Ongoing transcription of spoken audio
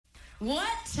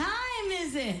What time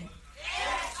is it?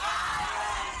 It's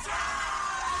Island time!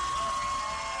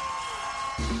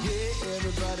 Yeah,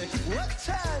 everybody, what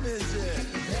time is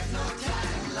it? There's no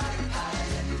time like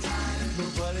Island time.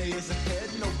 Nobody is ahead,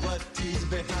 nobody's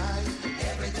behind.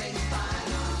 Everything's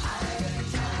fine on Island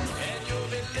time. And you'll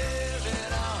be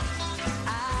living on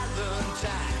Island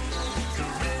time.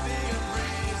 Caribbean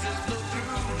breezes blow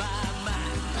through my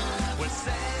mind. Where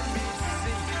sand meets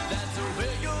sea, that's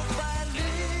where you'll find me.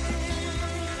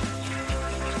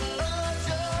 Oh,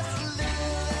 just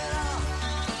living on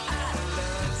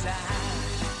Island time.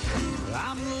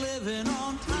 I'm living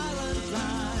on Island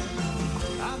time.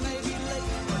 I may be late,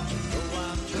 but you know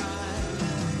I'm trying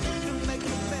to make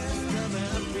the best of an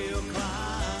uphill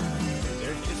climb.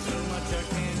 There's just so much I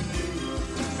can do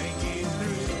to make it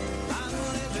through. I'm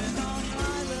living on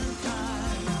Island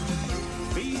time.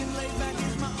 Being laid back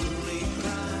is my only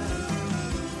crime.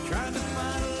 Trying to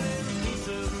find a little peace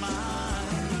of mind.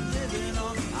 Living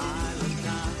on Island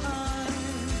time.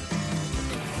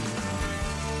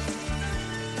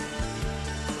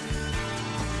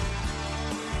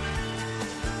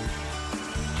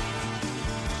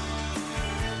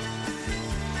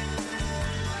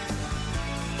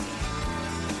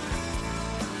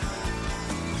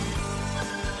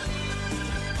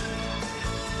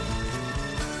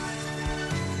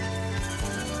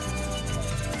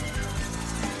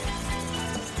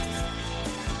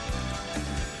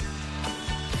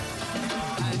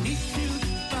 I need to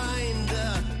find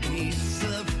a piece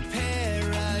of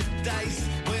paradise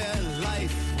where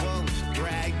life won't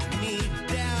drag me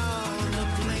down, a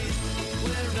place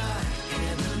where I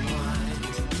can unwind.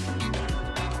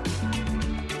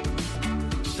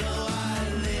 So I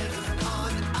live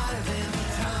on Island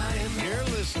time. You're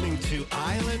listening to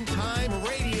Island Time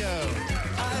Radio.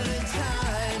 Island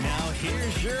time. Now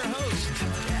here's your host,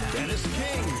 Dennis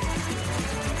King.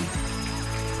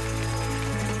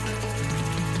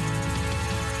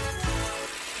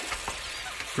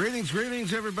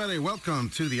 Greetings, everybody. Welcome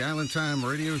to the Island Time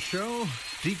Radio Show.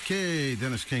 DK,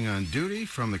 Dennis King on duty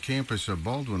from the campus of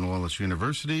Baldwin Wallace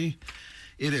University.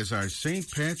 It is our St.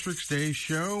 Patrick's Day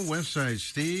show. Westside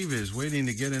Steve is waiting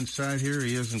to get inside here.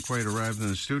 He hasn't quite arrived in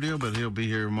the studio, but he'll be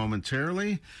here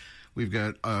momentarily. We've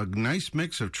got a nice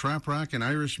mix of trop rock and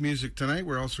Irish music tonight.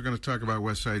 We're also going to talk about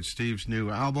Westside Steve's new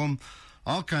album.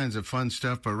 All kinds of fun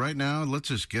stuff, but right now, let's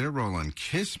just get it rolling.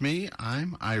 Kiss Me,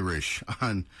 I'm Irish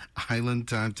on Island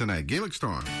Time tonight. Gaelic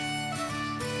Storm.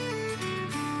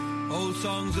 Old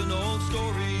songs and old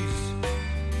stories,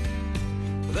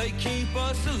 they keep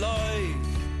us alive.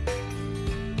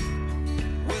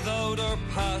 Without our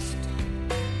past,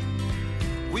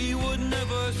 we would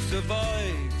never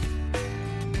survive.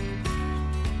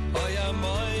 I am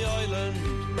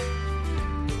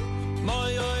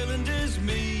my island is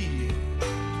me.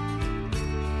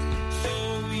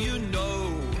 You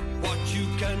know what you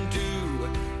can do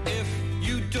if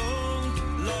you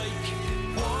don't like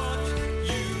what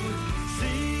you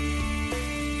see.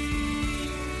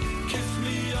 Kiss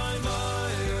me, I'm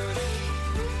Irish.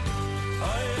 I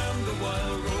am the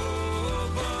wild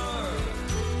rover.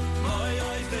 My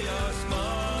eyes, they are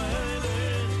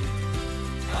smiling,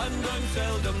 and I'm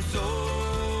seldom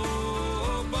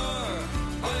sober.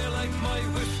 I like my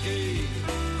whiskey,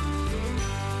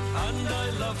 and I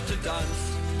love to dance.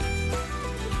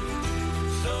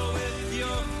 So if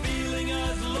you're feeling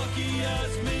as lucky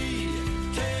as me,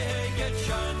 take a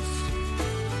chance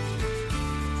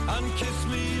and kiss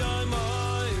me, I'm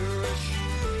Irish.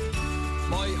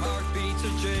 My heart beats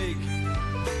a jig,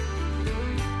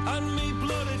 and me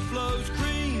blood it flows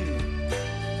green.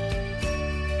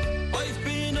 I've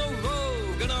been a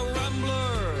rogue and a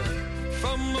rambler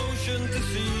from ocean to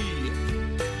sea,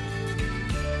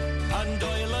 and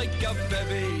I like a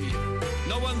bevy,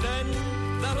 now and then,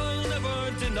 that I'll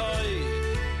never deny.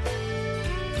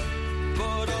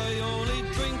 But I only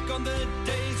drink on the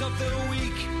days of the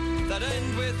week that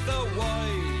end with a Y.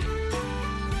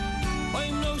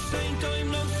 I'm no saint,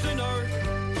 I'm no sinner,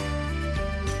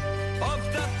 of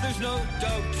that there's no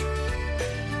doubt.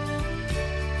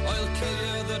 I'll tell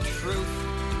you the truth,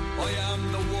 I am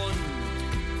the one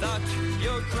that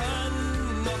your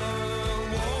grandmother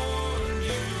warned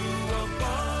you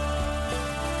about.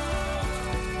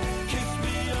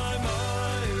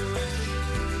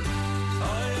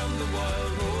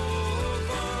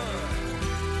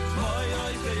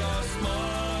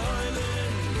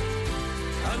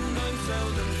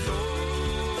 Seldom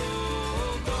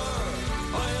sober.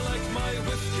 I like my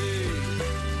whiskey,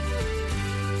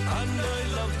 and I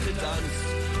love to dance.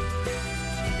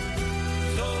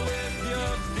 So if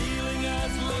you're feeling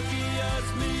as lucky as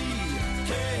me,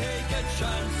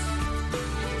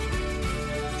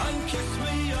 kiss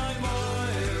me, I'm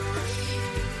Irish.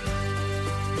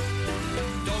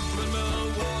 Dublin,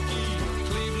 Milwaukee,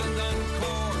 Cleveland and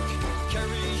Cork,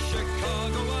 Kerry,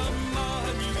 Chicago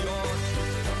and New York,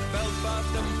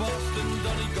 Belfast and Boston,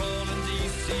 Donegal and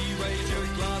DC. Raise your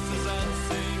glasses and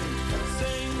sing,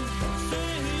 sing,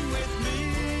 sing with me.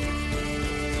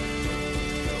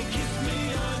 Kiss me,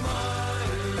 I'm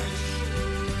Irish.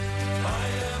 I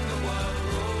am the wild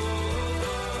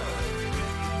rover.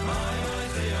 My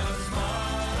eyes, they are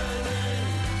smiling,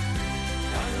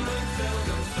 and I'm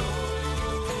seldom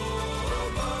sober.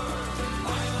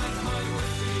 I like my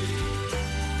whiskey,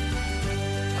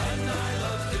 and I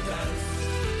love to dance.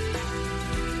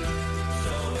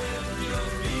 So if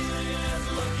you're feeling as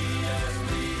lucky as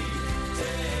me,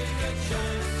 take a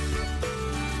chance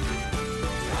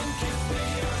and kiss me,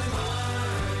 I'm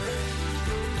Irish.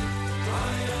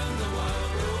 I am the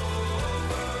wild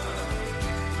rover.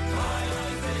 My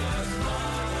eyes, they are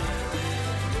smiling,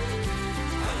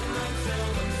 and I'm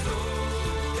seldom sober.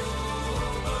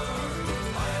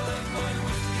 I like my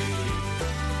whiskey,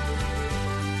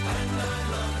 and I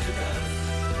love to dance.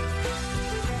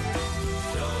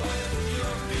 So if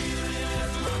you're feeling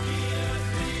as lucky as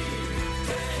me,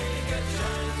 take a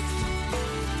chance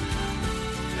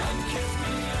and kiss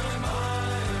me, I'm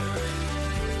Irish.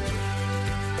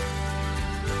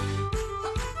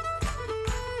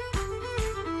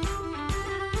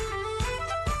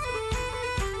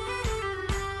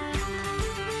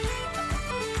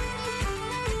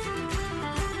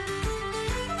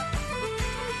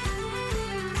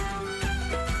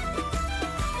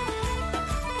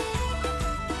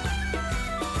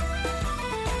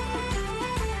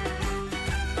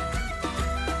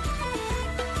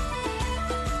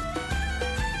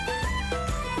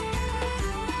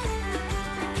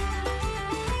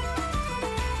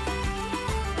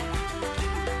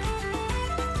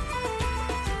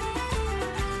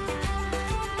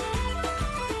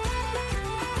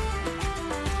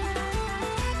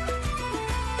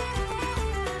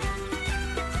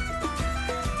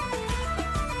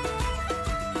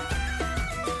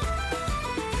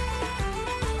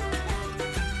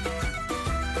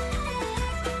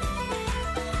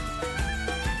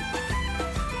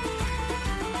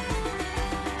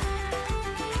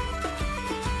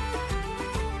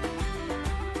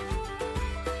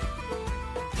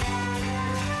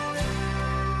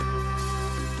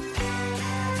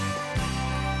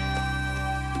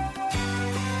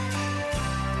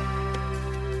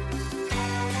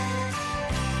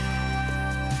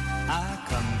 I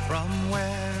come from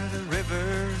where the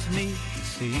rivers meet the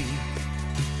sea.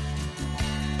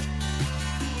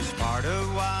 It's part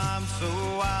of why I'm so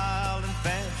wild and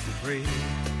fancy free.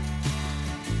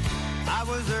 I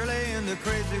was early in the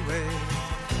crazy way.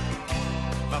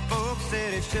 My folks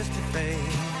said it's just a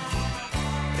phase.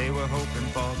 They were hoping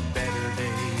for better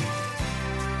days.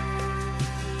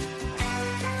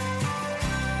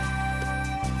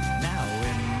 Now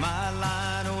in my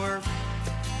line of work,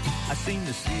 I seem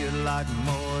to see a lot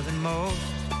more than most.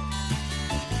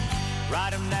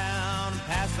 Write 'em down,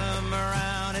 pass 'em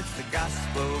around. It's the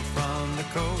gospel from the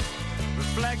coast.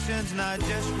 Reflections, not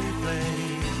just replay.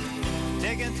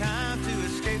 Taking time to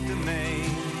escape the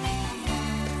maze.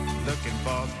 Looking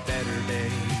for better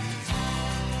days.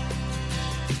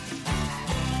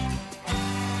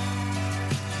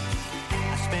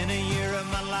 I spent a year of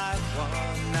my life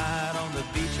one night on the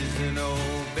beaches in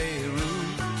old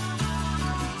Beirut.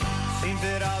 Seems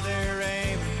that all they're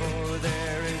aiming for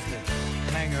there is to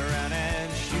hang around and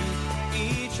shoot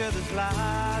each other's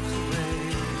lives away.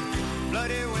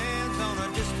 Bloody winds on a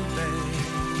distant bay.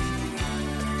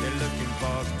 They're looking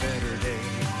for better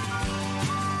days.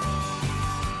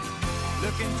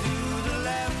 Looking to the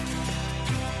left,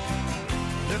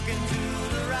 looking to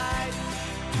the right,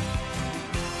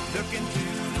 looking to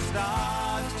the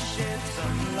stars to shed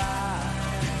some light.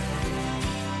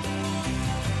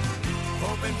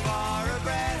 Hoping for a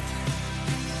breath,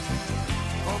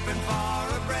 hoping for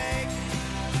a break,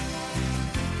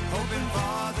 hoping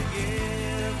for the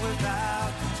give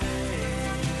without the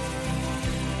take.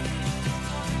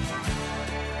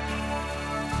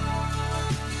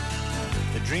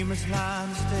 The dreamers line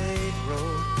the state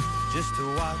road just to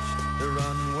watch the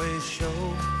runway show.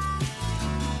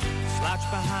 Slouch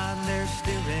behind their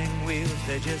steering wheels,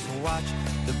 they just watch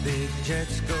the big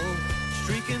jets go.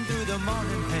 Streaking through the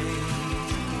morning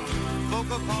haze,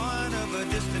 focal point of a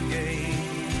distant gate,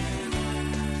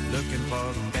 looking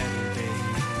for better days.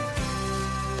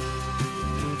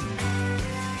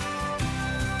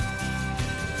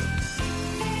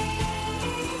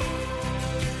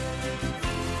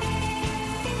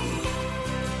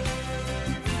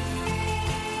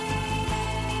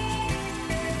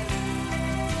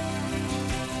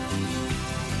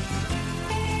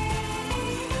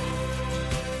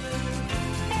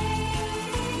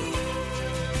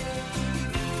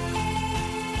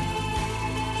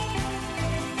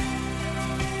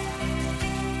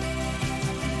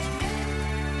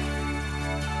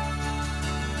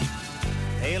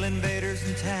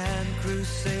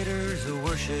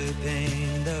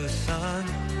 worshiping the sun.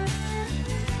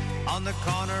 On the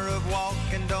corner of Walk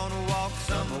and Don't Walk,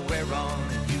 somewhere on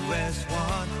US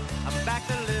 1. I'm back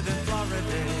to live in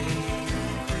Florida.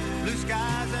 Blue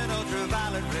skies and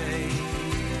ultraviolet rays,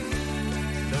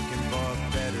 looking for a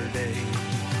better day.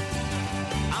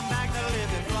 I'm back to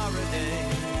live in Florida.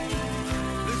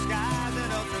 Blue skies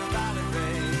and ultraviolet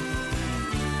rays,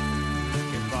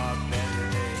 looking for a better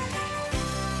day.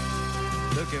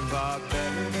 Looking for a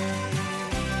better day.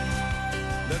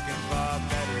 Looking for a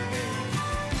better day.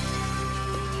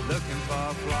 Looking for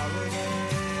Florida.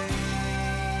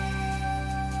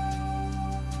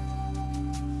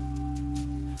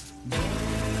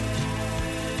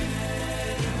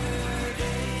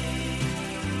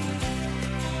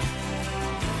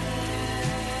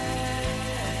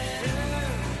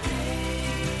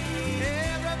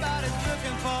 Everybody's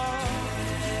looking for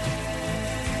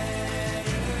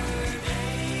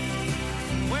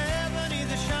where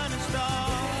beneath a shining star.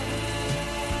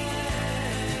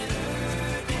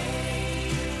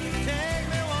 Take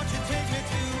me, won't you take me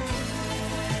to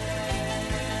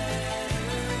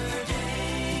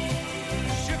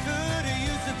sure could have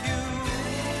used a few.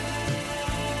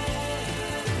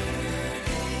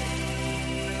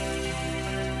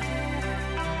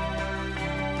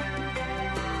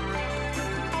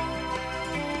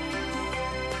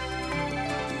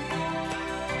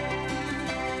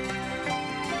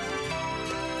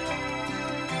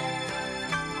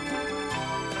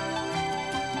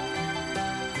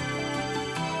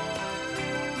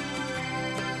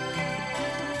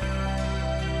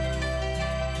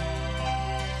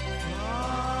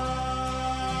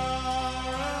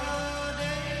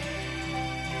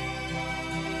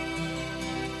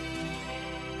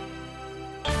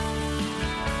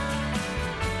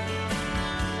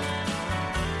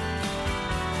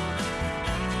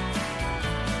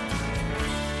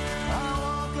 I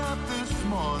woke up this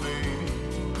morning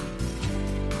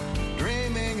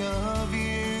dreaming of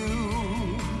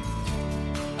you.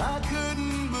 I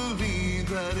couldn't believe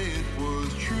that it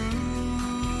was true.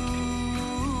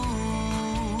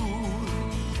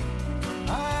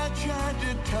 I tried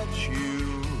to touch you.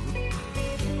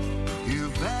 You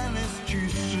vanished too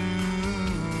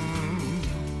soon,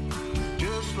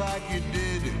 just like you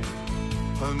did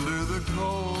under the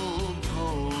cold,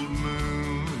 cold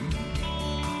moon.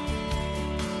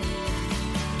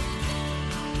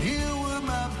 You were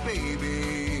my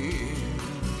baby,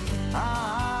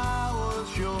 I was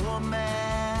your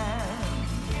man.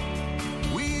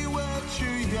 We were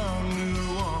too young to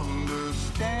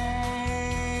understand,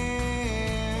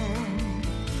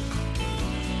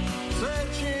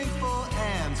 searching for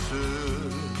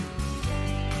answers,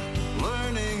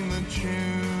 learning the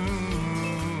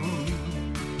tune.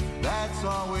 That's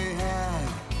all we had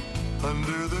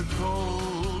under the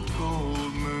cold,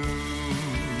 cold moon.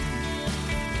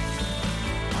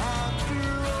 After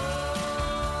all,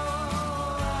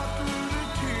 after the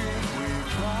tears we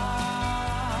cried,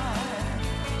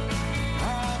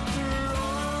 after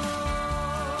all,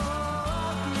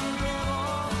 after they've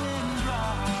all been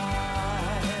dried,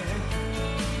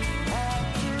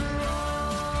 after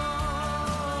all,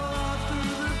 after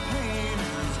the pain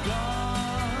is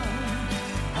gone,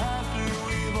 after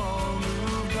we've all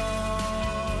moved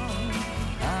on,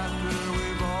 after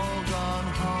we've all gone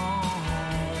home.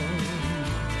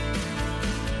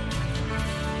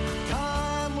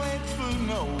 Time waits for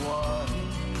no one,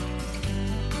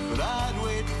 but I'd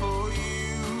wait for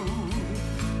you.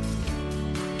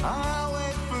 I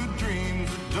wait for dreams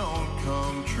that don't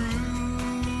come true.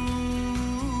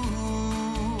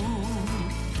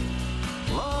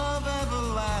 Love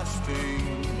everlasting,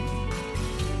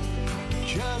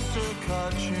 just a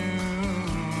cartoon,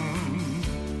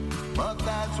 but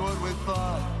that's what we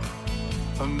thought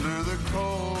under the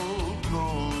cold,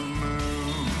 cold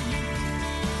moon.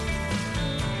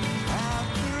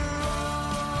 After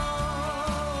all,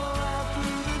 after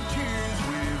the tears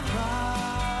we've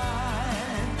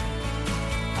cried,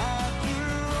 after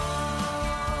all,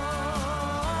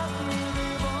 after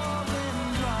they've all been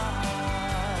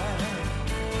dried,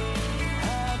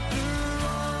 after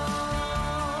all,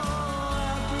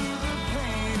 after the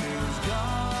pain is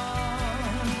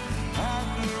gone,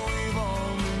 after we've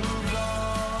all moved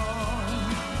on,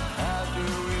 after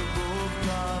we've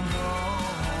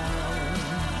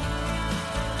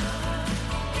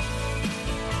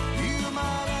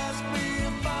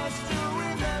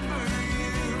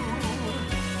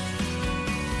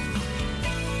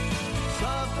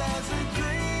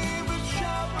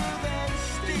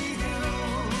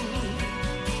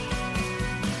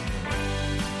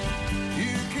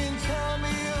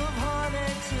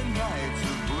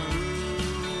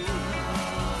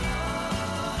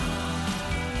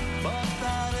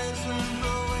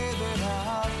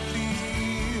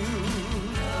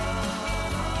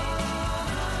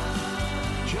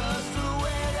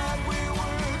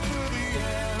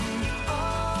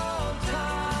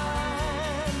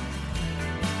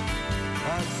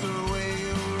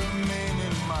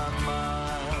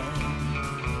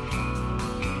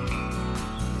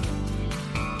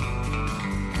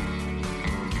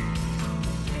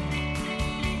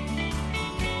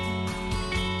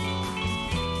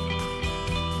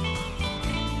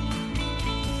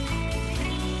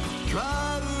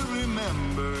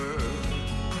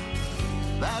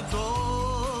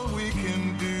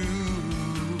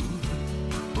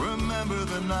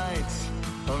nights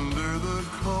under the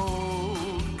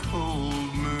cold,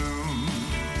 cold moon.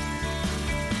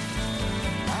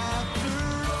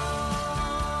 After all,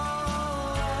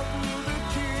 after the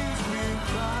tears we've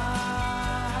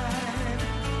cried,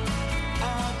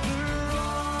 after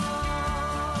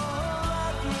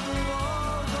we've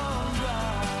all gone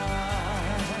dry,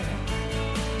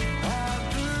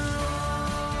 after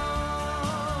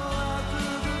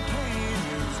the pain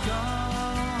is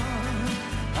gone,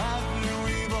 after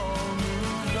we've all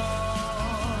moved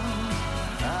on,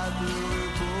 after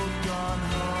we've both gone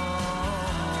home.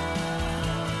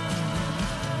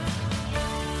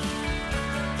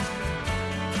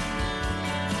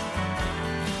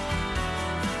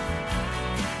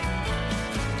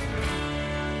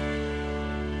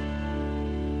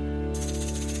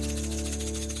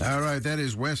 All right, that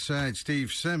is West Side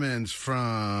Steve Simmons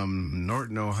from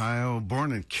Norton, Ohio,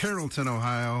 born in Carrollton,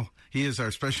 Ohio. He is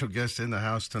our special guest in the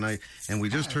house tonight, and we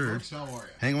just heard. Folks, how are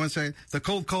you? Hang on one second. The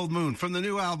Cold, Cold Moon from the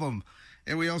new album,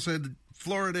 and we also had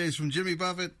Florida Days from Jimmy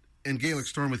Buffett and Gaelic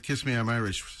Storm with Kiss Me, I'm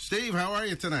Irish. Steve, how are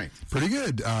you tonight? Pretty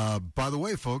good. By the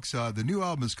way, folks, the new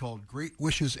album is called Great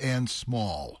Wishes and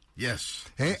Small. Yes.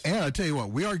 Hey, and I tell you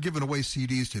what, we are giving away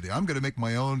CDs today. I'm going to make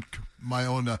my own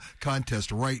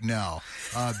contest right now.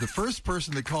 The first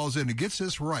person that calls in and gets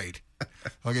this right,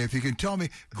 okay, if you can tell me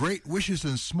Great Wishes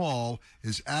and Small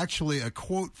is actually a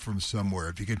quote from somewhere.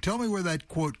 If you can tell me where that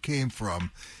quote came from,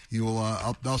 you will.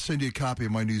 I'll send you a copy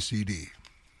of my new CD.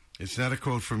 It's not a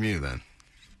quote from you, then.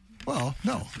 Well,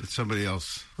 no. It's somebody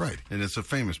else. Right. And it's a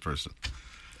famous person.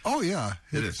 Oh, yeah.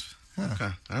 It is. Yeah. Okay.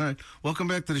 All right. Welcome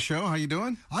back to the show. How you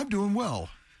doing? I'm doing well.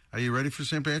 Are you ready for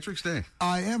St. Patrick's Day?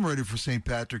 I am ready for St.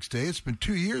 Patrick's Day. It's been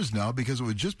 2 years now because it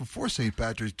was just before St.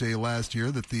 Patrick's Day last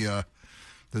year that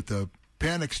the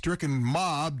panic-stricken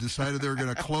mob decided they were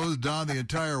going to close down the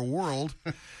entire world.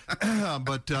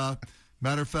 But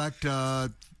matter of fact,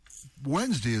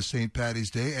 Wednesday is St. Patty's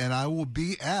Day, and I will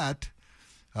be at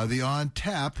the On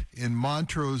Tap in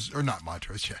Montrose, or not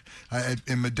Montrose,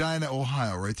 in Medina,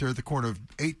 Ohio, right there at the corner of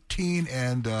 18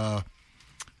 and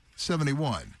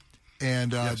 71.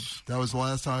 And Yes. that was the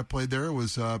last time I played there. It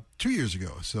was 2 years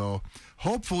ago. So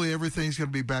hopefully everything's going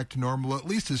to be back to normal, at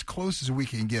least as close as we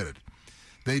can get it.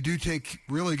 They do take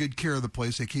really good care of the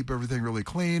place. They keep everything really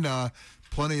clean,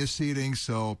 plenty of seating.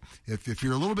 So if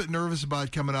you're a little bit nervous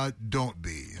about coming out, don't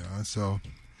be. So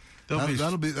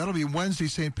that'll be Wednesday,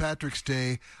 St. Patrick's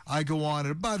Day. I go on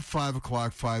at about 5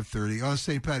 o'clock, 5:30. On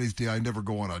St. Patty's Day, I never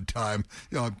go on time.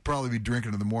 I'll probably be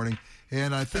drinking in the morning.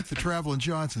 And I think the Travelin'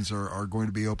 Johnsons are going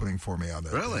to be opening for me on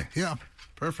that. Really? day. Yeah.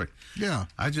 Perfect. Yeah.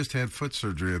 I just had foot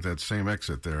surgery at that same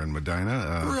exit there in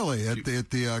Medina. Really? At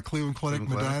the Cleveland Clinic,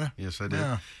 Medina? Yes, I did.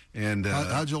 Yeah. And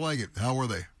How'd you like it? How were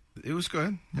they? it was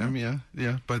good. I mean,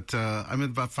 yeah. But I'm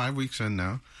about 5 weeks in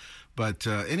now. But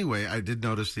anyway, I did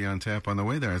notice the On Tap on the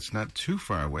way there. It's not too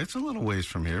far away. It's a little ways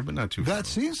from here, but not too far. That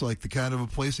seems like the kind of a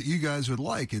place that you guys would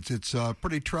like. It's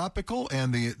pretty tropical,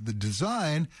 and the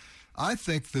design. I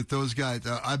think that those guys.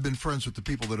 I've been friends with the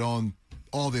people that own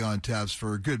all the On Taps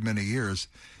for a good many years,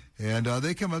 and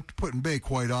they come up to Put-in-Bay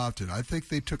quite often. I think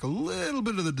they took a little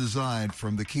bit of the design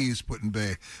from the Keys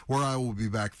Put-in-Bay, where I will be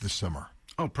back this summer.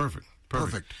 Oh, perfect.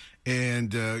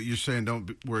 And you're saying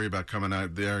don't worry about coming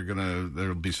out.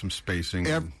 There'll be some spacing.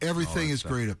 Everything is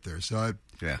great up there. So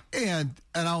yeah. And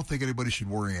I don't think anybody should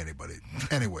worry anybody.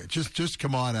 Anyway, just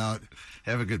come on out.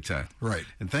 Have a good time. Right.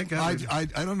 And thank God. I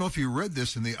don't know if you read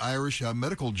this in the Irish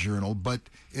Medical Journal, but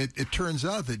it turns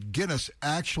out that Guinness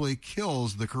actually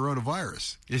kills the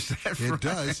coronavirus. Is that right? It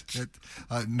does.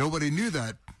 Nobody knew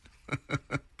that.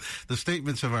 The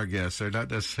statements of our guests are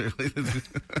not necessarily.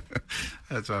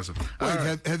 That's awesome. Wait, All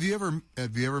right. have you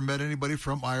ever met anybody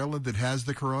from Ireland that has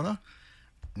the corona?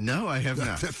 No, I have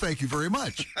not. Thank you very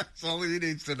much. That's all he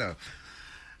needs to know.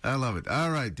 I love it.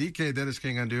 All right, DK Dennis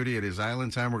King on duty. It is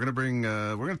Island time. We're going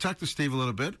to talk to Steve a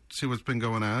little bit, see what's been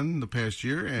going on the past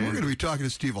year. And We're going to be talking to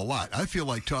Steve a lot. I feel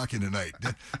like talking tonight.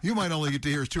 You might only get to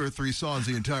hear 2 or 3 songs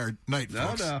the entire night,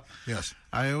 folks. No. Yes.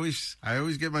 I always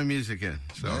get my music in.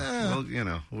 So,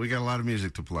 we got a lot of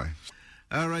music to play.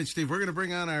 All right, Steve, we're going to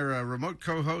bring on our remote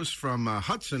co-host from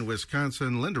Hudson,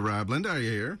 Wisconsin, Linda Robb. Linda, are you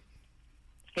here?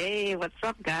 Hey, what's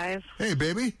up, guys? Hey,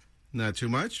 baby. Not too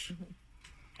much?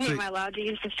 Hey, Say- am I allowed to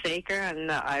use the shaker on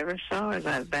the Irish show, or is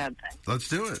that a bad thing? Let's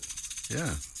do it.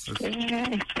 Yeah.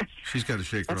 Yay. She's got a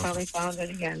shaker That's how open. we found it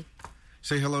again.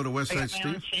 Say hello to I Westside got my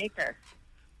own Steve. shaker.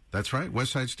 That's right.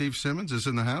 Westside Steve Simmons is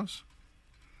in the house.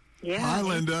 Yeah. Hi, hey,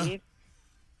 Linda. Steve.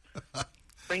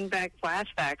 Bring back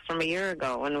flashbacks from a year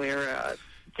ago when we were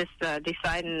just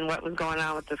deciding what was going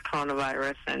on with this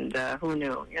coronavirus, and who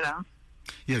knew,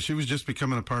 Yeah, she was just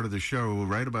becoming a part of the show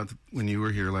right about when you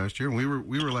were here last year. And we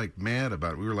were like mad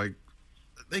about it. We were like,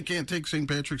 they can't take St.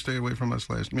 Patrick's Day away from us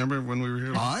last. Remember when we were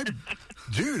here?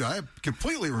 Dude, I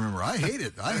completely remember. I hate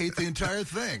it. I hate the entire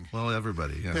thing. Well,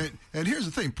 everybody, yeah. And here's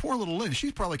the thing. Poor little Linda.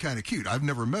 She's probably kind of cute. I've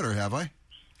never met her, have I?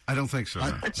 I don't think so.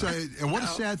 No. And what a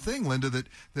sad thing, Linda, that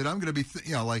I'm going to be,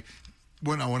 like,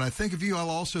 when I think of you, I'll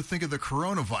also think of the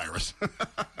coronavirus.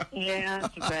 Yeah,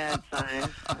 it's a bad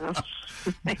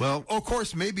sign. Well, of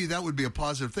course, maybe that would be a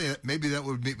positive thing. Maybe that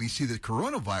would make me see the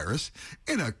coronavirus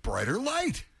in a brighter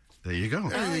light. there you go.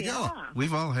 There you go. Yeah.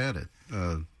 We've all had it.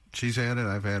 She's had it.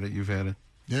 I've had it. You've had it.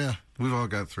 Yeah. We've all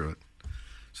got through it.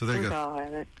 So there you We've go. all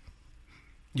had it.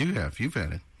 You have. You've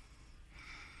had it.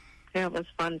 Yeah, it was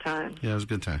a fun time. Yeah, it was a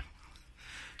good time.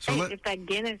 So Hey, if that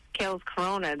Guinness kills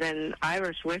Corona, then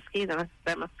Irish whiskey,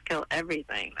 that must kill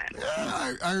everything then.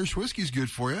 Yeah, Irish whiskey's good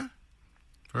for you.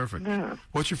 perfect. Yeah.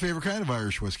 What's your favorite kind of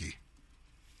Irish whiskey?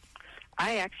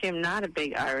 I actually am not a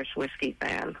big Irish whiskey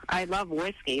fan. I love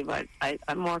whiskey, but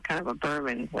I'm more kind of a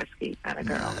bourbon whiskey kind of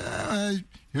girl.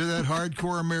 You're that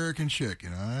hardcore American chick,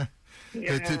 you know.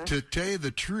 Yeah. To tell you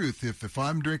the truth, if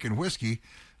I'm drinking whiskey,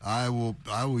 I will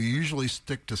usually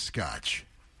stick to Scotch.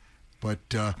 But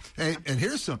hey, and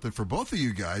here's something for both of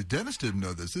you guys. Dennis didn't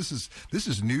know this. This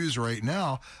is news right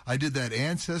now. I did that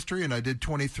Ancestry, and I did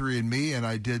 23andMe, and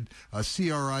I did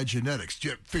CRI Genetics.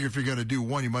 Figure if you're going to do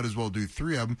one, you might as well do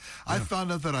three of them. Yeah. I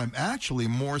found out that I'm actually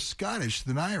more Scottish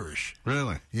than Irish.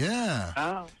 Really? Yeah.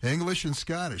 Oh. English and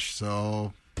Scottish.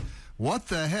 So what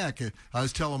the heck? I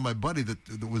was telling my buddy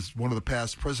that was one of the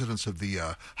past presidents of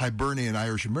the Hibernian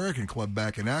Irish American Club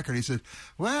back in Akron. He said,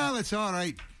 well, it's all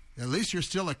right. At least you're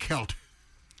still a Celt.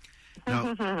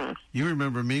 Now, you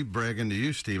remember me bragging to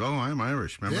you, Steve. Oh, I'm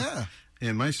Irish, remember? Yeah.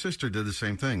 And my sister did the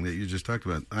same thing that you just talked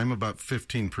about. I'm about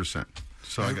 15%.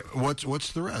 So I got,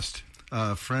 what's the rest?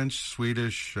 French,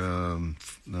 Swedish, I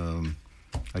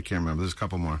can't remember. There's a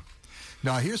couple more.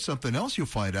 Now, here's something else you'll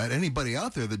find out. Anybody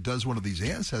out there that does one of these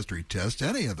ancestry tests,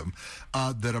 any of them,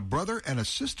 that a brother and a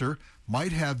sister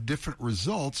might have different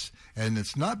results, and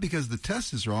it's not because the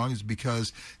test is wrong, it's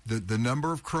because the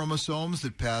number of chromosomes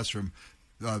that pass from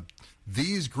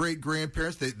these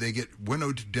great-grandparents, they get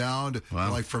winnowed down to,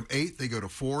 like from 8, they go to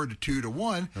 4 to 2 to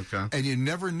 1, okay. And you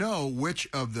never know which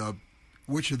of the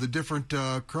different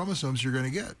chromosomes you're going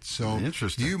to get. So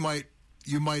interesting.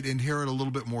 You might inherit a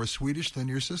little bit more Swedish than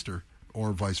your sister,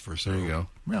 or vice versa. There you go.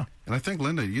 Yeah. And I think,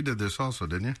 Linda, you did this also,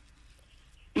 didn't you?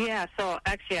 Yeah, so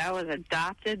actually I was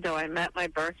adopted, though I met my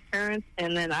birth parents,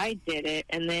 and then I did it,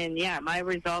 and then, my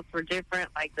results were different,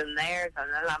 like, than theirs, and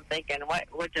then I'm thinking,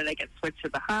 what did I get switched to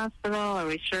the hospital? Are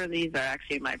we sure these are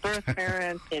actually my birth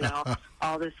parents?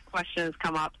 All these questions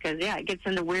come up, because, it gets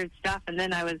into weird stuff, and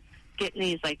then I was getting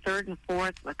these, like, third and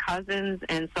fourth, the cousins,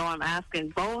 and so I'm asking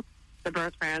both the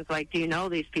birth parents, like, do you know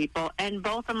these people? And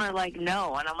both of them are like,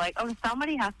 no. And I'm like, oh,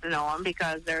 somebody has to know them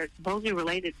because they're supposedly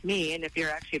related to me. And if you're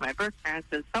actually my birth parents,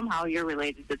 then somehow you're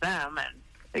related to them. And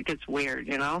it gets weird,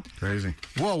 Crazy.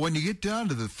 Well, when you get down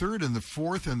to the third and the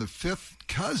fourth and the fifth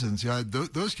cousins,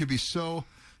 those could be so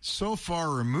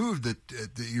far removed that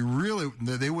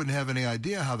they wouldn't have any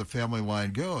idea how the family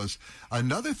line goes.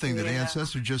 Another thing that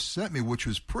Ancestry just sent me, which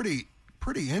was pretty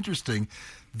interesting,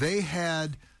 they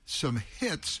had some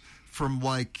hits from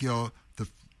the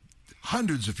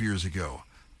hundreds of years ago.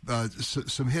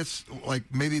 Some hits, like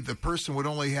maybe the person would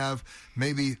only have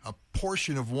maybe a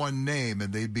portion of one name,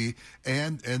 and they'd be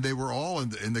and they were all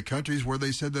in the countries where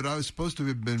they said that I was supposed to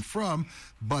have been from,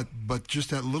 but just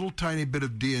that little tiny bit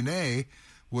of DNA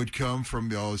would come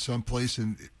from some place,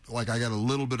 and like I got a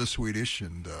little bit of Swedish,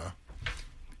 and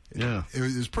it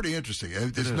was pretty interesting.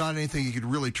 It's not anything you could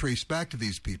really trace back to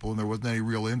these people, and there wasn't any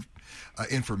real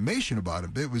information about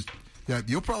them. It was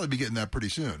you'll probably be getting that pretty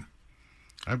soon.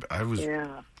 I was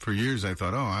for years. I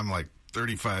thought, I'm like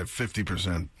 35,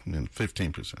 50%, and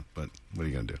 15%. But what are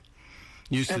you going to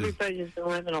do? Everybody's been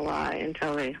living a lie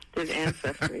until they did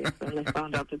Ancestry, and they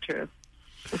found out the truth.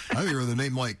 I think with a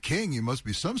name like King, you must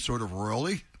be some sort of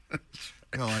royalty.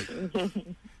 All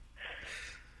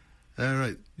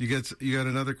right, you got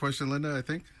another question, Linda? I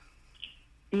think.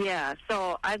 Yeah,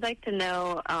 so I'd like to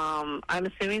know, I'm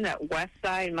assuming that West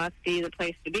Side must be the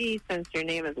place to be since your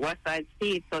name is West Side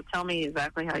Steve, so tell me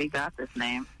exactly how you got this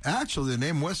name. Actually, the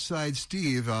name West Side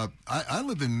Steve, I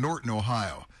live in Norton,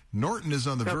 Ohio. Norton is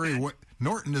on the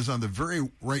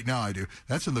right now I do.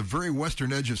 That's on the very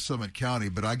western edge of Summit County,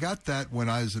 but I got that when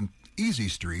I was in Easy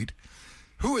Street.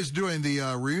 Who is doing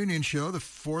the reunion show, the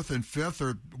 4th and 5th,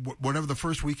 or whatever the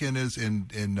first weekend is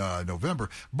in November.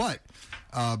 But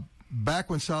back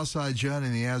when Southside John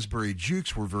and the Asbury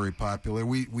Jukes were very popular,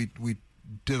 we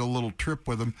did a little trip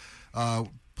with him,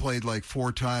 played like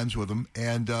 4 times with him.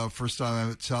 And first time I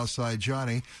met Southside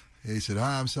Johnny, he said,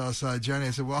 "Hi, I'm Southside Johnny."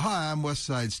 I said, "Well, hi, I'm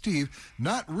Westside Steve,"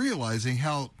 not realizing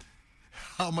how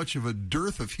much of a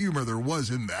dearth of humor there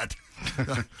was in that.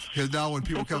 Because now when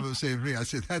people come and say to me, I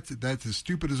say, that's as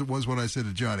stupid as it was when I said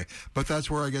to Johnny. But that's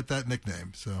where I get that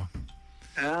nickname. So.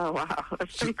 Oh, wow.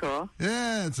 That's pretty cool.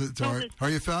 Yeah, it's all right. Are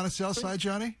you a fan of Southside,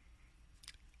 Johnny?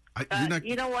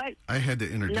 You know what? I had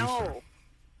to introduce her. No.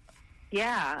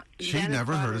 Yeah. She Dennis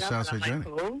never brought heard it of up, and Southside I'm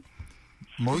Johnny. like, who?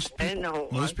 Most I didn't know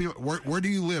who it was. people. Where do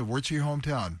you live? Where's your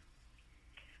hometown?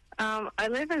 I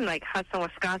live in like Hudson,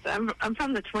 Wisconsin. I'm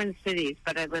from the Twin Cities,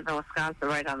 but I live in Wisconsin,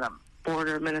 right on the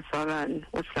border of Minnesota and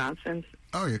Wisconsin.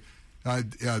 Oh,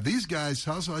 yeah. These guys,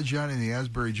 Southside Johnny and the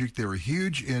Asbury Juke, they were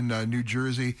huge in New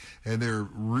Jersey, and they're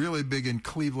really big in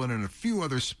Cleveland and a few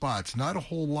other spots. Not a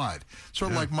whole lot.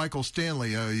 Sort of like Michael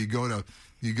Stanley. You go to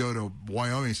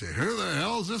Wyoming and say, "Who the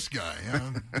hell's this guy?"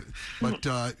 But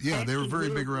they were very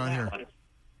big around here.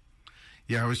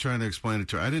 Yeah, I was trying to explain it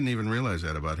to her. I didn't even realize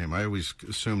that about him. I always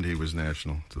assumed he was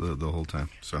national the whole time.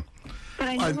 So, but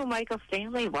I knew who Michael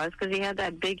Stanley was because he had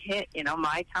that big hit.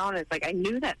 My town. It's like I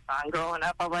knew that song growing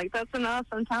up. I'm like, that's an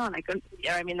awesome town.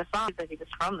 The song that he was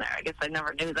from there. I guess I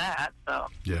never knew that. So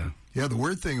yeah. The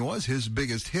weird thing was his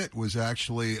biggest hit was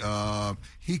actually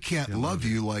 "He Can't Love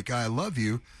You Like I Love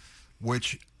You,"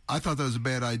 which I thought that was a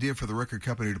bad idea for the record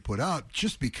company to put out,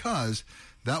 just because.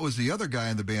 That was the other guy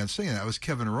in the band singing. That was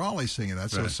Kevin Raleigh singing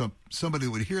that. Right. So somebody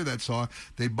would hear that song,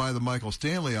 they'd buy the Michael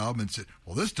Stanley album and say,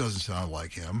 "Well, this doesn't sound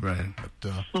like him." Right.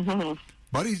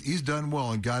 But he's done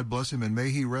well, and God bless him, and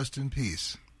may he rest in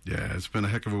peace. Yeah, it's been a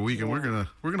heck of a week, and we're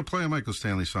gonna play a Michael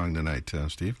Stanley song tonight,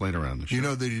 Steve, later on the show. You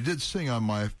know that he did sing on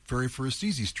my very first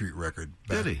Easy Street record.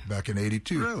 Did he? Back in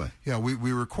 '82. Really? Yeah, we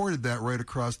recorded that right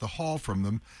across the hall from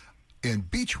them in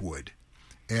Beechwood.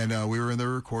 And we were in there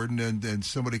recording, and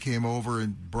somebody came over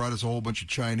and brought us a whole bunch of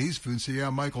Chinese food and said, "Yeah,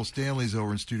 Michael Stanley's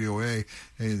over in Studio A."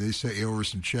 And they sent you over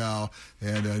some chow.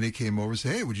 And he came over and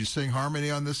said, "Hey, would you sing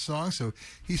harmony on this song?" So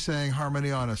he sang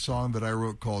harmony on a song that I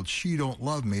wrote called "She Don't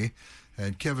Love Me."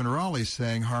 And Kevin Raleigh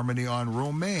sang harmony on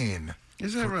 "Romaine."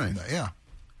 Is that right? Yeah.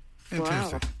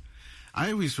 Fantastic. Wow.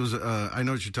 I always was, I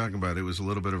know what you're talking about. It was a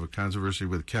little bit of a controversy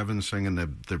with Kevin singing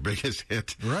their biggest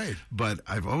hit. Right. But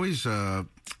I've always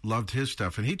loved his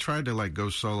stuff. And he tried to go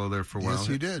solo there for a while. Yes,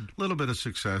 he did. A little bit of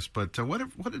success. But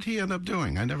what did he end up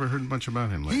doing? I never heard much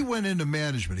about him. He went into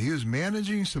management. He was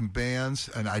managing some bands,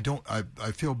 and I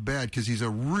feel bad because he's a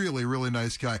really, really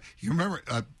nice guy. You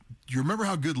remember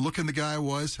how good looking the guy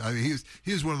was? I mean,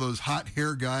 he was one of those hot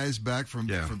hair guys back from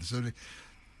the 70s.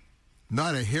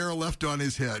 Not a hair left on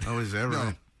his head. Oh, is that No.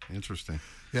 right? Interesting.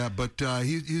 Yeah, but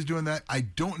he's doing that. I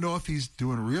don't know if he's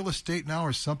doing real estate now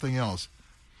or something else.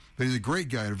 But he's a great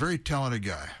guy, a very talented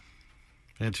guy.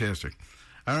 Fantastic.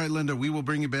 All right, Linda, we will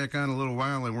bring you back on in a little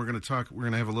while, and we're going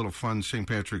to have a little fun St.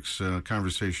 Patrick's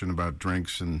conversation about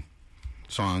drinks and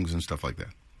songs and stuff like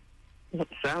that.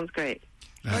 Sounds great.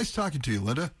 Nice talking to you,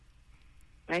 Linda.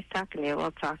 Nice talking to you.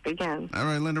 We'll talk again. All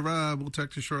right, Linda Robb, we'll talk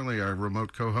to you shortly. Our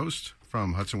remote co-host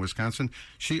from Hudson, Wisconsin.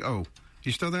 You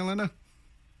still there, Linda?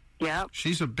 Yep.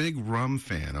 She's a big rum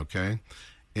fan, okay?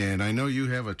 And I know you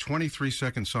have a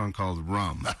 23-second song called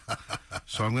Rum.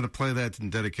 So I'm going to play that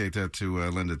and dedicate that to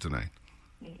Linda tonight.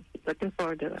 Looking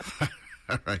forward to it.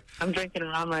 All right. I'm drinking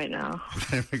rum right now.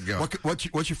 There we go.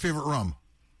 What's your favorite rum?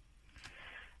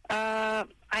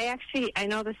 I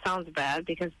know this sounds bad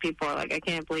because people are like, I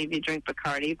can't believe you drink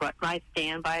Bacardi, but my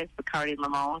standby is Bacardi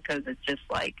Limon because it's just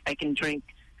like I can drink,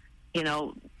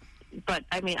 but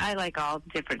I mean, I like all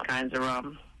different kinds of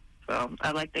rum. So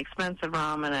I like the expensive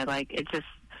rum, and I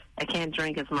can't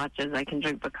drink as much as I can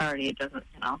drink Bacardi. It doesn't,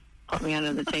 put me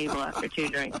under the table after 2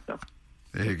 drinks. So.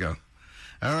 There you go.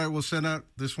 All right, we'll send out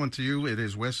this one to you. It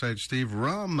is Westside Steve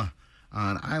Rum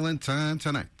on Island Time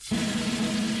tonight. Sing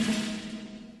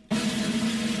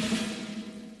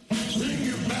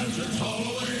your bastards all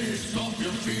away, stomp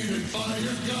your feet and fire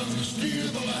your guns, steer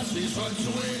the lassie's hearts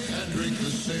away, and drink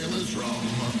the sailor's rum.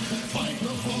 Fight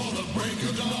before the break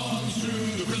of dawn,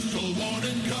 soon the crystal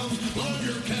morning comes, load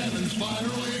your cannons, fire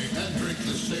away, and drink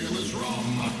the sailor's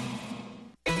rum.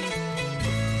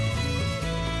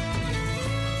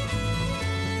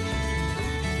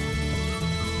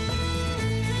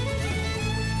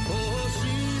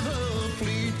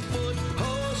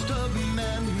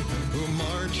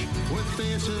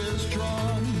 Faces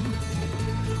drawn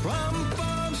from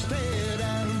Farmstead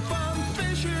and from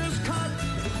Fisher's Cut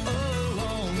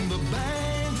along the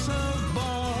banks of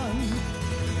Bond.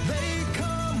 They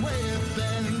come with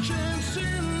vengeance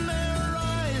in their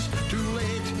eyes. Too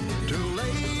late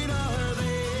are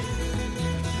they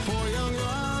for young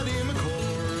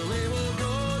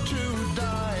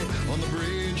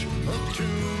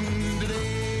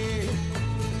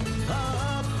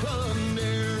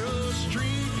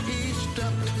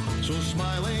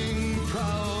smiling,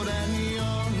 proud and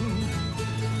young.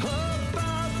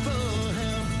 About the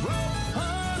hemp rope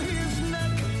on his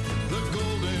neck, the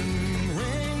golden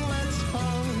ringlets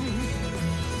hung.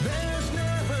 There's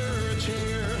never a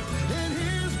tear in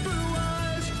his blue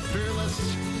eyes, fearless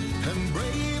and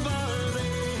brave are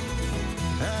they,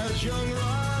 as young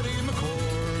Roddy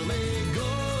McCorley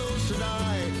goes to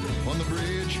die on the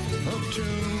bridge of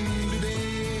Toon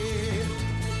today.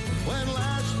 When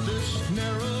last this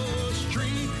narrow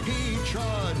street he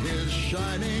trod, his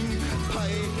shining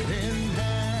pike in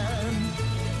hand,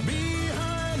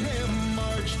 behind him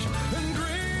marched in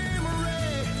grim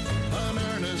array an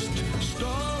earnest,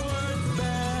 stalwart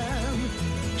band.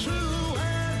 To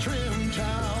Antrim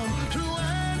town,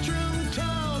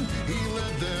 he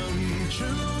led them to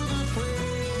the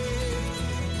fray.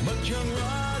 But young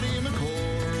Roddy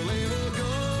McCorley will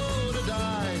go to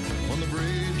die on the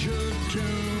bridge of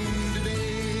Toon today.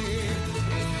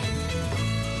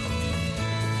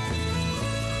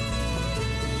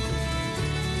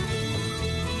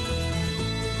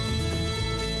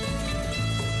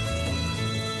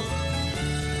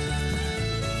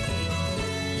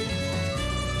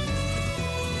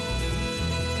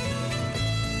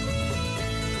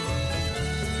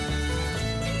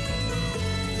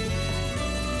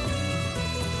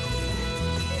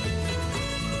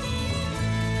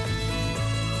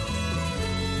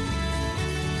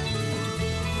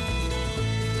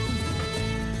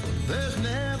 There's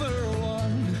never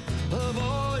one of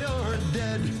all your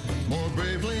dead more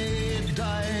bravely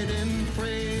died in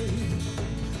fray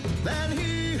than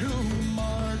he who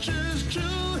marches to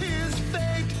his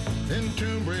fate in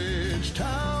Tunbridge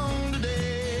town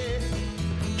today.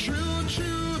 True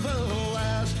to the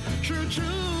last,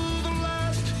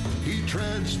 he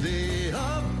treads the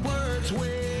upwards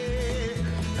way,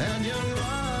 and young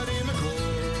Roddy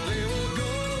McCorley will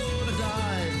go to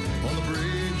die on the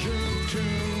bridge of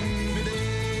Toon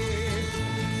today.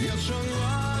 Yes, young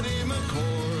Roddy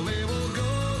McCorley will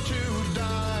go to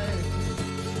die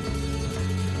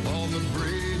on the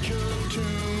bridge of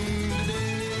Toon today.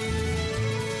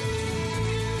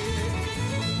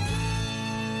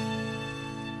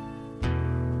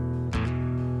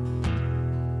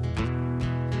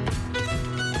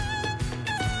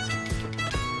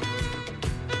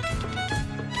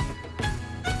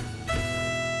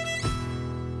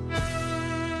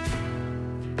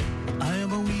 I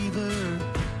am a weaver,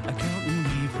 a Celtic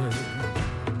weaver.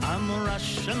 I'm a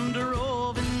rush and a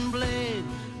roving blade.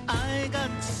 I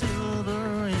got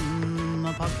silver in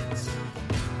my pockets,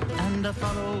 and I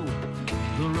follow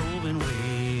the roving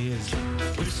ways.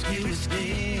 Whiskey,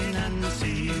 whiskey,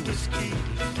 Nancy, whiskey.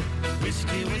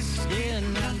 Whiskey, whiskey,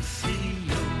 Nancy,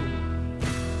 yo.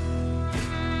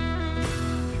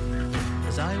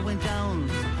 As I went down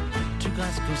to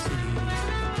Glasgow City,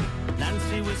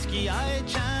 Nancy whiskey I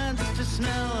chanced to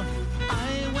smell.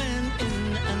 I went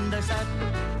in and I sat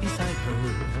beside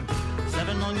her.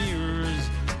 7 long years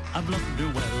I've loved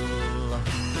her well.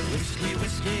 Whiskey,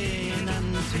 whiskey,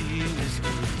 Nancy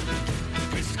whiskey.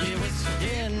 Whiskey,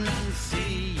 whiskey,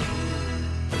 Nancy.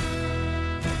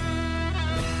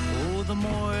 Oh, the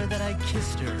more that I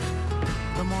kissed her,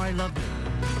 the more I loved her.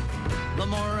 The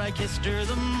more I kissed her,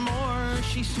 the more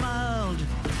she smiled.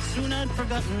 Soon I'd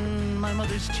forgotten my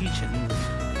mother's teachings.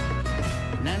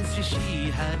 Nancy, she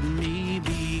had me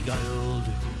beguiled.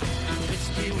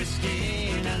 Whiskey,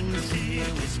 whiskey, Nancy,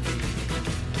 whiskey.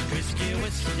 Whiskey,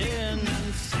 whiskey,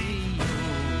 Nancy.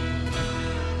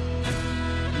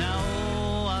 Now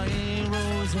I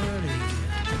rose early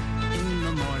in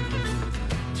the morning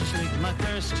to slake my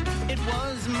thirst. It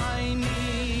was my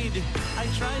need. I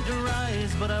tried to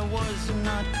rise, but I was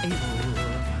not able.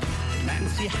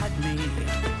 Nancy had me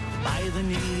by the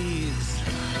knees.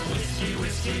 Whiskey,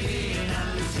 whiskey,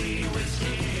 Nancy,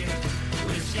 whiskey.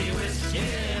 Whiskey, whiskey,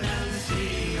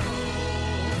 Nancy, oh.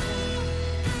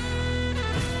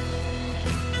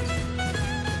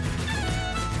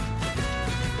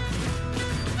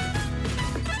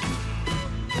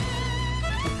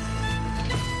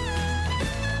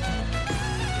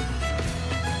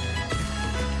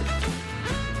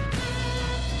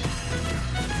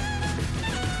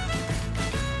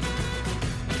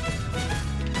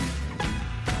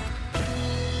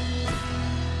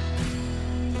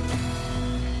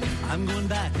 I'm going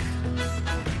back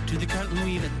to the curtain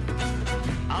weaving.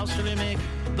 I'll surely make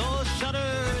those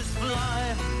shutters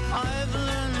fly. I've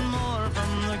learned more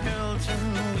from the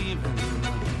curtain weaving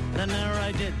than e'er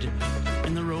I did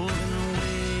in the roving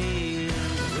way.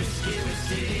 Whiskey,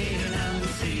 whiskey,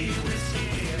 Nancy, whiskey.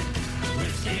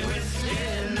 Whiskey, whiskey,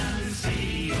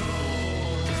 Nancy, oh.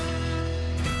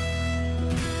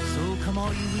 So come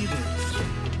all you weavers,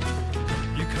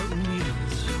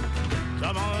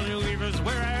 Come on, you leavers,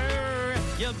 wherever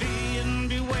you be, and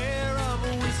beware of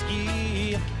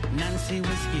whiskey. Nancy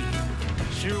Whiskey,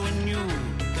 sure when you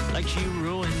like she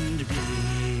ruined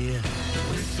me.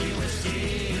 Whiskey,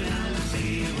 whiskey,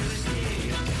 Nancy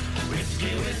Whiskey.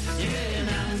 Whiskey, whiskey,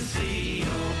 Nancy,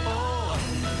 oh, oh.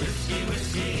 Whiskey,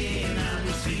 whiskey,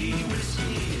 Nancy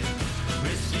Whiskey.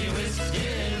 Whiskey,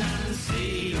 whiskey,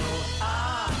 Nancy, oh,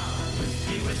 ah.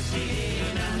 Whiskey, whiskey,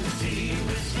 Nancy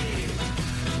Whiskey.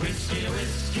 Whiskey,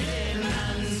 whiskey,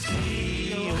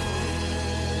 Nancy, oh.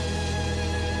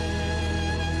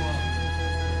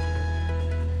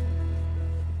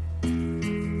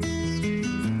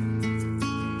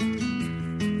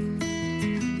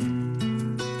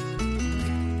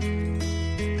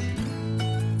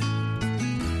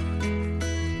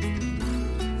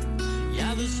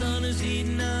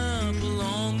 Heating up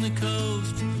along the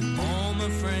coast. All my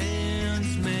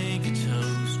friends make a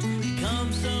toast.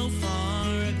 Come so far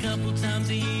a couple times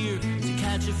a year to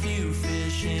catch a few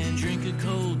fish and drink a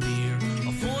cold beer.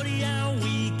 A 40-hour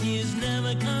week is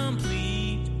never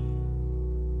complete,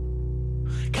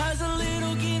 'cause a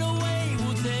little getaway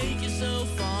will take you so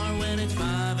far. When it's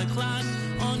 5 o'clock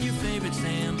on your favorite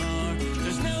sandbar,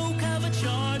 there's no cover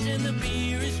charge and the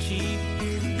beer is cheap.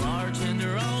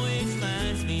 Bartender always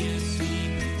finds me a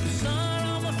seat. The sun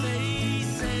on my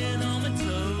face and on my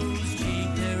toes.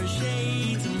 Cheap pair of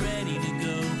shades, I'm ready to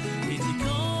go. It's a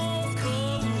Gulf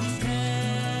Coast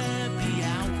happy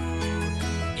hour.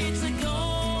 It's a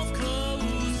Gulf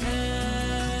Coast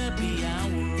happy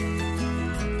hour.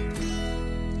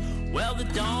 Well, the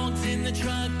dog's in the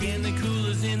truck and the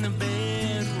cooler's in the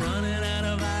bed. Running out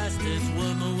of ice, that's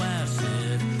what my wife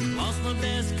said. Lost my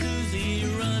best koozie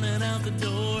running out the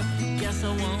door. Guess I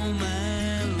won't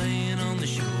mind laying on the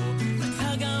shore. The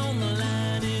tug on the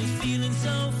line is feeling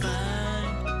so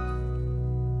fine,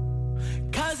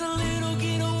 'cause a little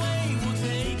getaway will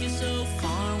take you so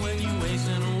far. When you're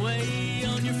wasting away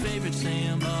on your favorite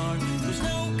sandbar, there's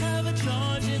no cover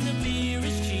charge and the beer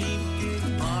is cheap.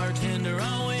 Bartender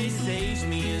always saves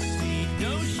me a seat.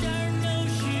 No shirt, no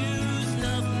shoes,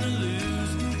 nothing to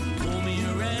lose. Pull me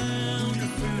around the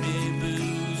fruity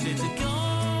booze. It's a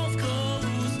Gulf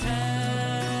Coast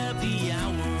happy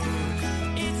hour.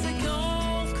 It's a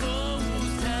Gulf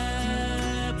Coast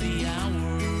happy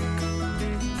hour.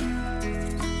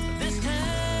 This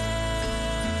time's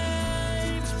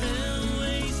been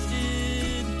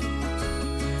wasted.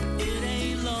 It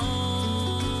ain't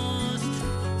lost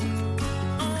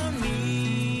on me.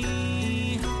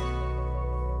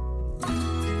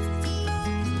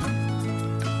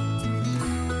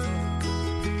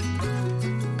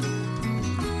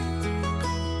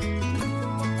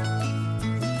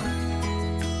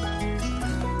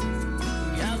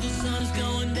 Yeah, the sun's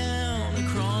going down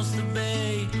across the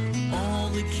bay. All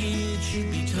the kids should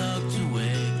be tucked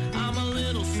away. I'm a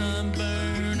little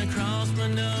sunburn across my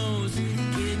nose.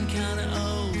 Getting kinda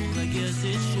old, I guess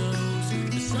it shows.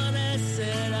 The sun has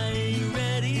set, I ain't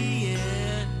ready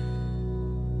yet.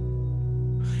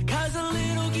 'Cause a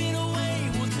little getaway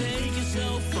will take you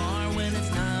so far. When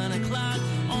it's 9 o'clock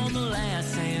on the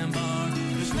last sandbar,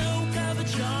 there's no cover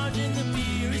charge and the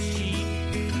beer is cheap.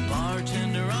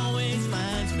 Bartender always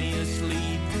finds me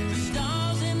asleep. The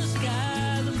stars in the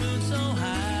sky, the moon so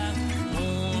high,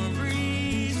 warm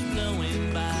breeze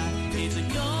blowing by. It's a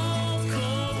Gulf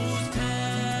Coast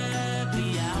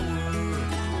happy hour.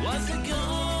 What's a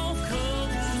Gulf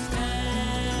Coast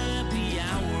happy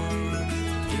hour?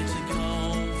 It's a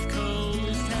Gulf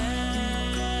Coast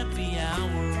happy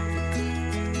hour.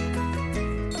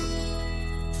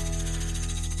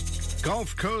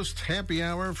 Gulf Coast Happy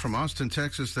Hour from Austin,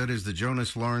 Texas. That is the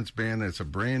Jonas Lawrence Band. It's a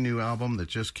brand new album that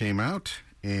just came out,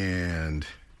 and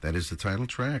that is the title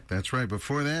track. That's right.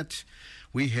 Before that,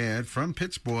 we had from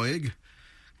Pittsburgh,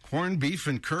 Corned Beef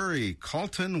and Curry,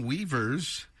 Colton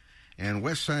Weavers, and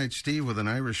West Side Steve with an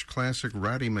Irish classic,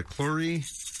 Roddy McClory,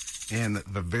 and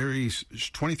the very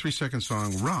 23-second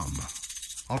song, Rum.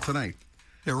 All tonight.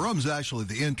 Yeah, Rum's actually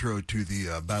the intro to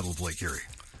the Battle of Lake Erie.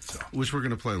 So. Which we're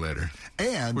going to play later.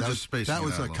 And We're just spacing that it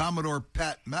was out a little. Commodore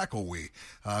Pat McElwee.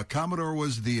 Commodore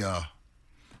was the, am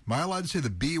I allowed to say the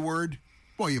B word?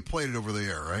 Well, you played it over the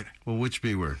air, right? Well, which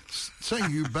B word?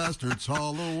 Sing, you bastards,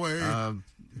 all the way.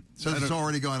 Since it's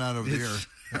already gone out over the air.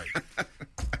 Right.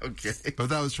 Okay. But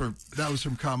that was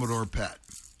from Commodore Pat.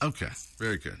 Okay.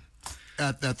 Very good.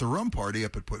 At the rum party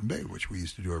up at Put in Bay, which we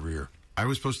used to do every year. I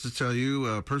was supposed to tell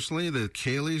you personally that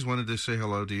Kayleys wanted to say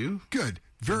hello to you. Good.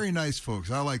 Very nice folks.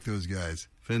 I like those guys.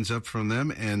 Fins up from them,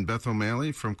 and Beth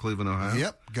O'Malley from Cleveland, Ohio.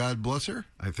 Yep. God bless her.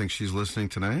 I think she's listening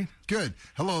tonight. Good.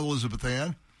 Hello, Elizabeth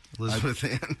Ann. Elizabeth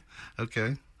Ann.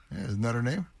 Okay. Yeah, isn't that her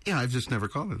name? Yeah, I've just never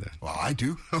called her that. Well, I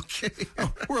do. Okay.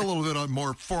 Oh, we're a little bit on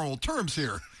more formal terms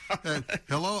here.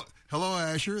 Hello,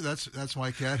 Asher. That's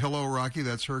my cat. Hello, Rocky.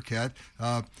 That's her cat.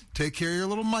 Take care of your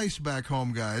little mice back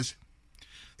home, guys.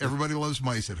 Everybody loves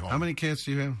mice at home. How many cats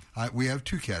do you have? We have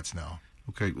 2 cats now.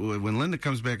 Okay. Well, when Linda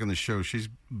comes back on the show, she's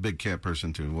a big cat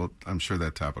person too. Well, I'm sure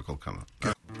that topic will come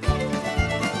up.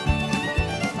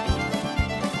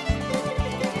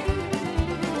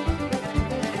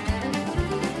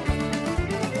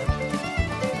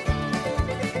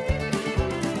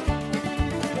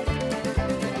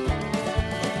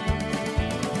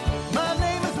 My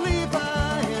name is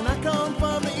Levi, and I come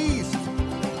from the east.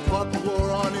 Fought the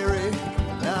war on Erie,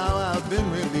 now I've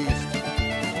been released.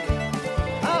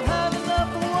 I've had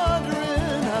enough of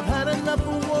wandering, I've had enough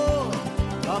of war.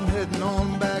 I'm heading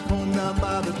on back home down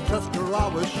by the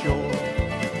Tuscarawas shore.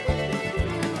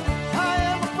 I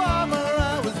am a farmer,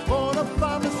 I was born a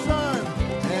farmer's son,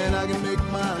 and I can make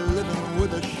my living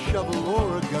with a shovel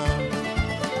or a gun.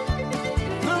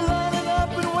 They're lining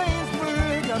up in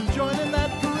Waynesburg, I'm joining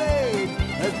that parade.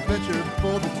 Adventure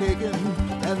for the taking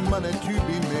and money to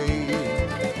be made.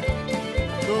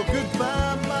 So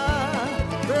goodbye,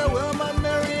 my farewell, my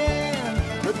Mary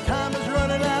Ann. The time is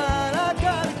running out, I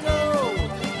gotta go.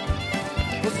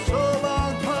 For so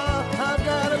long, Pa, I've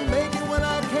gotta make it when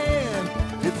I can.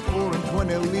 It's 4 and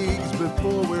 20 leagues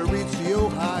before we reach the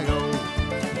Ohio.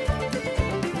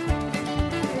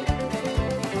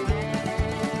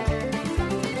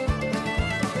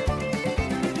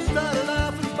 Started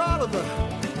off in Bolivar,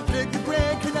 dig the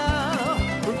Grand Canal,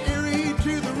 from Erie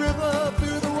to the river,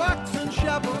 through the rocks and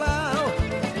Chaparral.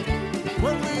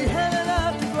 When we headed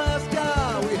out to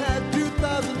Glasgow, we had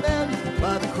 2,000 men.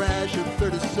 By the crash of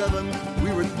 37,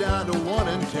 we were down to 1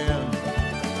 in 10.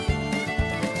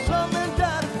 Some men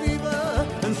died of fever,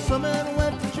 and some men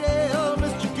went to jail.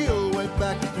 Mr. Gill went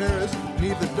back to Paris,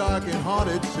 neath the dark and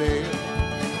haunted sail.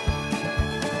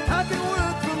 I can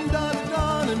work from dawn to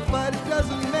dawn and fight a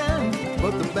dozen men,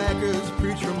 but the bankers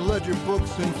preach from ledger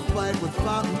books and fight with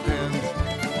fountain pens.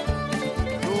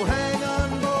 So hang on,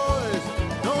 boys,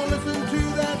 don't listen to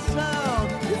that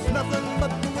sound. It's nothing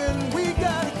but the wind, we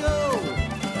gotta go.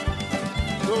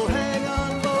 So hang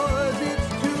on, boys, it's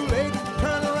too late to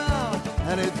turn around,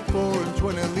 and it's 4 and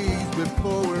 20 leagues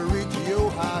before we reach the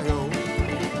Ohio.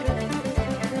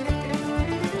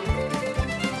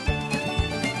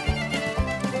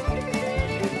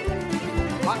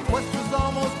 My quest was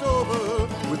almost over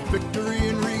with victory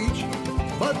in reach,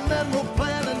 but men will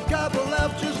plan and God will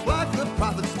laugh just like the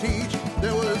prophets teach.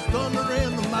 There was thunder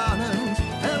in the mountains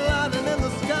and lightning in the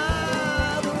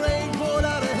sky. The rain poured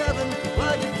out of heaven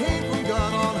like it came from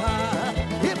God on high.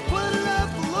 It flooded out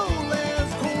the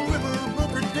lowlands, Cold River,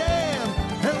 Booker Dam,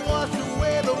 and washed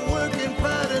away the working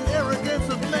pride and arrogance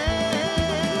of man.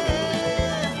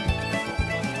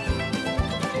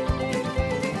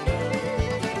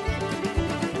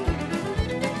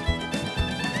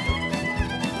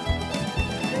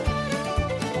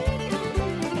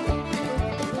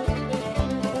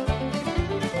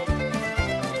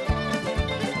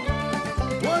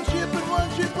 One ship and one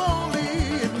ship only,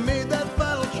 it made that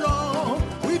final draw.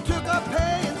 We took our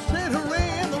pay and said hooray,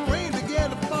 and the rain began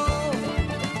to fall.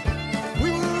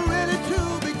 We were ready to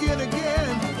begin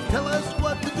again, tell us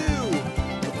what to do.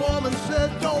 The foreman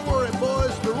said, don't worry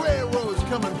boys, the railroad's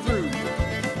coming through.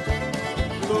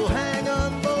 So hang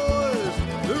on boys,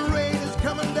 the rain is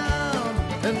coming down,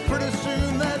 and pretty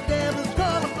soon that dam is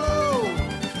gonna blow.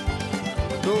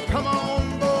 So come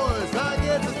on boys, I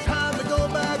guess it's time to go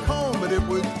back home. But it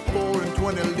was 4 and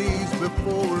 20 leagues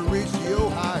before we reached the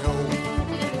Ohio.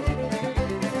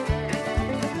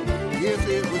 Yes,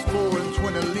 it was 4 and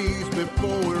 20 leagues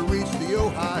before we reached the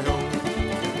Ohio.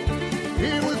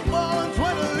 It was 4 and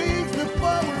 20 leagues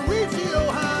before we reached the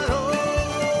Ohio.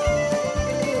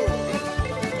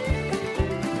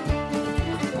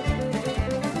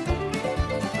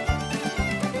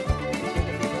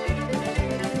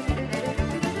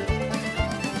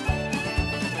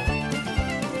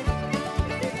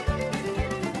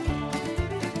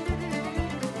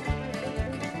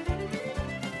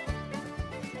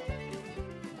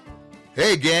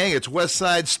 Hey gang, it's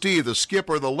Westside Steve, the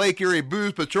skipper of the Lake Erie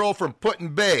Booze Patrol from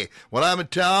Put-in Bay. When I'm in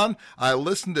town, I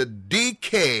listen to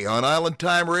DK on Island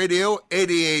Time Radio,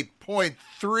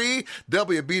 88.3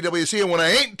 WBWC, and when I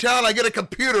ain't in town, I get a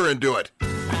computer and do it.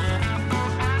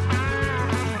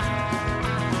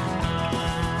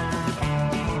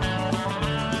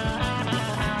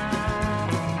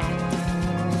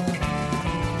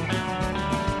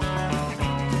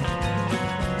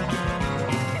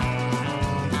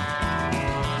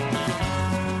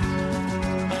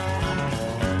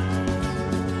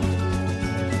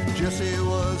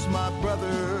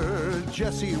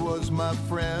 Jesse was my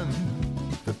friend.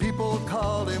 The people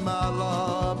called him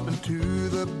outlaw up into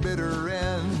the bitter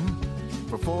end.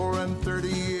 For 34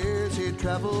 years he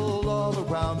traveled all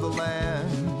around the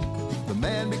land. The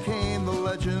man became the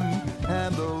legend,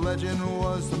 and the legend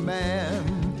was the man.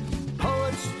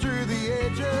 Poets through the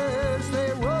ages,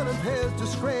 they wrote of his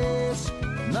disgrace.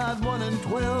 Not 1 in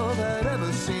 12 had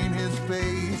ever seen his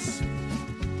face.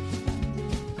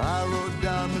 I rode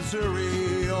down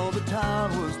Missouri, all the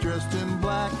town was dressed in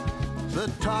black. The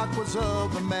talk was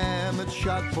of the man that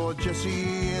shot poor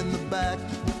Jesse in the back.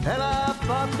 And I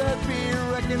thought there'd be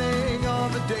a reckoning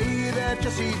on the day that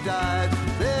Jesse died.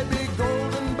 There'd be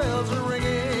golden bells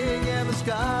ringing and the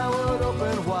sky would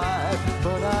open wide.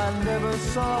 But I never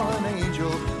saw an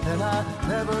angel and I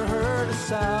never heard a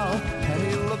sound. And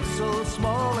he looked so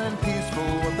small and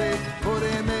peaceful when they put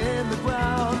him in the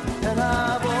ground. And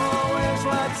I've always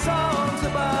liked songs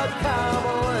about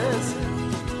cowboys.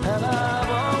 And I've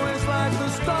always liked the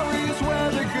stories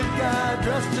where the good guy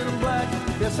dressed in black.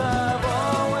 Yes, I've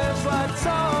always liked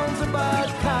songs about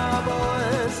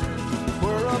cowboys,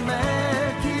 where a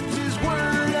man keeps his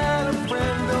word and a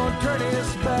friend don't turn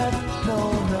his back.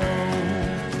 No, no.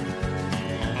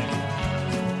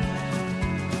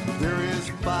 There is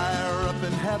fire up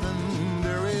in heaven,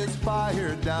 there is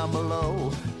fire down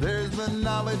below. There's the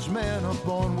knowledge men are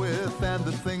born with and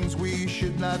the things we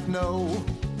should not know.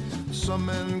 Some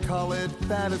men call it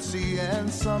fantasy and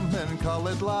some men call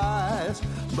it lies.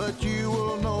 But you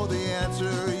will know the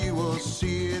answer, you will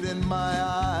see it in my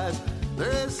eyes.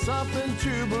 There is something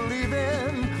to believe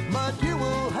in, but you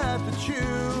will have to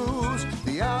choose.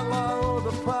 The outlaw or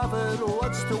the prophet,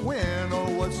 what's to win or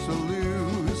what's to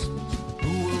lose?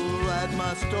 Who will write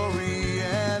my story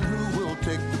and who will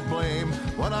take the blame?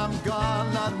 When I'm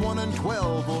gone, not 1 in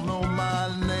 12 will know my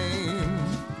name.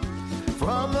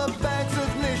 From the banks of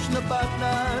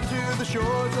Nishnabotna to the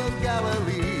shores of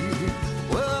Galilee.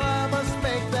 Well, I must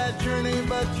make that journey,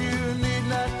 but you need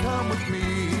not come with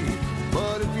me.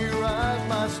 But if you write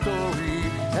my story,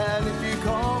 and if you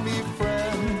call me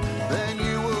friend, then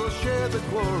you will share the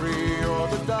glory or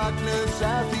the darkness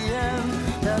at the end.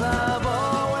 And I've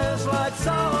always liked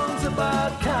songs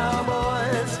about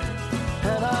cowboys.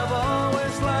 And I've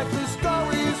always liked the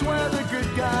stories where the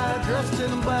good guy dressed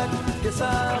in black. Yes,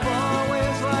 I've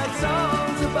always liked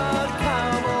songs about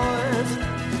cowboys,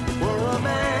 where a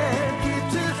man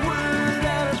keeps his word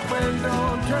and his friend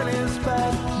don't turn his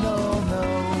back. No, no.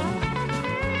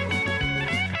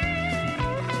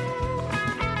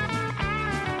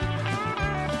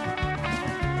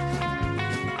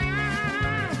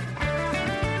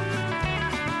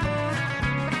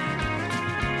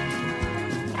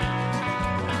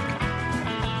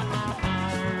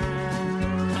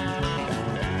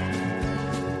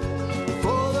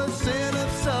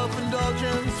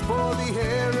 For the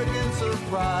arrogance of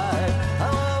pride, I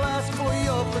will ask for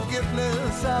your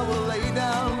forgiveness. I will lay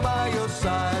down by your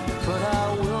side, but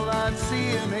I will not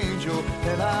see an angel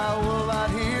and I will not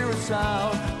hear a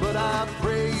sound. But I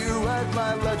pray you write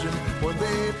my legend when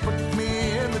they put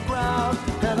me in the ground.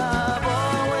 And I've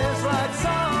always liked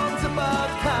songs about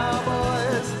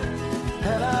cowboys,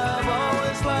 and I've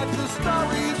always liked the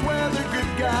stories where the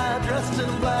good guy dressed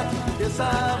in black. Yes,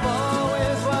 I've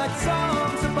always liked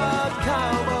songs about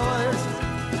cowboys,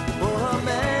 where a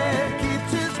man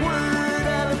keeps his word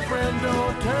and a friend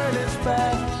don't turn his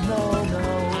back. No, no.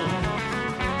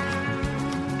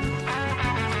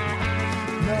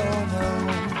 No, no.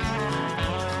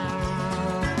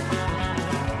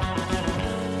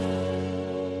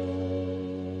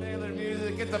 Sailor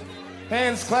music, get the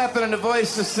hands clapping and the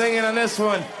voices singing on this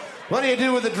one. What do you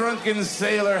do with a drunken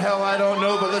sailor? Hell, I don't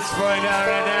know, but let's find out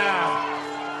right now.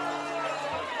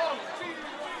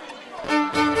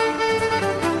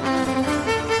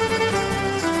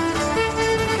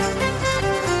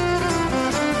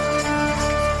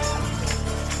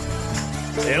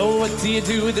 Oh, what do you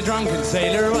do with a drunken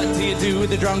sailor? What do you do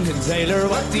with a drunken sailor?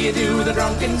 What do you do with a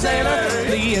drunken sailor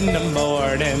early in the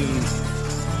morning?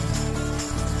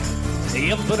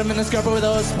 You put him in the scupper with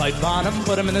those pipe on him,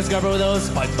 put him in the scupper with those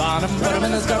pipe on him, put him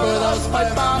in the scupper with those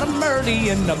pipe on him early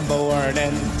in the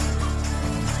morning.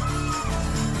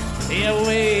 Yeah,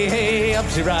 way hey up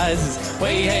she rises,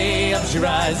 way hey up she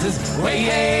rises, way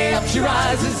hey up she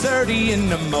rises early in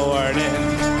the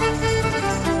morning.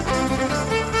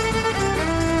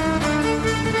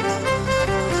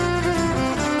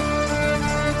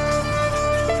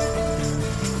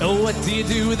 Oh, what do you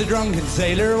do with a drunken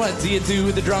sailor? What do you do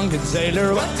with a drunken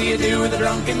sailor? What do you do with a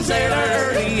drunken sailor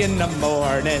early in the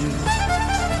morning?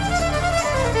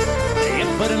 You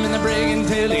Put him in the brig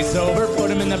until he's sober.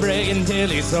 Put him in the brig until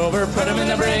he's sober. Put him in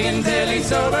the brig until he's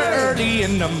sober. Early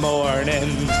in the morning.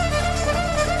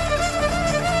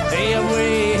 Hey,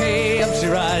 away, hey, up she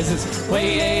rises.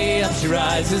 Way, hey, up she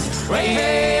rises. Way,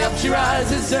 hey, up she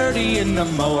rises. Early in the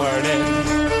morning.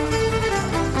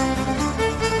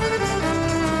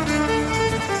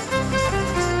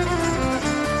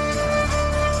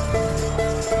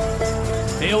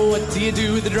 Oh, what do you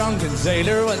do with the drunken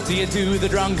sailor? What do you do with the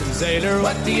drunken sailor?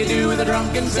 What do you do with the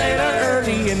drunken sailor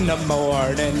early in the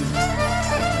morning?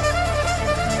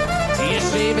 You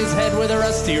shave his head with a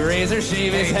rusty razor,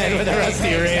 shave his head with a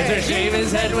rusty razor, shave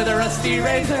his head with a rusty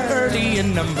razor early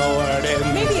in the morning.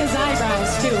 Maybe his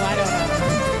eyebrows too, I don't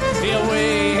know.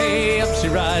 Way, hey, up she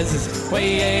rises.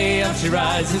 Way, hey, up she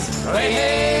rises. Way,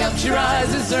 hey, up she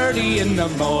rises early in the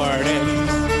morning.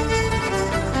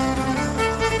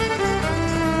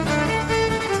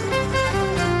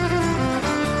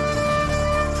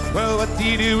 Well, what do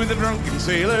you do with a drunken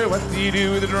sailor? What do you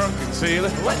do with a drunken sailor?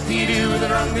 What do you do with a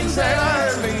drunken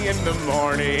sailor early in the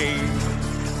morning?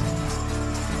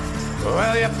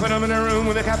 Well, you put him in a room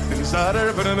with a captain's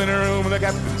daughter. Put him in a room with a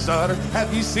captain's daughter.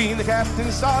 Have you seen the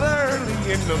captain's daughter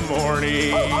early in the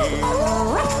morning?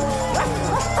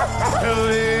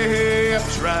 Way up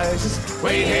she rises.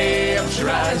 Way hey up she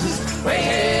rises. Way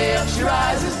hey up she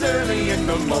rises early in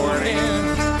the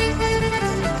morning.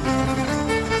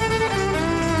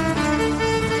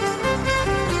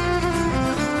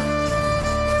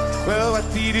 Well, what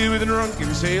do you do with a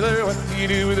drunken sailor? What do you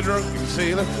do with a drunken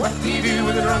sailor? What do you do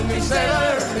with a drunken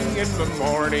sailor early in the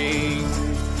morning?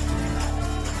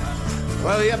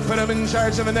 Well, you put him in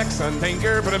charge of an Exxon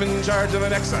tanker. Put him in charge of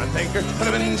an Exxon tanker. Put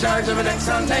him in charge of an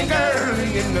Exxon tanker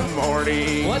early in the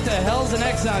morning. What the hell's an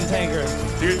Exxon tanker?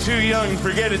 You're too young,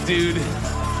 forget it, dude.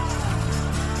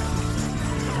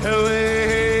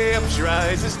 Way up she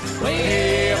rises.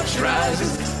 Way up she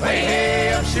rises.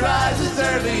 Way up she rises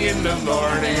early in the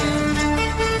morning.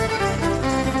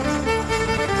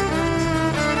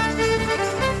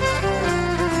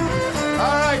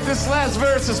 All right, this last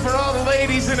verse is for all the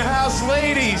ladies in the house.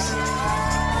 Ladies,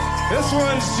 this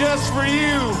one's just for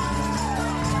you.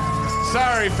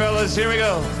 Sorry, fellas, here we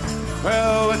go.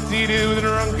 Well, what do you do with a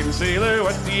drunken sailor?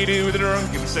 What do you do with a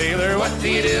drunken sailor? What do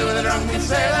you do with a drunken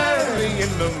sailor early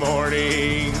in the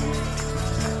morning?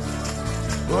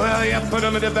 Well, you put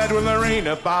him into bed with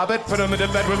Lorena Bobbitt. Put him into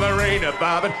bed with Lorena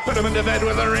Bobbitt. Put him into bed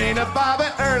with Lorena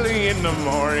Bobbitt early in the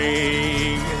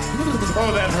morning.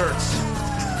 Oh, that hurts.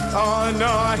 Oh,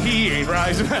 no, he ain't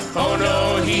rising. Oh,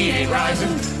 no, he ain't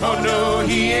rising. Oh, no,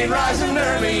 he ain't rising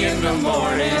early in the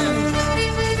morning.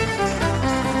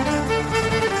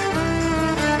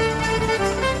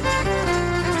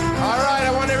 All right,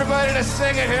 I want everybody to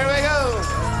sing it. Here we go.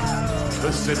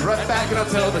 Let's sit right back and I'll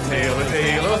tell the tale of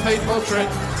a fateful trip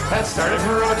that started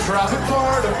from a tropic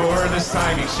port aboard this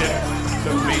tiny ship.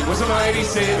 The fleet was a mighty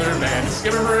sailor man, the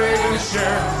skipper brig and his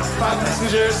share. 5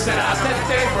 passengers set out that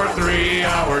day for a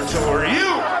 3-hour tour. You!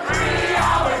 A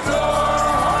 3-hour tour!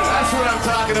 That's what I'm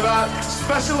talking about.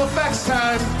 Special effects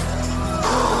time.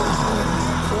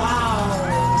 Wow.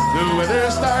 The weather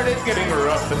started getting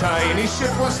rough, the tiny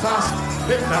ship was tossed.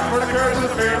 If not for the courage of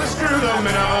the fearless crew, the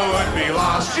minnow would be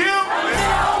lost. You! The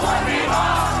minnow would be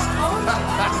lost!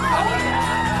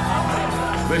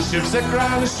 The ship set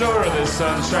ground ashore of this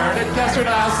uncharted desert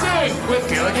I'll sing with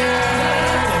Gilligan,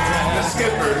 the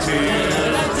skipper too,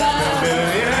 the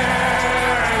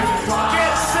millionaire, and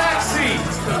get sexy,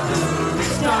 the movie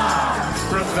star,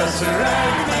 Professor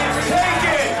and take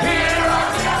it, here are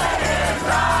Gilligan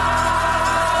Rock!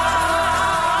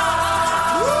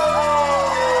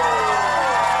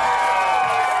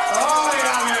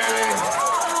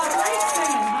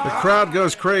 The crowd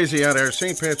goes crazy at our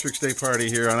St. Patrick's Day party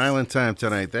here on Island Time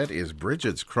tonight. That is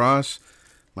Bridget's Cross,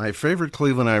 my favorite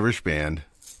Cleveland Irish band,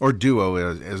 or duo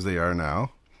as they are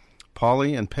now,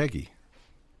 Paulie and Peggy.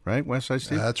 Right, West Side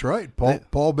Steve? That's right.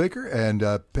 Paul Baker and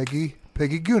Peggy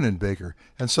Goonan Baker.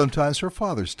 And sometimes her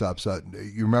father stops out.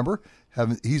 You remember?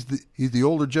 He's the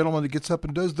older gentleman that gets up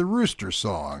and does the Rooster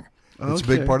song. It's a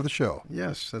big part of the show.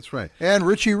 Yes, that's right. And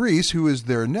Richie Reese, who is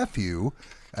their nephew,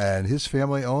 and his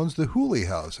family owns the Hooley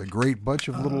House, a great bunch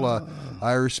of little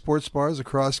Irish sports bars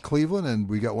across Cleveland, and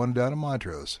we got one down in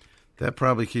Montrose. That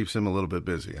probably keeps him a little bit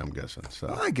busy, I'm guessing. So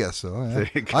I guess so.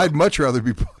 Yeah. I'd much rather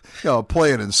be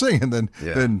playing and singing than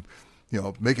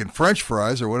making French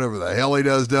fries or whatever the hell he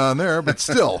does down there, but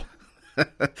still.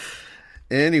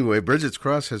 Anyway, Bridget's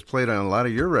Cross has played on a lot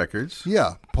of your records.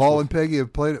 Yeah, Paul and Peggy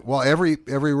have played it. Well, every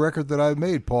record that I've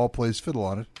made, Paul plays fiddle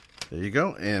on it. There you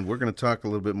go. And we're going to talk a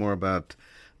little bit more about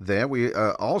that. We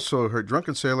also heard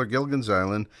Drunken Sailor, Gilligan's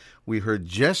Island. We heard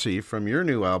Jesse from your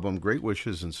new album, Great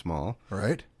Wishes and Small.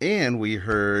 Right. And we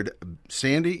heard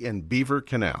Sandy and Beaver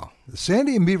Canal. The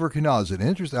Sandy and Beaver Canal is an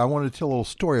interesting. I wanted to tell a little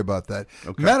story about that.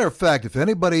 Okay. Matter of fact, if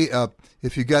anybody,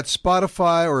 if you got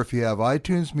Spotify or if you have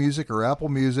iTunes Music or Apple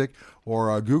Music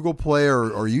or Google Play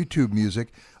or YouTube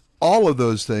Music, all of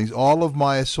those things, all of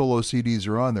my solo CDs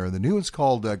are on there. And the new one's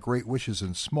called Great Wishes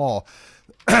and Small.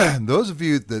 Those of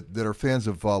you that are fans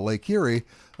of Lake Erie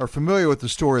are familiar with the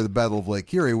story of the Battle of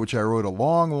Lake Erie, which I wrote a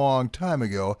long, long time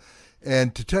ago.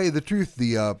 And to tell you the truth,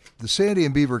 the Sandy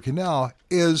and Beaver Canal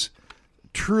is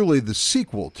truly the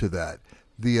sequel to that.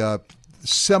 The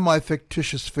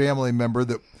semi-fictitious family member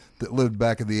that lived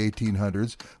back in the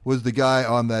 1800s was the guy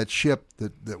on that ship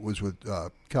that was with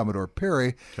Commodore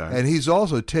Perry. Okay. And he's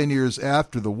also 10 years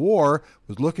after the war,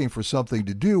 was looking for something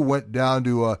to do, went down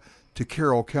to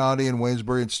Carroll County in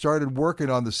Waynesbury and started working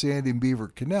on the Sandy and Beaver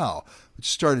Canal, which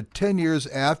started 10 years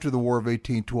after the War of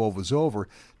 1812 was over.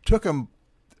 Took him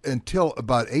until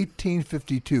about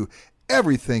 1852.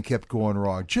 Everything kept going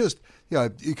wrong. Just,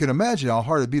 you can imagine how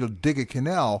hard it'd be to dig a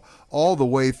canal all the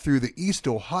way through the East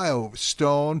Ohio,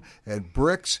 stone and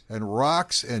bricks and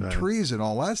rocks and trees and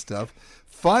all that stuff.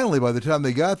 Finally, by the time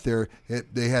they got there,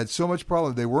 they had so much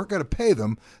problem they weren't going to pay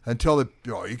them until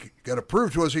you got to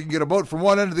prove to us you can get a boat from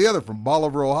one end to the other, from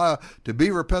Bolivar, Ohio to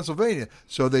Beaver, Pennsylvania.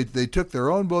 So they took their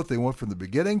own boat. They went from the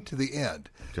beginning to the end,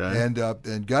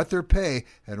 and got their pay.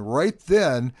 And right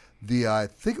then, I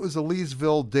think it was the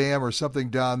Leesville Dam or something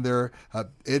down there,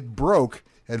 it broke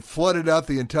and flooded out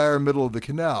the entire middle of the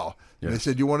canal. Yes. And they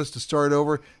said, "You want us to start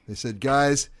over?" They said,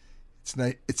 "Guys, it's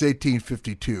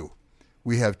 1852.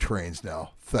 We have trains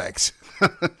now. Thanks."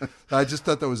 I just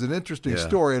thought that was an interesting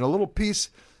story and a little piece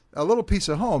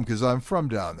of home because I'm from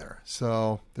down there.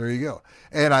 So there you go.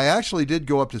 And I actually did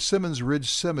go up to Simmons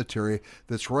Ridge Cemetery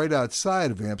that's right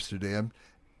outside of Amsterdam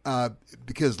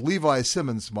because Levi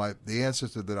Simmons, the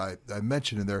ancestor that I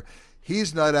mentioned in there,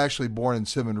 he's not actually born in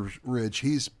Simmons Ridge.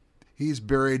 He's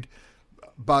buried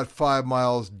about 5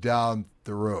 miles down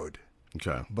the road.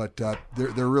 Okay. But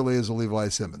there really is a Levi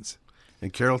Simmons.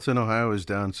 And Carrollton, Ohio is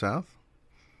down south?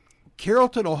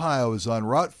 Carrollton, Ohio is on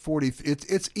Route 40.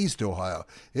 It's East Ohio.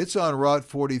 It's on Route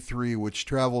 43, which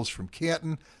travels from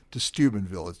Canton to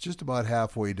Steubenville. It's just about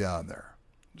halfway down there.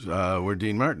 Where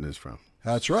Dean Martin is from.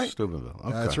 That's right. Steubenville.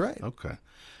 Okay. That's right. Okay.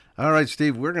 All right,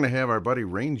 Steve, we're going to have our buddy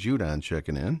Rain Judon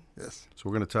checking in. Yes. So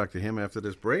we're going to talk to him after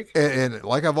this break. And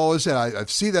like I've always said, I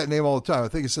see that name all the time. I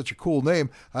think it's such a cool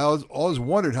name. I always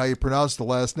wondered how you pronounce the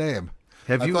last name.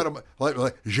 I thought it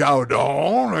like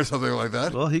Jaudon or something like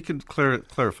that. Well, he can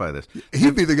clarify this.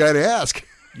 He'd be the guy to ask.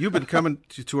 You've been coming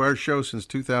to our show since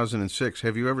 2006.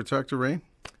 Have you ever talked to Rain?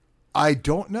 I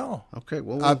don't know. Okay,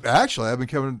 well, I've been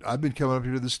coming up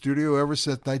here to the studio ever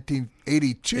since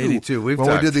 1982. 82.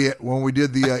 When we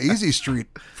did the Easy Street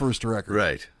first record.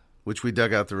 Right. Which we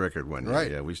dug out the record one year.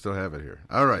 Right. Yeah, we still have it here.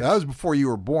 All right. That was before you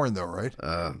were born, though, right?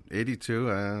 82.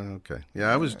 Okay.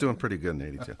 Yeah, I was doing pretty good in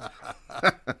 82.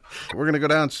 We're going to go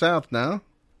down south now.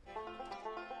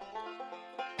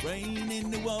 Rain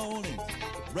in New Orleans,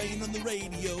 rain on the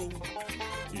radio.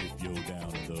 If you're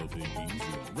down in the Big Easy,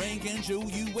 rain can show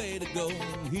you where to go.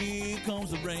 Here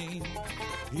comes the rain,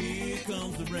 here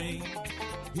comes the rain,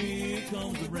 here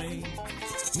comes the rain,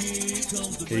 here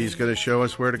comes the rain. He's going to show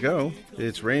us where to go.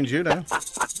 It's Rain Judah.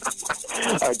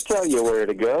 I tell you where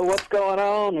to go. What's going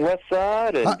on,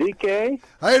 Westside and DK?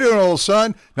 How you doing, old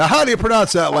son? Now, how do you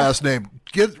pronounce that last name?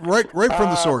 Get right from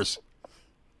the source.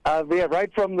 Yeah,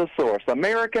 right from the source.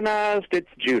 Americanized, it's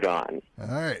Judon. All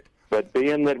right. But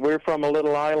being that we're from a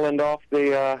little island off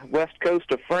the west coast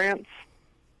of France,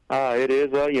 it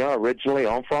is, originally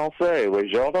en français with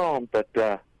Jardin.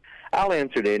 But I'll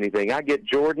answer to anything. I get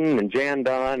Jordan and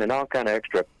Jandon and all kind of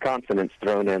extra consonants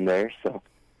thrown in there. So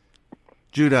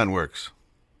Judon works.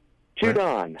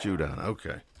 Judon. Right? Judon,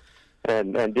 okay.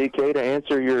 And DK, to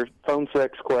answer your phone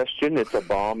sex question, it's a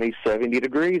balmy 70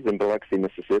 degrees in Biloxi,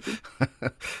 Mississippi.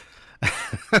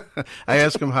 I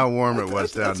asked him how warm it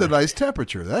was down there. That's a nice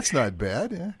temperature. That's not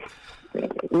bad. Yeah.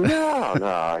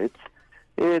 No,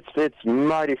 it's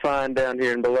mighty fine down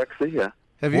here in Biloxi.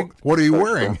 Have you? What are you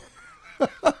wearing?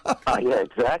 Yeah,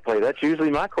 exactly. That's usually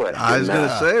my question. I was going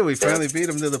to say we finally beat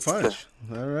him to the punch.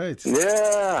 All right.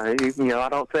 Yeah, I think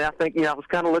I was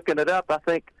kind of looking it up. I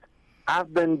think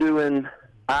I've been doing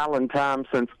Island Time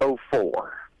since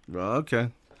 '04. Well, okay.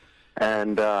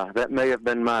 And that may have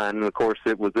been mine. And of course,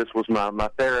 this was my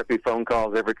therapy phone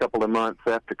calls every couple of months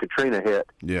after Katrina hit.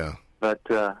 Yeah. But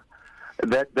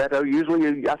that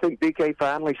usually, I think DK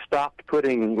finally stopped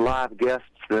putting live guests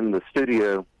in the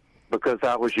studio because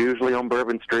I was usually on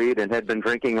Bourbon Street and had been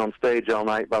drinking on stage all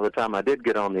night by the time I did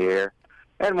get on the air.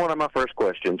 And one of my first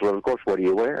questions was, of course, what are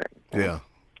you wearing? Yeah.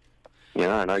 You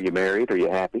know, and are you married? Are you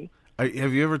happy?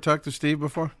 Have you ever talked to Steve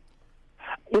before?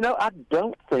 You know, I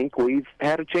don't think we've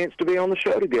had a chance to be on the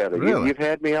show together. Really? You've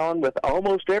had me on with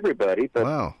almost everybody, but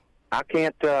wow. I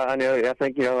can't. I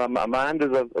think my mind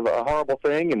is a horrible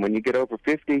thing, and when you get over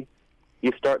 50,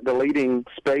 you start deleting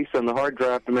space on the hard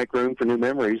drive to make room for new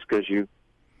memories because you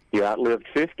outlived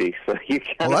 50. So you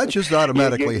well, that just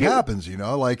automatically happens, you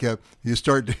know. Like you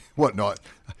start. What? No,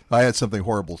 I had something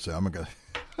horrible to say. I'm gonna.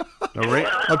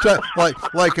 I'm trying, like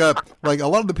a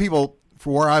lot of the people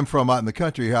from where I'm from out in the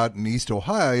country, out in East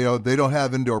Ohio, you know, they don't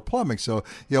have indoor plumbing. So,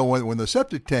 you know, when the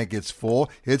septic tank gets full,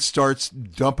 it starts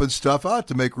dumping stuff out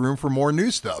to make room for more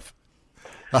new stuff.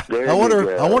 I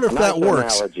wonder if that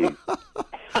works.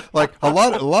 Like a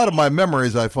lot of my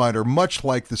memories I find are much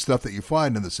like the stuff that you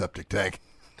find in the septic tank.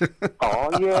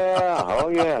 Oh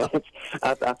yeah.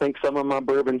 I think some of my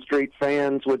Bourbon Street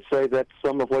fans would say that's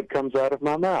some of what comes out of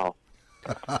my mouth.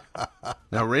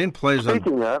 Now, Rain plays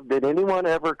Speaking of, did anyone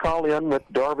ever call in with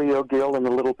Darby O'Gill and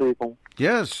the Little People?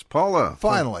 Yes, Paula.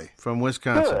 Finally. From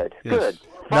Wisconsin. Good.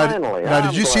 Finally. Now,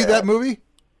 did you see that movie?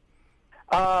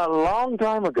 A long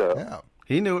time ago. Yeah.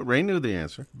 He knew it. Ray knew the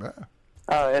answer. Yeah.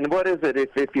 And what is it?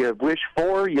 If you wish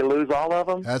 4, you lose all of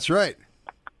them? That's right.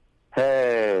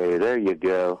 Hey, there you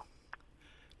go.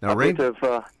 Now, a Rain... bit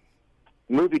of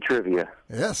movie trivia.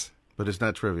 Yes. But it's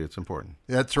not trivia. It's important.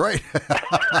 That's right.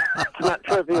 It's not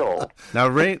trivial. Now,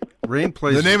 Rain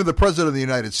plays... The name of the President of the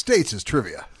United States is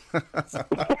trivia.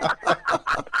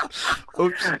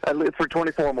 Oops. For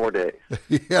 24 more days.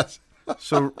 Yes.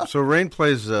 So Rain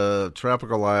plays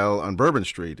Tropical Isle on Bourbon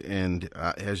Street, and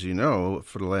as you know,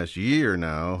 for the last year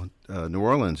now, New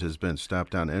Orleans has been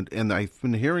stopped down, and I've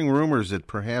been hearing rumors that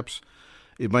perhaps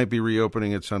it might be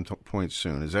reopening at some point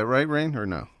soon. Is that right, Rain, or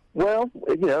no? Well,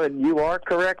 you know, and you are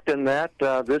correct in that.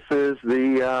 This is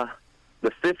the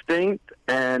 15th,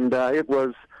 and it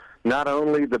was not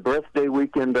only the birthday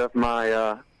weekend of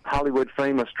my Hollywood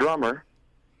famous drummer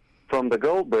from the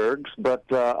Goldbergs, but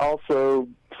also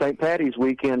St. Patty's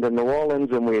weekend in New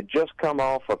Orleans, and we had just come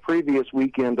off a previous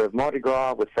weekend of Mardi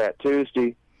Gras with Fat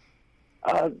Tuesday.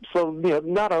 So, you know,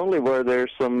 not only were there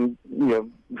some, you know,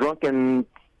 drunken,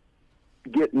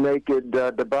 get-naked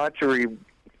debauchery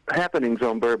happenings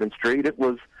on Bourbon Street, it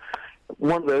was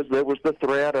one of those, there was the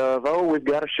threat of, we've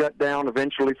got to shut down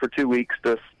eventually for 2 weeks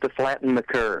to flatten the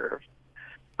curve.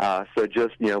 So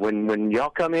just, you know, when y'all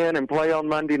come in and play on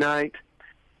Monday night,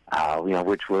 you know,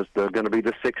 which was going to be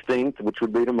the 16th, which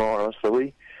would be tomorrow. So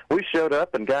we showed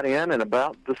up and got in, and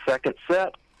about the second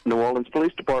set, New Orleans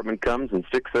Police Department comes and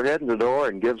sticks their head in the door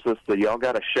and gives us the, y'all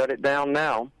got to shut it down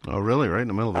now. Oh, really? Right in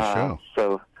the middle of the show?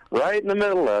 So right in the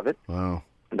middle of it. Wow.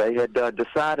 They had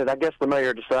decided, I guess the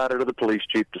mayor decided, or the police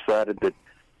chief decided that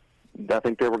I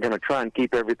think they were going to try and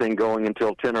keep everything going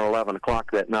until 10 or 11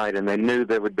 o'clock that night, and they knew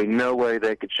there would be no way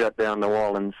they could shut down New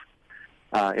Orleans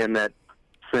in that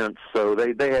sense. So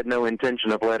they had no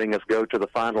intention of letting us go to the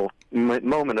final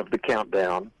moment of the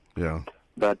countdown. Yeah.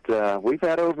 But we've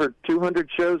had over 200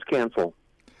 shows canceled.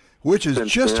 Which is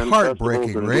just then,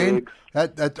 heartbreaking, Rain.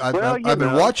 I've I've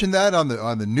been watching that on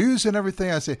the news and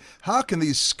everything. I say, how can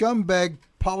these scumbag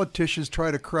politicians try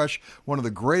to crush one of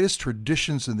the greatest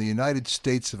traditions in the United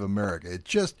States of America?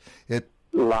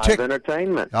 Live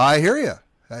entertainment. I hear you.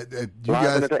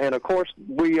 And of course,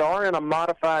 we are in a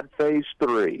modified phase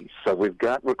 3, so we've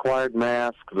got required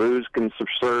masks. Booze can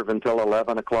serve until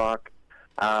 11 o'clock.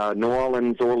 New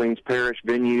Orleans Parish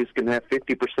venues can have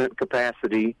 50%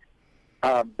 capacity.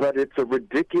 But it's a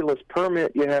ridiculous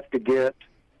permit you have to get,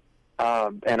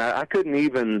 and I couldn't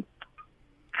even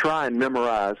try and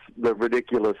memorize the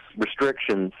ridiculous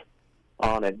restrictions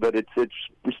on it. But it's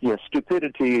you know,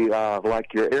 stupidity.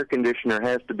 Like your air conditioner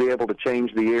has to be able to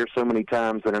change the air so many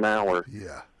times in an hour.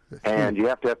 Yeah. And you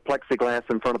have to have plexiglass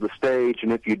in front of the stage,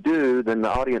 and if you do, then the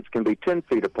audience can be 10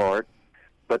 feet apart.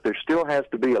 But there still has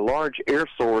to be a large air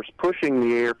source pushing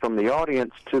the air from the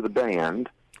audience to the band.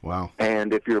 Wow.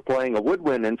 And if you're playing a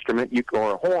woodwind instrument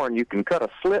or a horn, you can cut a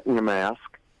slit in your mask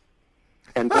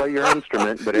and play your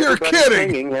instrument. But everybody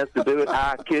singing has to do it.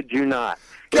 I kid you not.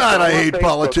 God, I hate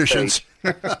politicians.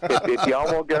 if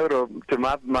y'all will go to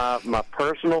my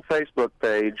personal Facebook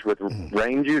page with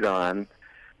Rain Judon,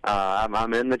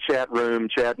 I'm in the chat room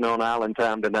chatting on Island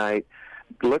Time tonight.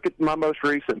 Look at my most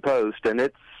recent post, and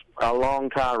it's a long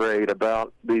tirade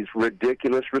about these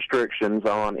ridiculous restrictions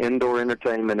on indoor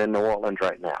entertainment in New Orleans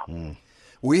right now.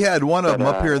 We had one of them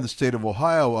up here in the state of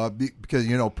Ohio because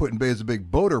Put in Bay is a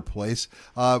big boater place.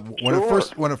 When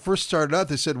it first started out,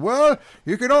 they said, "Well,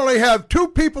 you can only have 2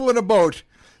 people in a boat,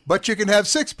 but you can have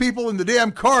 6 people in the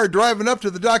damn car driving up to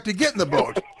the dock to get in the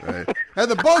boat." Right. And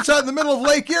the boat's out in the middle of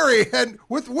Lake Erie and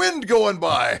with wind going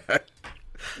by.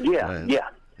 Yeah. And you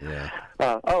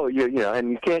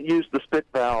can't use the spit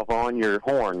valve on your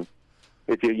horn.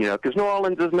 If because New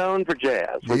Orleans is known for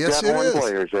jazz. We've got horn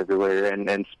players everywhere,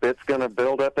 and spit's going to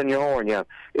build up in your horn. Yeah,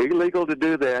 illegal to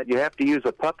do that. You have to use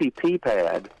a puppy pee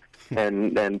pad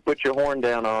and put your horn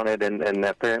down on it, and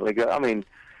apparently go. I mean,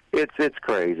 it's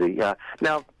crazy.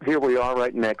 Now here we are,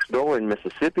 right next door in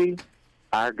Mississippi.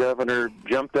 Our governor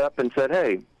jumped up and said,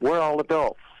 "Hey, we're all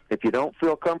adults. If you don't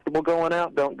feel comfortable going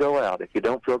out, don't go out. If you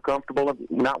don't feel comfortable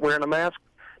not wearing a mask,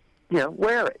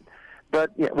 wear it.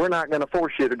 But we're not going to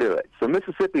force you to do it." So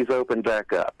Mississippi's opened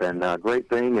back up, and great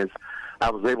thing is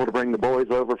I was able to bring the boys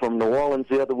over from New Orleans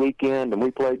the other weekend, and we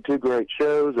played 2 great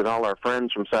shows, and all our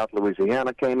friends from South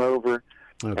Louisiana came over,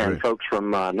 and folks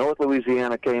from North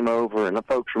Louisiana came over, and the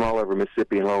folks from all over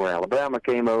Mississippi and Lower Alabama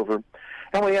came over,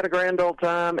 and we had a grand old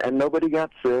time, and nobody got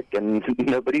sick, and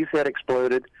nobody's head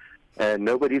exploded, and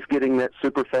nobody's getting that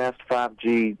super fast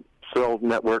 5G cell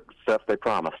network stuff they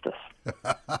promised us.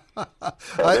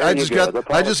 I just got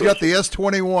the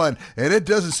S21, and it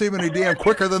doesn't seem any damn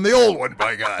quicker than the old one.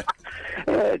 By God,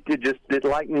 it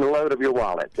lightened the load of your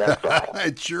wallet. That's all.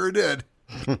 It sure did.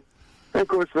 Of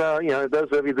course,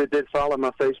 those of you that did follow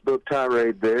my Facebook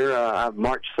tirade there,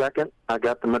 March 2nd, I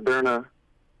got the Moderna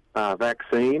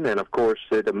vaccine, and of course,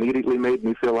 it immediately made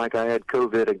me feel like I had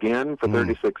COVID again for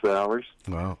 36 hours.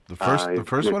 Wow, the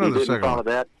first one or the second one?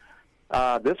 That.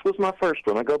 This was my first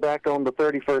one. I go back on the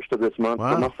 31st of this month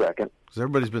for my second. Because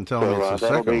everybody's been telling me it's the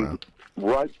second round.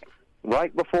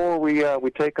 Right before we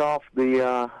take off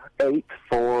the 8th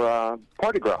for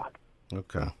Mardi Gras.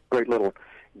 Okay. Great little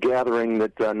gathering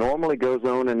that normally goes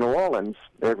on in New Orleans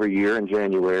every year in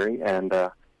January, and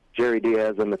Jerry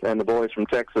Diaz and the boys from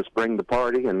Texas bring the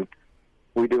party, and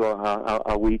we do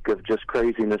a week of just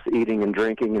craziness, eating and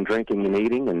drinking and drinking and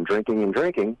eating and drinking and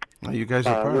drinking. Well, you guys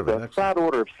are part of it. With a side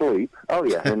order of sleep. Oh,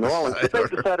 yeah, in New Orleans. But they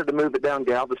decided to move it down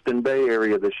Galveston Bay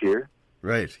area this year.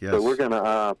 Right, yes. So we're going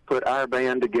to put our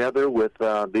band together with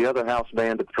the other house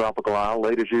band at the Tropical Isle,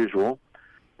 late as usual,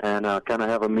 and kind of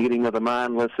have a meeting of the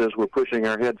mindless as we're pushing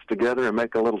our heads together and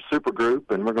make a little super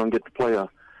group, and we're going to get to play a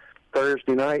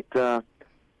Thursday night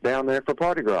down there for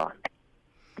Mardi Gras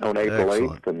on April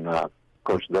 8th. And, of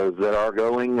course, those that are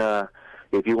going,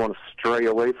 if you want to stray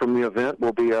away from the event,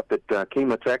 we'll be up at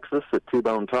Kemah, Texas at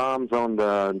T-Bone Tom's on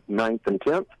the 9th and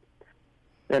 10th.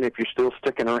 And if you're still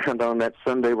sticking around on that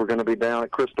Sunday, we're going to be down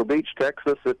at Crystal Beach,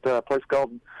 Texas at a place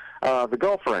called the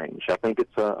Golf Range. I think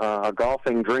it's a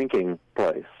golfing, drinking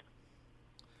place.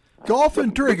 Golf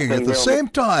and drinking at the same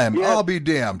time. Yes. I'll be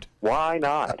damned. Why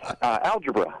not?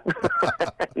 Algebra.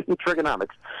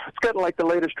 Trigonomics. It's kind of like the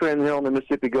latest trend here on the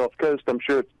Mississippi Gulf Coast. I'm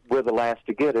sure we're the last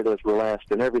to get it, as we're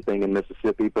last in everything in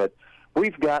Mississippi. But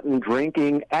we've gotten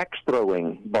drinking axe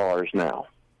throwing bars now.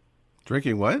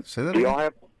 Drinking what? Say that Do again. y'all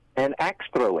have an axe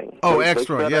throwing? Oh, axe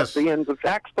throwing, yes. The ends of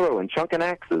axe throwing, chunking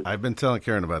axes. I've been telling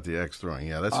Karen about the axe throwing.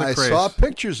 Yeah, that's a I craze. saw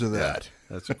pictures of that.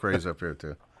 Yeah, that's a craze up here,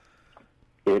 too.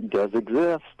 It does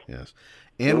exist. Yes.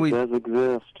 And it does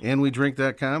exist. And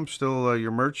WeDrink.com, still your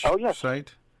merch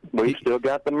site? We've still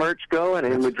got the merch going,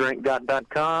 and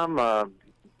WeDrink.com.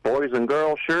 Boys and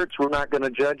girls shirts. We're not going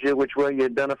to judge you which way you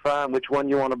identify and which one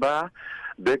you want to buy.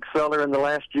 Big seller in the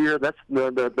last year. That's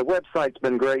the website's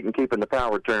been great in keeping the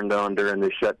power turned on during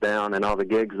this shutdown and all the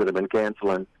gigs that have been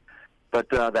canceling. But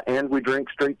the And We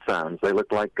Drink street signs, they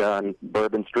look like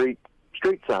Bourbon Street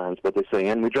signs, but they say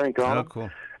And We Drink on them. Oh, cool.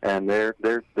 And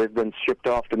they've been shipped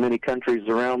off to many countries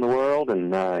around the world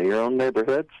and your own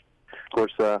neighborhoods. Of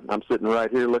course, I'm sitting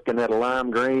right here looking at a lime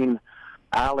green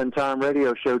Island Time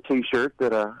Radio Show T-shirt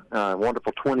that a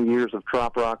wonderful 20 years of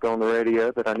trop rock on the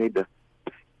radio that I need to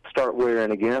start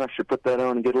wearing again. I should put that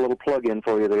on and get a little plug in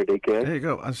for you there, DK. There you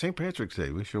go. On St. Patrick's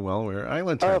Day, we should well wear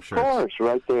Island Time shirts. Of course,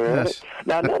 right there. Yes.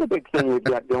 Now, another big thing we've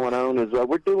got going on is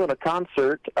we're doing a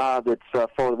concert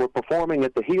we're performing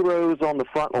at the Heroes on the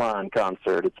Frontline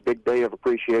concert. It's a big day of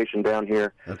appreciation down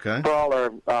here for all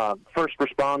our first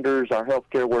responders, our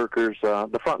healthcare workers,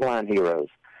 the frontline heroes.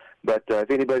 But if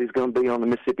anybody's going to be on the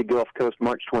Mississippi Gulf Coast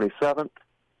March 27th,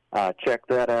 check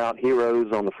that out,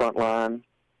 Heroes on the Frontline.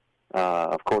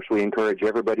 Of course, we encourage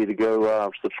everybody to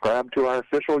go subscribe to our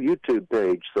official YouTube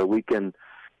page so we can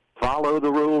follow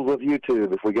the rules of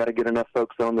YouTube if we got to get enough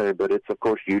folks on there. But it's, of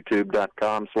course,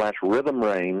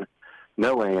 youtube.com/rhythmrain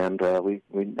no and. We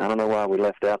I don't know why we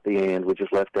left out the and. We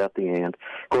just left out the and.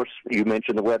 Of course, you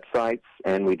mentioned the websites,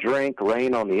 and we drink,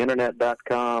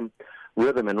 rainontheinternet.com,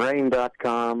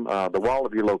 rhythmandrain.com, the wall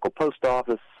of your local post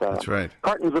office. That's right.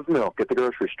 Cartons of milk at the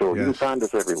grocery store. You can find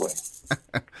us everywhere.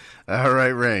 All right,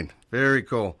 Rain. Very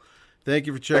cool. Thank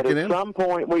you for checking in. At some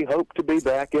point, we hope to be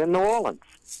back in New Orleans.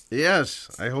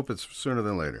 Yes, I hope it's sooner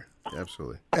than later.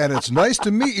 Absolutely. And it's nice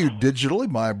to meet you digitally,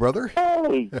 my brother.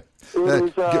 Hey, it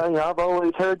is, I've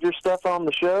always heard your stuff on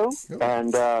the show,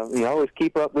 and always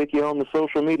keep up with you on the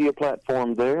social media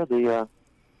platforms there, the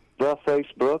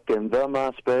Facebook and the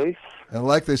MySpace. And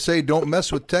like they say, don't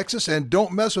mess with Texas and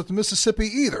don't mess with Mississippi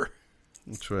either.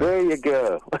 That's right. There you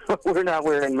go. We're not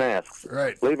wearing masks.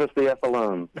 Right. Leave us the F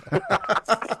alone.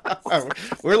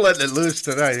 We're letting it loose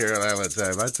tonight here on Island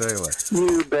Time, I tell you what.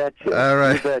 You betcha. All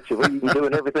right. You betcha. We've been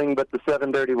doing everything but the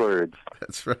 7 dirty words.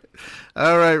 That's right.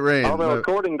 All right, Rain. Although,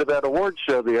 according to that award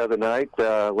show the other night,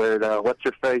 where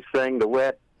What's-Her-Face sang the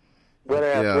wet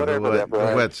ass, whatever that was.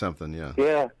 The wet something, yeah.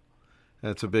 Yeah.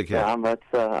 That's a big hit. Yeah,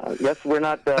 that's we're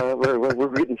not we're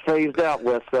getting phased out,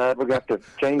 West Side. We're going to have to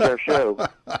change our show.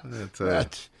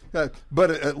 But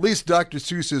at least Dr.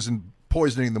 Seuss isn't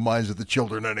poisoning the minds of the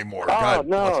children anymore. Oh,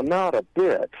 no, not a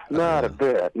bit. Not a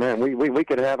bit. Man, we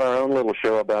could have our own little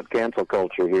show about cancel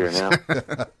culture here now.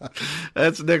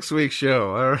 That's next week's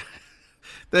show. All right.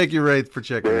 Thank you, Ray, for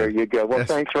checking There in. you go. Well,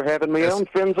 thanks for having me on.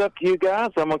 Fins up to you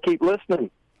guys. I'm going to keep listening.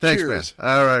 Thanks, man.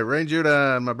 All right, Rain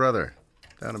Judah and my brother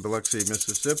down in Biloxi,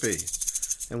 Mississippi.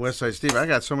 And Westside Steve. I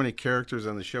got so many characters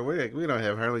on the show. We don't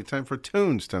have hardly time for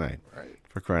tunes tonight. Right.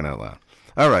 For crying out loud.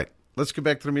 All right. Let's get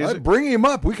back to the music. Bring him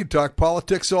up. We could talk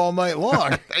politics all night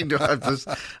long. I know.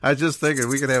 I just thinking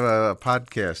we could have a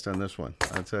podcast on this one.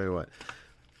 I'll tell you what.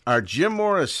 Our Jim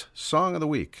Morris Song of the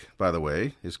Week, by the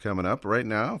way, is coming up right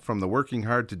now from the Working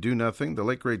Hard to Do Nothing, the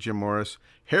late great Jim Morris.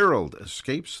 Harold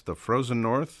Escapes the Frozen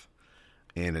North,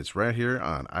 and it's right here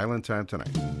on Island Time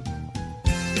tonight.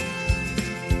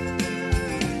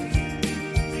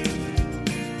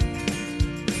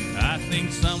 I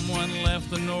think someone left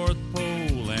the North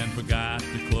Pole and forgot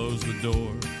to close the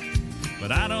door.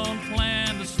 But I don't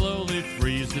plan to slowly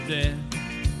freeze to death.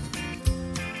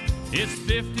 It's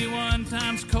 51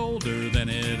 times colder than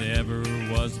it ever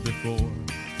was before.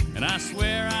 And I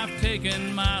swear I've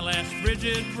taken my last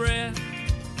frigid breath.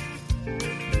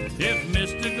 If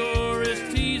Mr. Gore is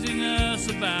teasing us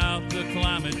about the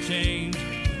climate change,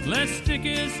 let's stick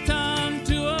his tongue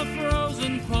to a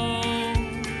frozen pole.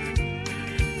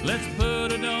 Let's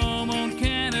put a dome on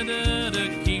Canada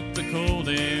to keep the cold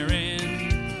air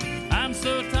in. I'm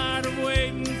so tired of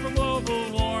waiting for global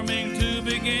warming to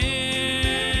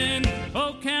begin.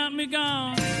 Oh, count me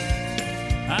gone.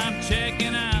 I'm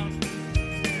checking out.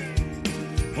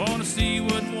 Want to see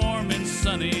what warm and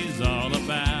sunny's all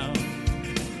about.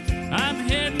 I'm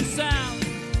heading south.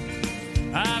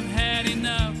 I've had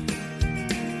enough.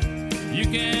 You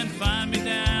can find me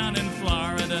down in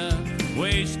Florida,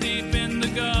 waist deep in the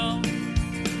Gulf.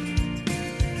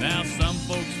 Now some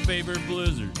folks favor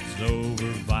blizzards over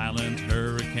violent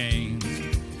hurricanes,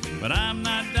 but I'm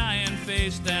not dying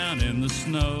face down in the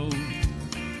snow.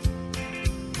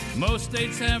 Most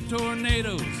states have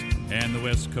tornadoes, and the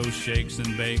West Coast shakes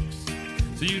and bakes,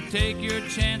 so you take your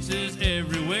chances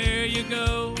everywhere you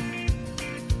go.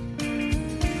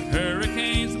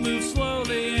 Hurricanes move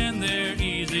slowly and they're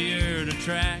easier to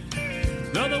track,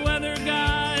 though the weather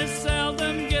guys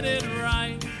seldom get it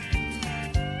right.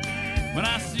 When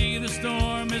I see the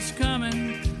storm is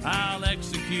coming, I'll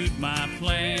execute my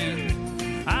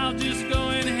plan. I'll just go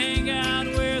and hang out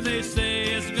where they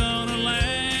say it's gonna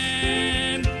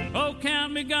land. Oh,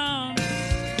 count me gone.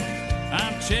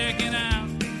 I'm checking out.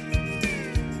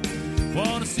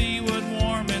 Want to see what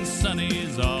warm and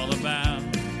sunny's all about.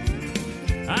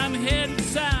 I'm heading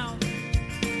south.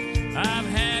 I've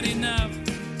had enough.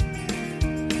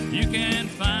 You can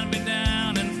find me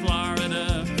down in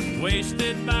Florida,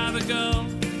 wasted by the Gulf.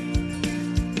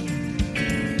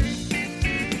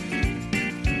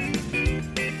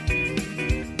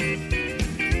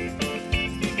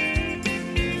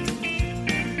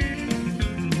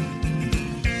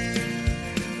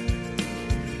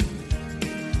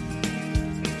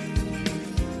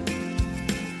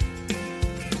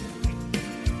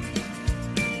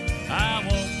 I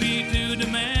won't be too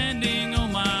demanding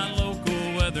on my local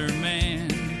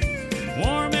weatherman.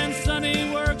 Warm and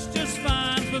sunny works just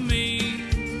fine for me.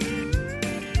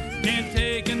 Can't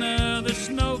take another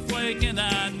snowflake and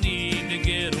I need to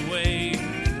get away.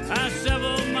 I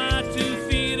shoveled my 2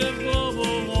 feet of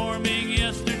global warming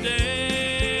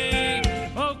yesterday.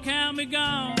 Oh, count me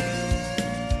gone.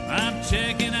 I'm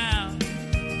checking out.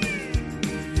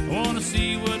 Want to wanna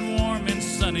see what warm and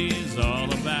sunny's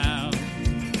all about.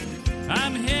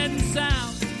 I'm heading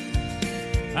south,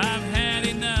 I've had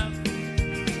enough.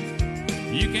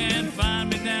 You can find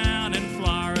me down in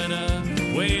Florida,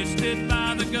 wasted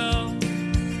by the Gulf.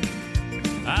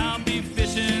 I'll be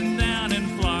fishing down in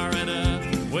Florida,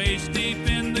 waist deep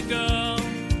in the Gulf.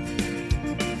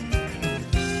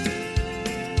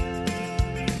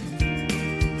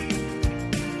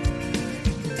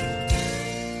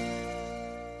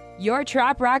 You're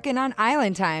Trop Rockin' on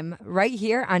Island Time, right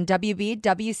here on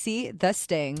WBWC The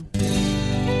Sting.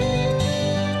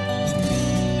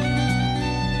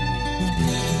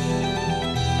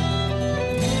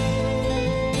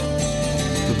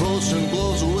 The boatswain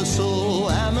blows a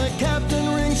whistle and the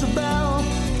captain rings a bell.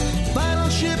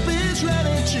 Battleship is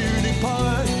ready to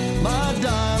depart. My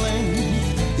darling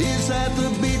is at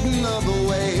the beating of the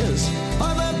waves,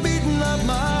 or the beating of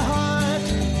my heart.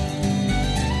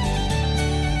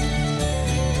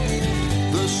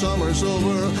 The summer's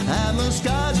over and the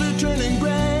skies are turning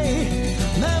gray.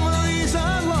 Memories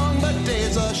are long but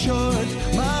days are short.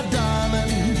 My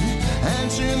darling,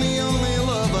 and soon the only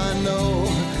love I know.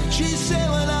 She's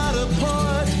sailing out of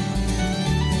port.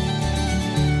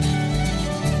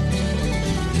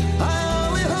 I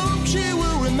only hope she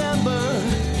will remember.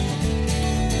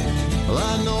 Well,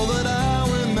 I know that I'll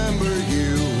remember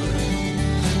you.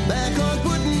 Back on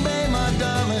Put-in Bay, my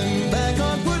darling. Back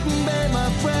on Put-in Bay, my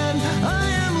friend. I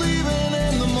am leaving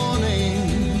in the morning,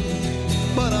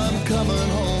 but I'm coming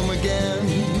home again.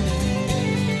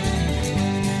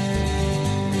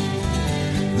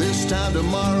 This time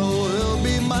tomorrow will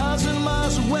be miles and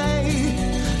miles away.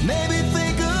 Maybe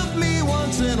think of me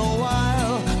once in a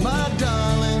while, my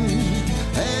darling.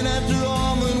 And after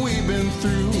all that we've been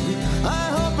through,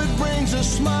 I hope it brings a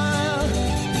smile.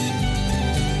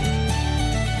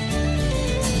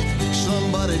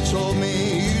 Somebody told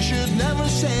me you should never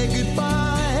say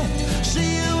goodbye.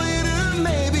 See you later,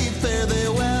 maybe fare thee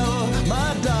well,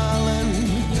 my darling.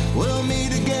 We'll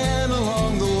meet again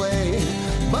along the way,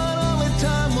 but only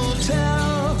time will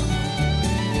tell.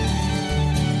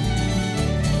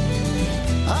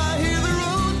 I hear the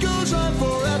road goes on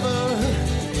forever.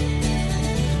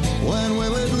 When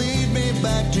will it lead me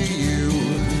back to you?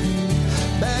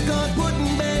 Back on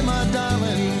Put-in Bay, my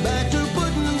darling. Back to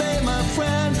Put-in Bay, my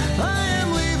friend. I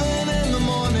am leaving in the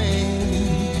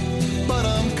morning, but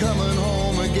I'm coming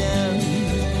home again.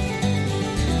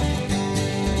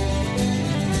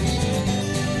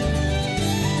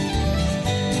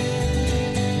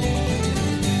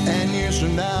 And years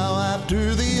from now,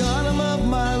 after the autumn of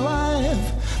my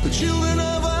life, the children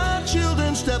of our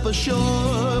children step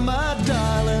ashore, my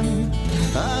darling.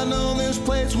 I know this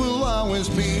place will always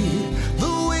be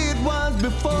the way it was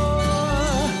before.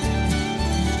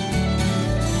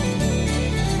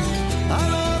 I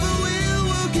know the wheel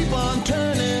will keep on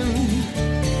turning.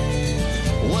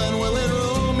 When will it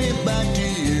roll me back to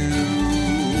you?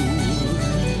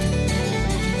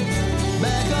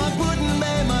 Back on Put-in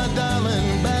Bay, my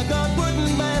darling. Back on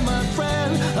Put-in Bay, my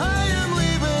friend. I am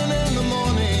leaving in the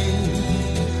morning,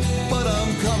 but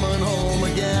I'm coming home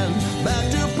again. Back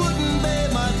to Put-in Bay,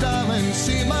 my darling.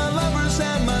 See my lovers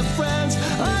and my friends.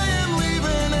 I am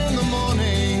leaving in the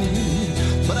morning,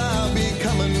 but I'll be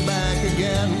coming back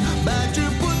again. Back to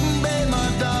Put-in Bay, my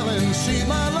darling. See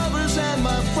my lovers and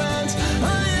my friends.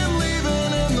 I am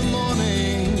leaving in the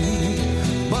morning,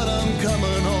 but I'm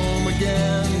coming home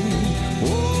again.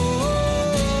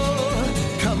 Oh,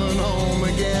 coming home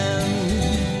again.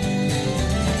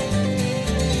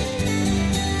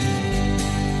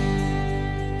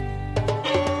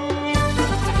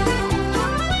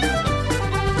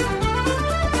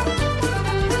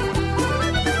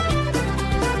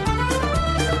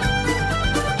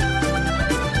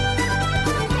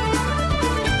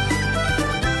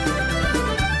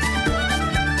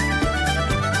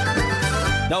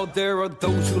 Now there are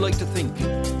those who like to think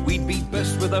we'd be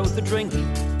best without the drink.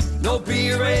 No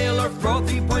beer, ale, or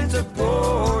frothy pints of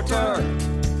porter.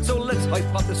 So let's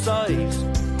hypothesize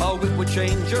how it would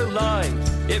change your life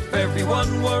if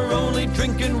everyone were only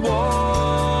drinking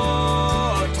water.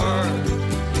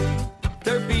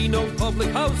 There'd be no public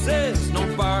houses, no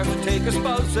bars to take our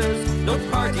spouses, no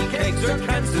party cakes or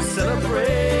cans to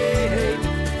celebrate,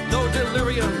 no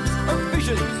deliriums or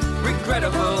visions,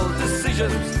 regrettable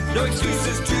decisions, no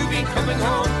excuses to be coming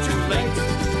home too late.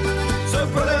 So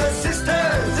brothers,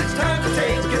 sisters, it's time to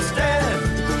take a stand.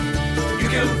 You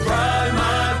can pry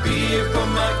my beer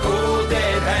from my cold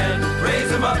dead hand.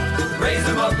 Raise 'em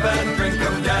up and drink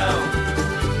 'em down.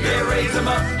 Yeah, raise 'em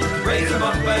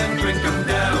up and drink 'em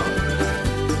down.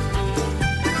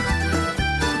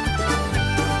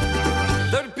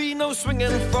 There'd be no swinging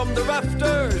hanging from the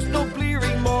rafters, no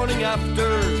bleary morning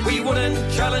after. We wouldn't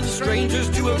challenge strangers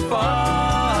to a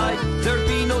fight. There'd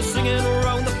be no singing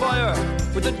around the fire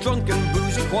with a drunken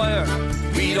boozy choir.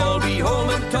 We'd all be home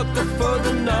and tucked up for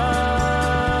the night.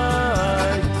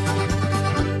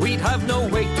 We'd have no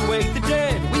wake to wake the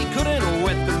dead. We couldn't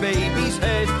wet the baby's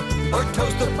head or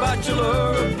toast the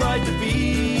bachelor or bride to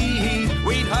be.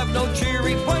 We'd have no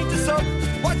cheery pint to sup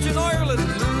watching Ireland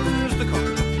lose the cup.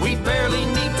 We barely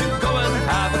need to go and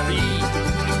have a pee.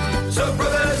 So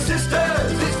brothers,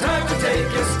 sisters, it's time to take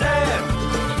a stand.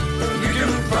 You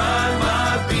can pry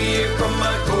my beer from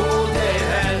my cold dead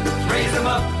hand. Raise them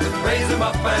up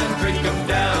and drink them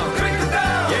down. Drink them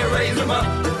down. Yeah, raise them up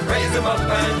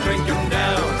and drink them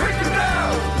down. Drink them down.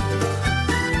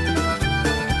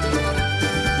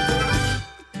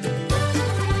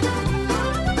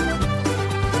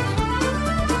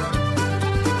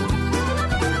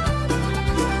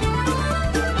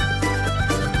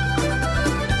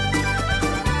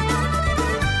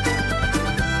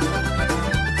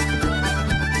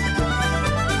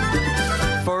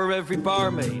 Every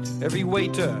barmaid, every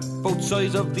waiter, both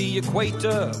sides of the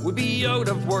equator would be out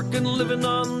of work and living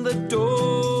on the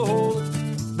dole.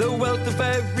 The wealth of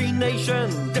every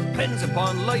nation depends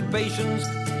upon libations.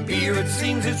 Beer, it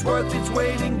seems, it's worth its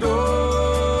weight in gold.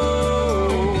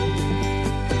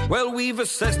 Well, we've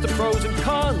assessed the pros and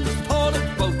cons, thought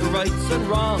about the rights and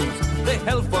wrongs, the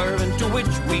hellfire into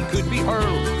which we could be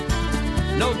hurled.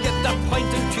 Now get that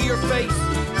pint into your face,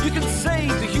 you can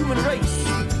save the human race.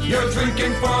 You're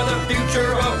drinking for the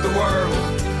future of the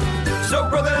world. So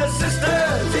brothers,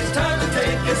 sisters, it's time to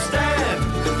take a stand.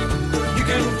 You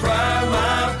can pry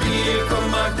my beer from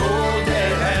my cold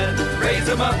dead hand. Raise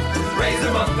them up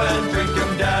and drink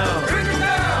them down. Drink them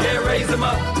down. Yeah, raise them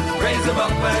up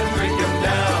and drink them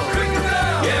down. Drink them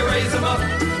down. Yeah, raise them up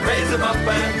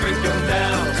and drink them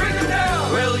down. Drink them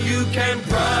down. Well, you can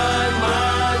pry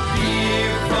my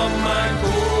beer from my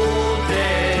cold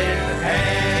dead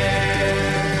hand.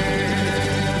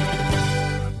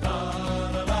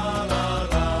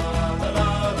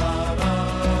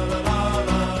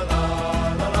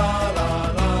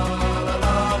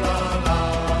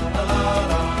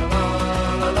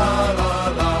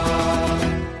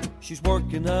 She's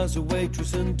working as a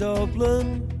waitress in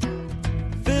Dublin,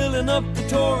 filling up the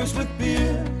tourists with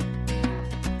beer,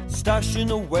 stashing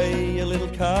away a little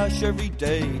cash every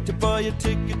day to buy a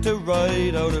ticket to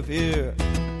ride out of here.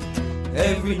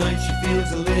 Every night she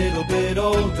feels a little bit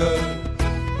older,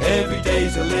 every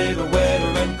day's a little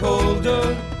wetter and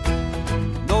colder.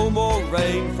 No more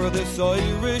rain for this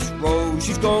Irish rose.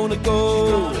 She's gonna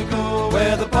go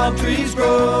where the palm trees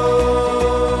grow.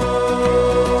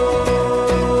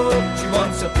 She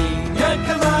wants a pina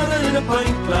colada in a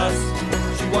pint glass.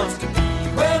 She wants to be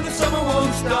where the summer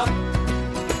won't stop.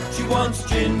 She wants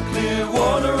gin, clear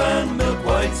water and milk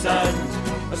white sand,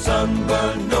 a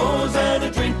sunburned nose and a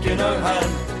drink in her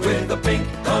hand with a pink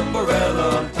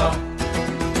umbrella on top.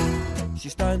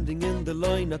 She's standing in the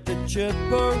line at the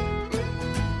chipper,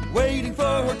 waiting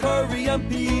for her curry and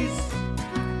peas.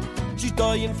 She's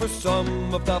dying for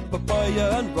some of that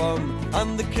papaya and rum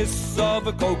and the kiss of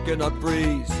a coconut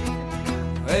breeze.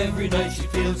 Every night she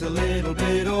feels a little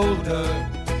bit older,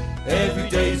 every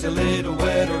day's a little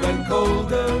wetter and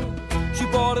colder. She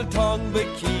bought a tongue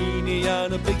bikini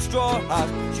and a big straw hat.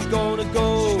 She's gonna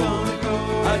go,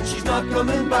 and she's not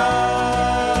coming back.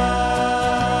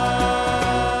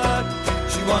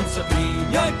 She wants a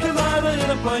pina colada in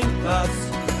a pint glass.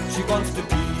 She wants to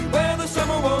be where the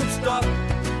summer won't stop.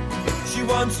 She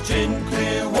wants gin,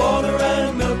 clear water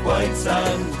and milk white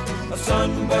sand, a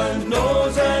sunburned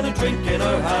nose and a drink in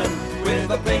her hand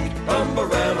with a pink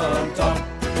umbrella on top.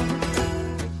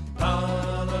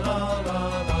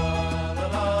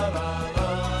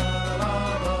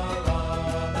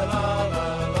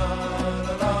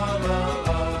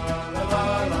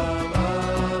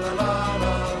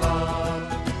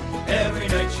 Every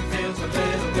night she feels a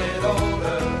little bit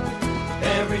older,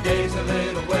 every day's a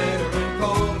little wetter and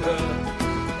colder.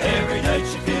 Every night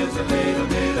she feels a little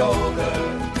bit older,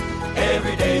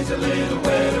 every day's a little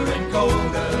wetter and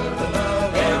colder.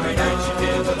 Every night she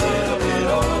feels a little bit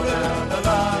older,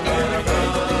 every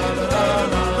day's a little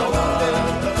wetter and colder.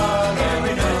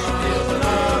 Every night she feels a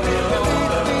little bit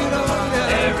older,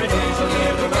 every day's a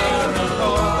little wetter and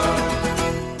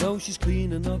colder. Now she's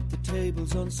cleaning up the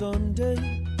tables on Sunday,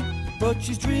 but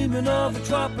she's dreaming of a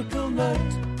tropical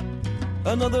night.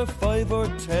 Another 5 or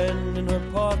 10 in her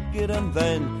pocket and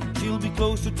then she'll be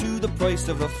closer to the price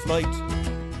of a flight.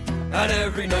 And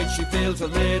every night she feels a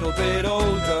little bit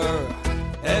older,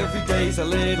 every day's a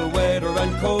little wetter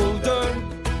and colder.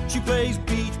 She plays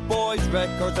beach boys'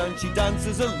 records and she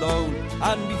dances alone.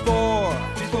 And before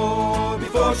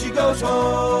she goes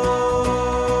home,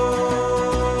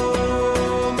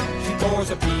 she pours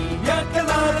a pina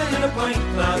colada in a pint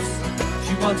glass.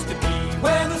 She wants to be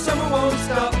where the summer won't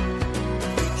stop.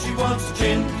 She wants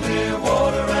gin, clear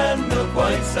water and milk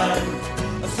white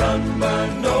sand, a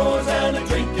sunburned nose and a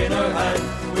drink in her hand,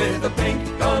 with a pink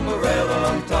umbrella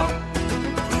on top.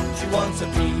 She wants a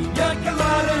pina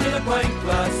colada in a pint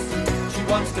glass. She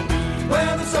wants to be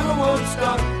where the summer won't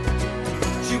stop.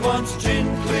 She wants gin,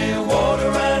 clear water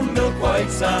and milk white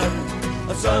sand,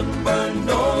 a sunburned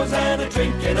nose and a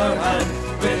drink in her hand,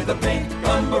 with a pink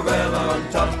umbrella on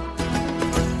top.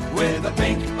 With a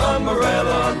pink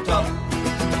umbrella on top.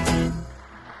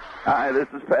 Hi, this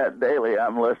is Pat Daly.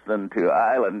 I'm listening to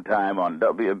Island Time on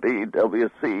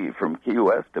WBWC from Key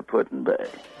West to Put-in-Bay.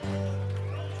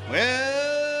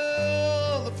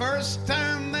 Well, the first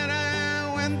time that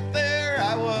I went there,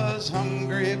 I was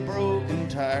hungry, broke, and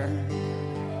tired.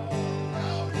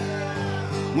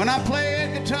 When I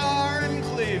played guitar in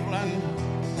Cleveland,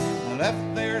 I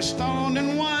left there stoned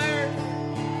and wired.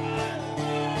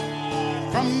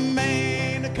 From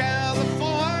Maine to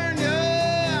California,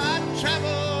 I travel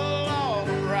all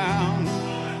around.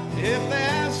 If they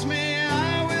ask me,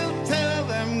 I will tell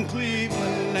them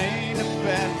Cleveland ain't a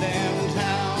bad damn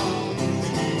town.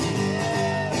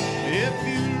 If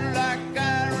you like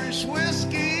Irish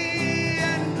whiskey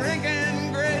and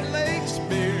drinking Great Lakes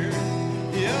beer,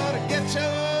 you ought to get your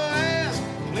ass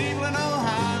to Cleveland,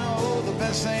 Ohio, the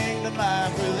best thing in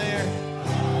life are there.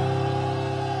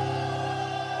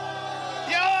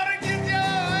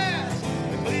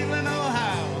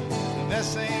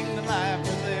 Best thing in life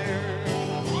are there.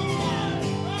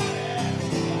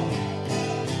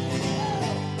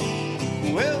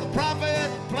 Well, the prophet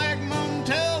Blackmon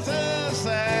tells us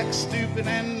act stupid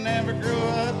and never grow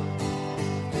up.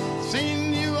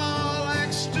 Seen you all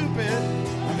act stupid,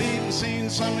 I've even seen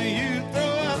some of you throw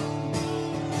up.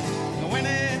 When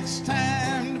it's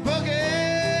time to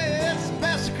boogie, it's the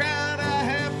best crowd I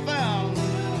have found.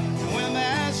 And when they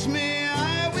ask me,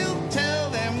 I will tell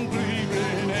them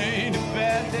Cleveland ain't a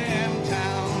bad damn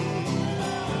town.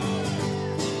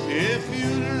 If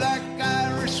you like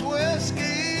Irish whiskey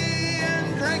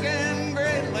and drinking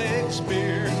Great Lakes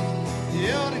beer,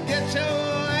 you ought to get your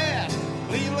ass to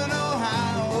Cleveland,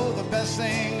 Ohio, the best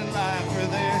thing in life are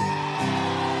there.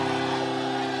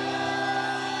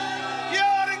 You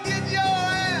ought to get your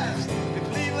ass to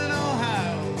Cleveland,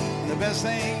 Ohio, the best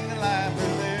thing in life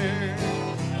are there.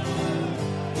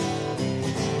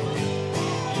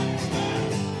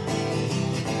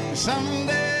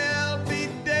 Someday I'll be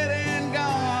dead and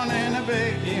gone, and I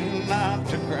beg you not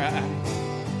to cry.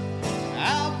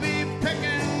 I'll be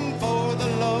picking for the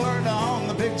Lord on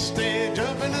the big stage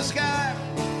up in the sky.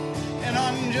 And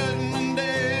on Judgment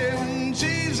Day, when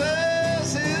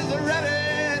Jesus is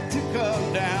ready to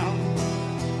come down,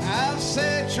 I'll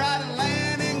say try to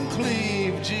land in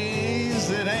Cleve, geez,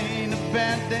 it ain't a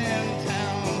bad damn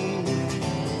town.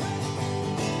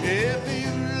 If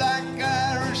you like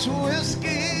Irish whiskey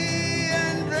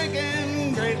and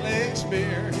drinking Great Lakes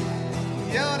beer,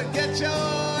 you ought to get your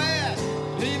ass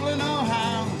to Cleveland,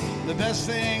 Ohio, the best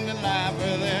thing in life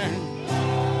are there.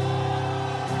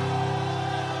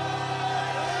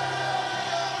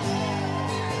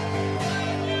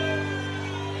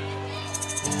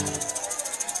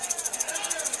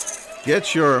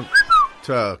 Get your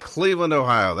to Cleveland,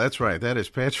 Ohio. That's right. That is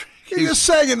Patrick. You just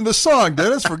sang it in the song,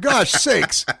 Dennis, for gosh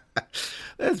sakes.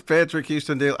 That's Patrick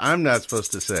Houston Daly. I'm not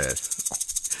supposed to say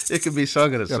it. It can be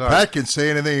sung in a song. Pat can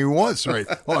say anything he wants, right?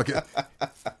 Okay.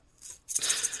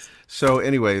 So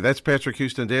anyway, that's Patrick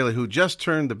Houston Daly, who just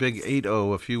turned the big 80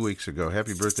 a few weeks ago.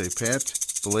 Happy birthday, Pat.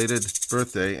 Belated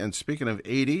birthday. And speaking of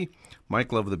 80,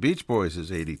 Mike Love of the Beach Boys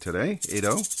is 80 today, 80.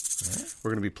 Right. We're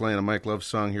going to be playing a Mike Love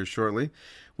song here shortly.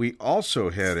 We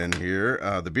also had in here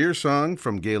the beer song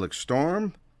from Gaelic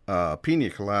Storm, Pina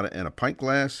Colada and a Pint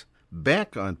Glass,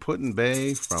 Back on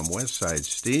Put-in-Bay from West Side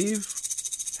Steve.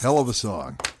 Hell of a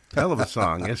song. Hell of a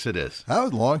song. Yes, it is. That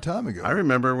was a long time ago. I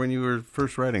remember when you were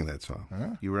first writing that song.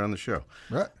 Yeah. You were on the show.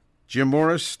 Right. Jim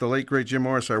Morris, the late, great Jim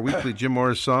Morris, our weekly Jim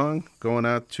Morris song, going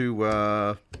out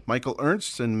to Michael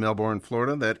Ernst in Melbourne,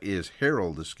 Florida. That is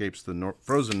Harold Escapes the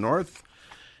Frozen North.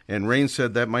 And Rain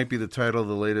said that might be the title of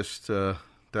the latest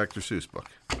Dr. Seuss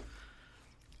book.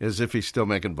 As if he's still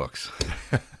making books.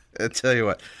 I tell you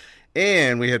what.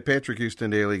 And we had Patrick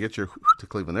Houston Daly, get your to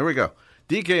Cleveland. There we go.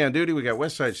 DK on duty. We got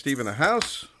West Side Steve in the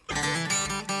house.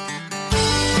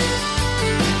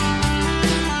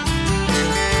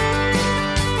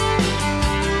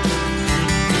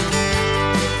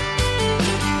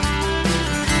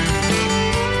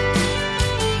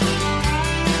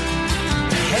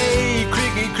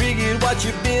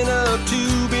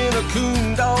 a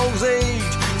coon dog's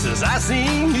age since I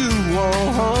seen you.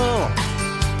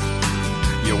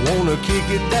 You wanna kick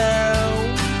it down?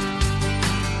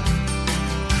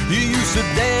 You used to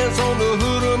dance on the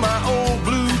hood of my old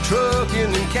blue truck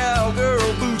in them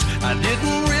cowgirl boots. I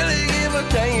didn't really give a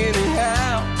dang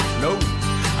anyhow. No,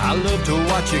 I love to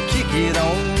watch you kick it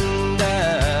on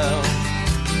down.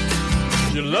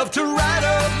 You love to ride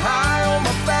up high on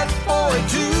my fat boy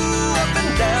too, up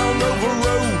and down the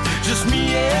road, just me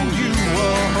and you.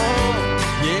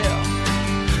 Yeah,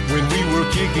 when we were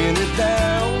kicking it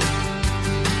down.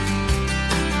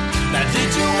 Now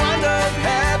did you wind up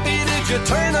happy? Did you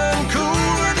turn uncool?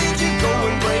 Or did you go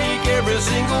and break every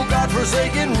single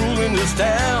godforsaken rule in this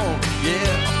town?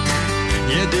 Yeah,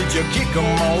 yeah, did you kick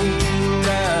 'em on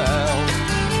down?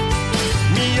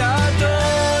 Me, I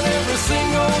done every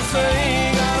single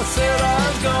thing I said I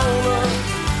was gonna,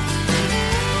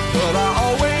 but I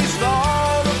always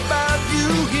thought about you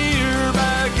here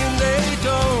back in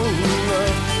Daytona.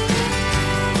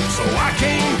 So I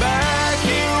came back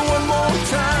here one more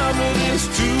time to this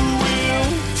two-wheel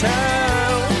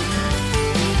town,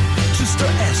 just to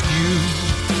ask you,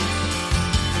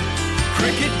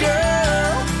 cricket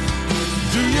girl,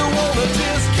 do you wanna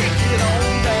just kick it on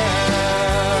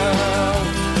down?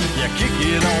 Yeah, kick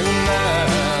it on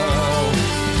down.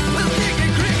 Let's kick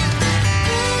it, cricket.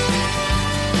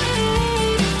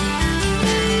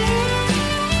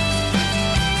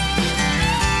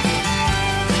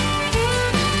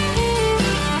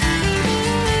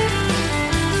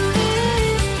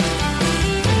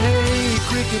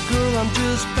 Girl, I'm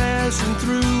just passing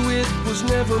through. It was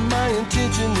never my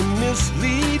intention to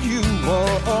mislead you.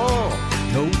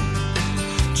 No,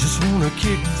 just wanna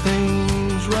kick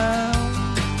things round.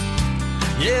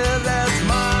 Yeah, that's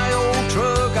my old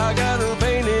truck. I got her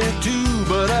painted too,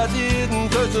 but I didn't,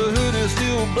 'cause the hood is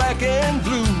still black and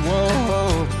blue.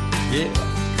 Yeah,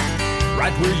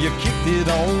 right where you kicked it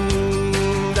on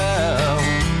down.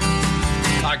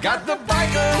 I got the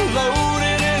bike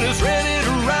unloaded and it's ready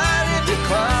to ride.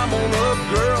 Climb on up,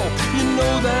 girl, you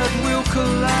know that we'll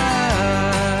collide.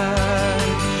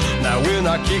 Now when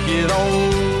I kick it on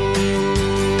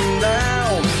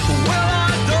down, well,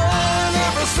 I've done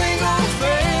every single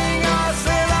thing I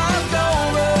said I've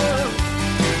done,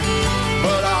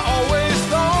 but I always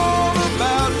thought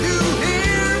about you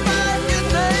here back in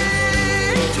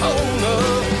Daytona.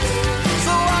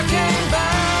 So I came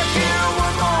back here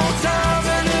one more time,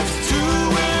 and it's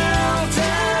two-wheel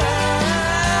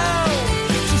town,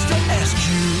 just to ask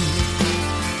you,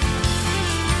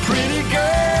 pretty girl,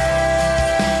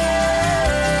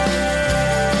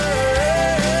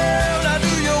 now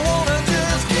do you wanna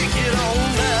just kick it on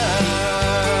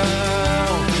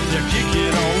down? Yeah, kick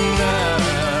it on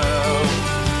down.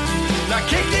 Now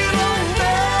kick it on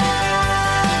down.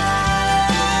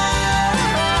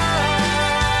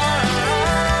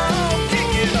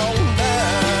 Kick it on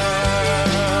down.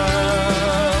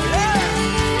 Yeah.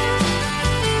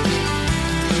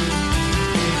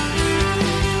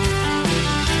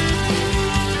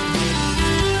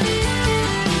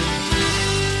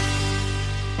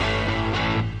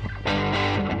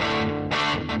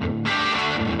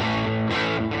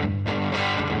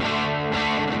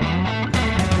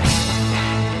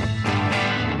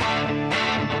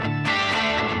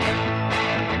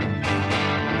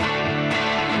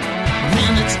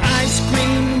 When it's ice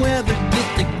cream weather, get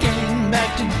the gang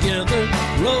back together.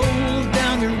 Roll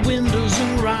down your windows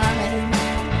and ride.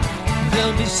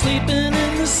 They'll be sleeping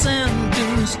in the sand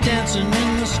dunes, dancing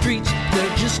in the streets.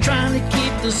 They're just trying to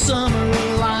keep the summer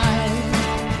alive.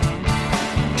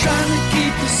 Trying to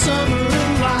keep the summer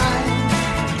alive.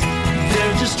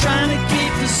 They're just trying to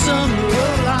keep the summer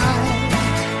alive.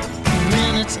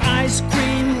 When it's ice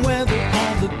cream weather,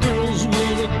 all the girls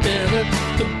will look better.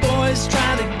 The boys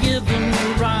try to give them a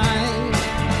ride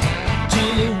to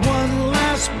the one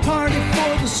last party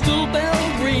before the school bell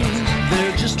rings.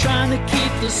 They're just trying to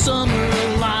keep the summer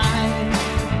alive.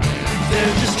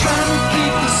 They're just trying to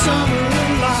keep the summer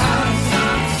alive.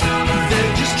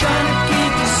 They're just trying to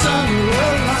keep the summer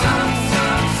alive.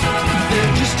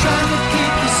 They're just trying to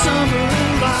keep the summer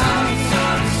alive.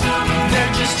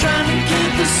 They're just trying to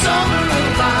keep the summer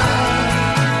alive.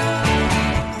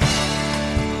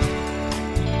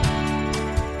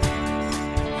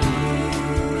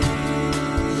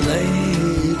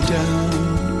 Lay down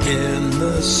in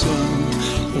the sun,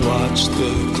 watch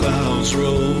the clouds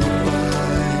roll by.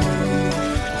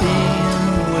 Even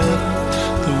with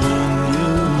the one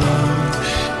you love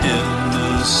in the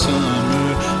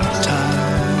summertime.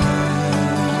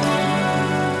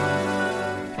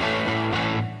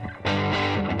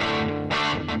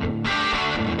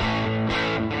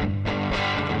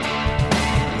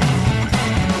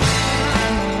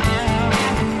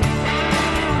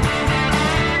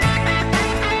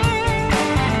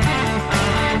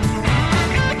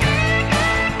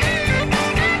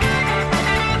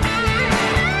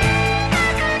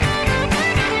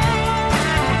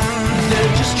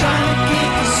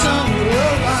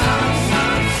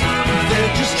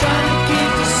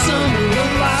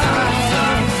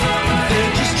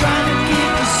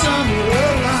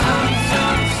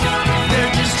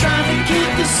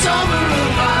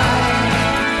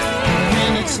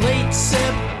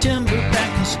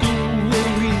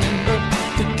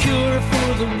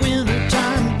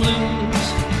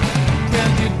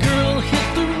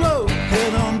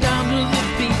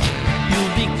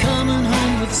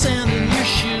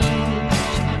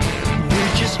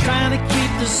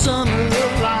 summer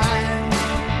alive.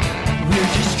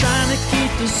 We're just trying to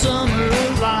keep the summer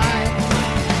alive.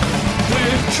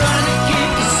 We're trying to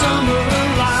keep the summer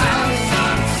alive.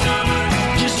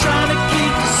 Just trying to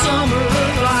keep the summer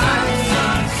alive.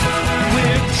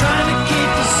 We're trying to keep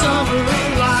the summer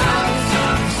alive.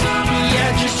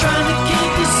 Yeah, just trying to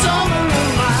keep the summer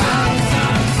alive.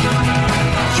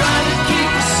 Trying to keep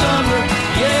the summer,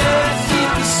 yeah, keep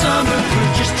the summer.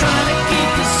 We're just trying to keep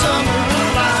the summer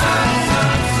alive.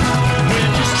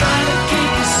 We're just trying to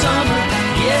keep the summer,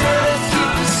 yeah,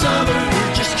 keep the summer.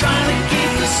 We're just trying to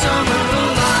keep the summer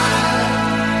alive.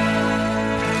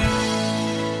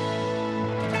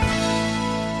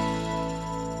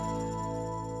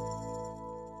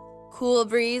 Cool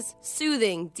breeze,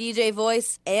 soothing DJ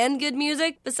voice, and good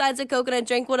music. Besides a coconut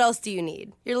drink, what else do you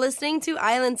need? You're listening to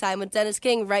Island Time with Dennis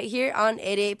King right here on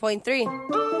 88.3.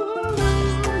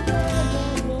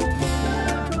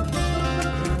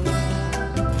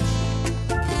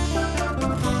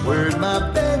 Where'd my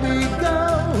baby go?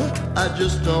 I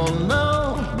just don't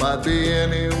know. Might be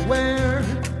anywhere.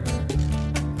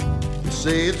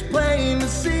 Say it's plain to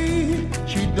see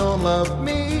she don't love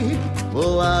me.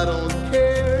 Well, I don't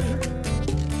care.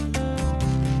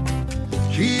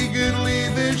 She could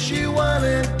leave if she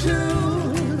wanted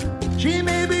to. She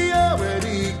may be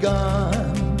already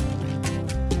gone.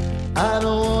 I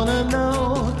don't wanna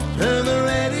know. Turn the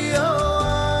radio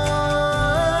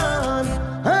on.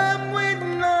 I'm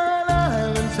waiting on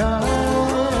island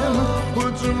time.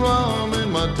 Put some rum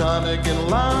in my tonic and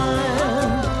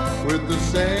lime. With the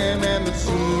sand and the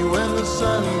sea when the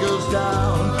sun goes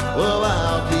down. Well,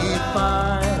 I'll be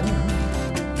fine.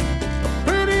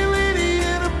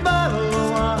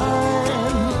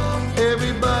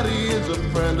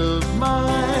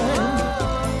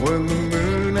 When the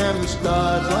moon and the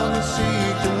stars on the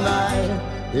sea tonight,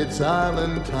 it's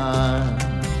island time.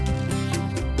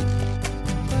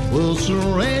 Well, so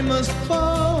rain must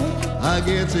fall. I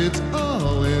guess it's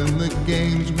all in the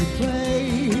games we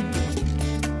play.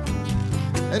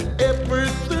 And if we're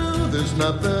through, there's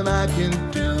nothing I can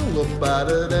do about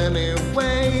it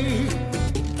anyway.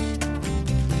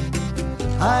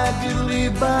 I could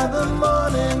leave by the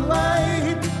morning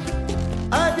light.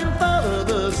 I can follow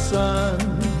the sun.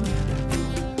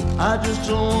 I just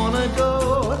don't wanna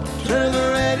go. Turn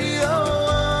the radio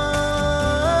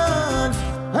on.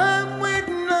 I'm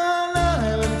waiting on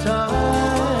island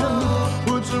time.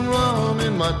 Put some rum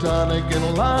in my tonic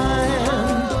and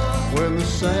lime. When the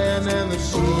sand and the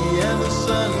sea and the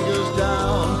sun goes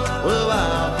down, well,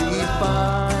 I'll be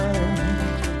fine.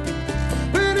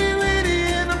 Pretty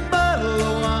lady in a bottle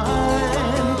of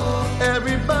wine.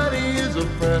 Everybody is a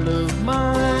friend of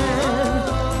mine.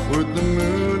 With the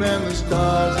moon and the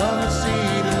stars on the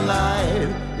sea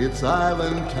tonight, it's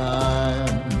island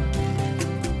time.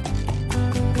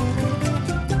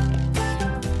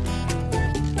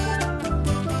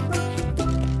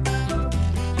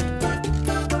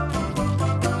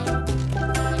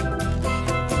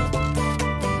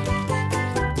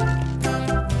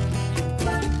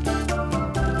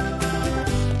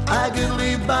 I can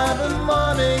leave by the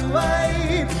morning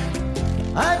light.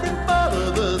 I can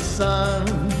follow the sun.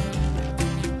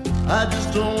 I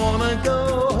just don't wanna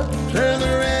go. Turn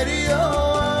the radio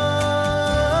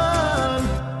on.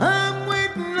 I'm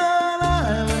waiting on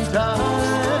island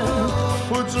time.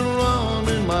 Put some rum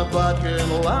in my vodka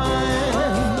and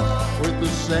lime. With the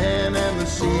sand and the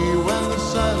sea when the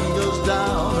sun goes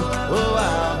down, oh,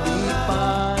 I'll be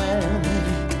fine.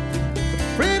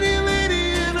 Pretty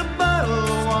lady in a bottle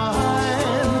of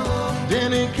wine.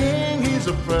 Denny King, he's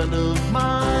a friend of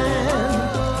mine.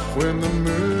 When the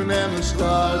moon and the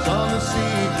stars on the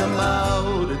sea come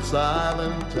out, it's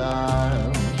island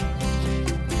time.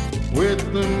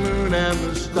 With the moon and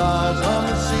the stars on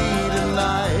the sea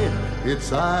tonight,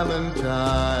 it's island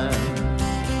time.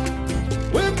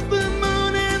 With the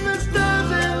moon and the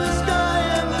stars and the sky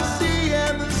and the sea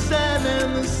and the sand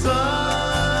and the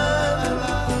sun,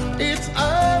 it's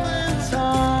island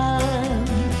time.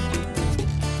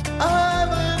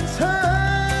 Island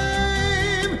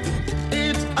time.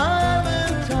 It's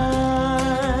island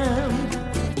time.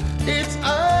 It's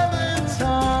island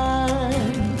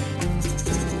time.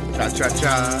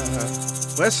 Cha-cha-cha.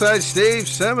 Westside Steve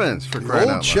Simmons, for crying out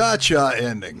loud. Old cha-cha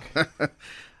ending.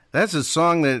 That's a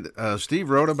song that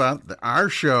Steve wrote about our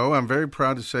show. I'm very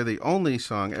proud to say the only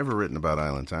song ever written about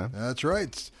Island Time. That's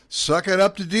right. Suck it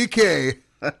up to DK.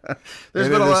 There's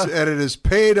been a lot, and it has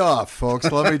paid off,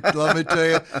 folks. Let me tell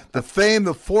you, the fame,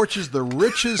 the fortunes, the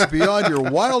riches beyond your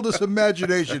wildest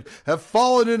imagination have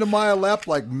fallen into my lap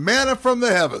like manna from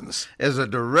the heavens. as a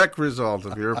direct result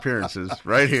of your appearances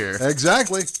right here.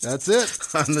 Exactly. That's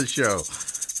it. On the show.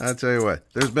 I'll tell you what.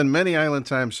 There's been many Island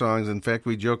Time songs. In fact,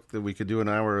 we joked that we could do an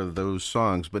hour of those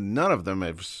songs, but none of them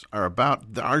are about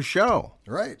our show.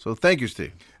 Right. So thank you,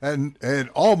 Steve. And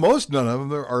almost none of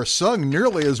them are sung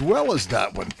nearly as well as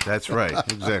that one. That's right.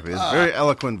 Exactly. It's a very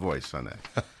eloquent voice on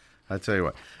that. I'll tell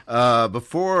you what.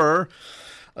 Before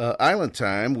Island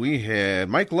Time, we had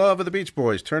Mike Love of the Beach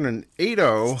Boys turning 80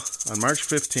 on March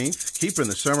 15th, Keeping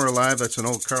the Summer Alive. That's an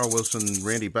old Carl Wilson,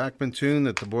 Randy Bachman tune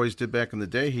that the boys did back in the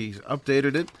day. He's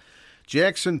updated it.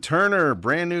 Jackson Turner,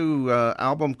 brand new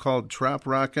album called Trop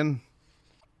Rockin'.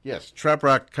 Yes, Trop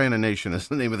Rock Kinda Nation is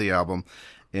the name of the album.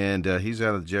 And he's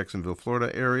out of the Jacksonville,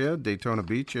 Florida area, Daytona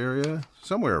Beach area,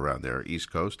 somewhere around there,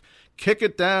 East Coast. Kick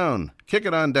It Down. Kick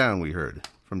It On Down, we heard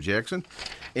from Jackson.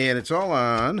 And it's all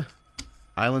on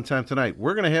Island Time tonight.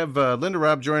 We're going to have Linda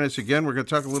Robb join us again. We're going to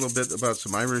talk a little bit about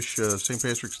some Irish St.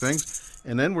 Patrick's things.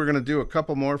 And then we're going to do a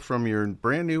couple more from your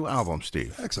brand new album,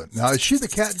 Steve. Excellent. Now, is she the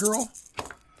cat girl?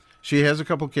 She has a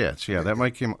couple cats. Yeah, that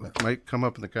might come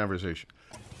up in the conversation.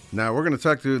 Now, we're going to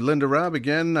talk to Linda Robb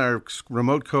again, our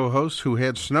remote co-host, who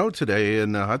had snow today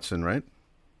in Hudson, right?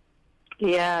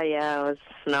 Yeah, it was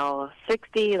snow.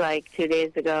 60 like 2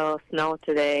 days ago, snow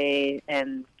today,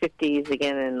 and 50s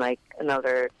again in like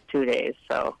another 2 days.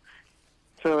 So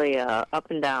it's really up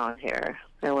and down here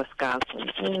in Wisconsin.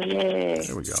 Yay.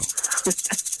 There we go.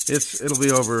 It'll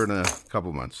be over in a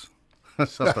couple months.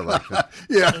 Something like that.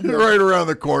 Yeah, right around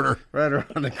the corner. Right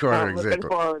around the corner, I'm exactly. looking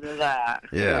forward to that.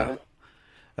 Yeah.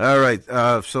 All right.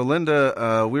 So,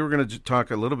 Linda, we were going to talk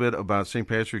a little bit about St.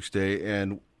 Patrick's Day,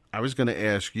 and I was going to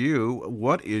ask you,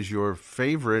 what is your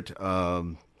favorite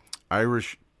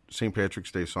Irish St.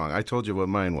 Patrick's Day song? I told you what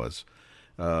mine was.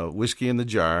 Whiskey in the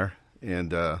Jar.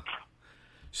 And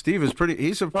Steve is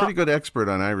he's a pretty good expert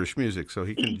on Irish music, so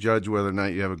he can judge whether or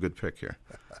not you have a good pick here.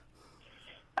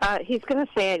 He's going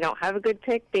to say I don't have a good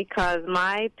pick because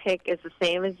my pick is the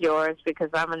same as yours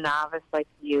because I'm a novice like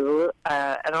you.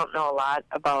 I don't know a lot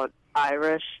about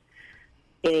Irish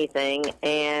anything,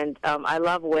 and I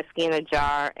love Whiskey in a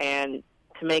Jar. And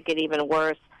to make it even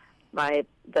worse, the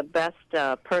best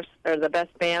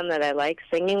band that I like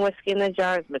singing Whiskey in the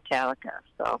Jar is Metallica.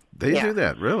 So they do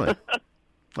that, really?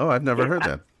 Oh, I've never heard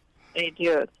that. They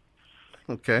do.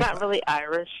 Okay. It's not really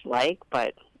Irish-like,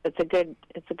 but it's a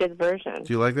good version.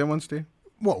 Do you like that one, Steve?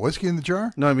 What, Whiskey in the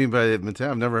Jar? No, I mean by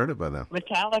Metallica. I've never heard it by them.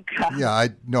 Metallica. Yeah,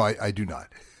 I do not.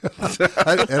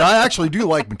 And I actually do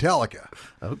like Metallica.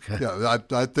 Okay. Yeah,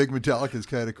 I think Metallica is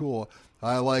kind of cool.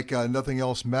 I like Nothing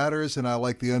Else Matters, and I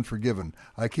like The Unforgiven.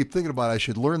 I keep thinking about I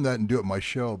should learn that and do it in my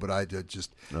show, but I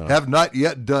just have not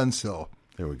yet done so.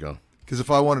 There we go. Because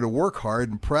if I wanted to work hard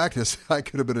and practice, I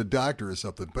could have been a doctor or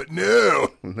something. But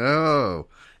no.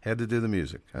 Had to do the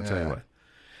music. I'll tell you what.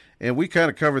 And we kind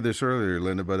of covered this earlier,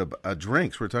 Linda, but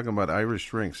drinks. We're talking about Irish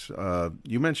drinks.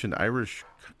 You mentioned Irish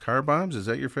car bombs. Is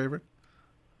that your favorite?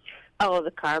 Oh,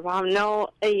 the car bomb? No,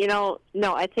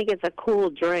 no. I think it's a cool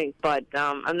drink, but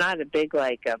I'm not a big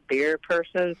a beer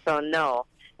person, so no.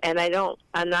 And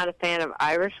I'm not a fan of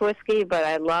Irish whiskey, but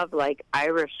I love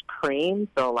Irish cream,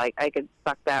 so I could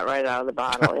suck that right out of the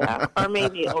bottle, yeah. Or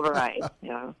maybe over ice,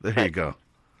 yeah. There you go.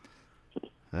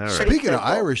 All right. Speaking of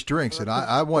Irish drinks, and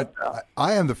I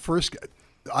am the first guy.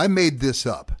 I made this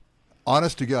up.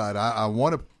 Honest to God, I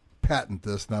want to patent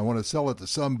this, and I want to sell it to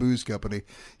some booze company.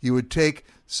 You would take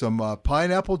some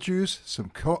pineapple juice,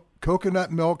 some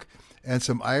coconut milk, and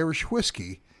some Irish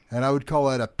whiskey, and I would call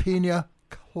that a pina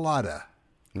colada.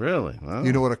 Really? Wow.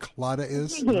 You know what a colada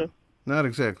is? Not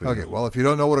exactly. Okay, well, if you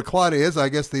don't know what a colada is, I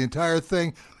guess the entire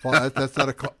thing, well, that's not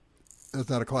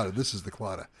a colada. This is the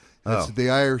colada. It's the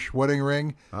Irish wedding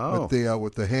ring with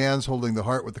the hands holding the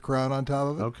heart with the crown on top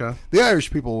of it. Okay. The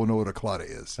Irish people will know what a colada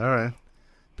is. All right.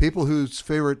 People whose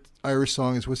favorite Irish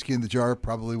song is Whiskey in the Jar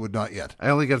probably would not yet. I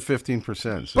only got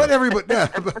 15%. So. But everybody,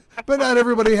 but not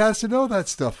everybody has to know that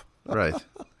stuff. Right.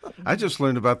 I just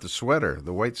learned about the sweater,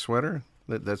 the white sweater.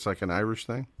 That's like an Irish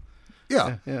thing.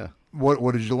 Yeah. Yeah. What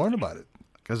did you learn about it?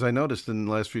 Because I noticed in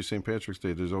the last few St. Patrick's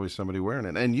Day, there's always somebody wearing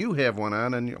it, and you have one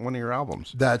on one of your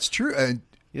albums. That's true. And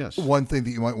yes, one thing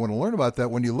that you might want to learn about that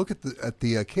when you look at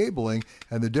the cabling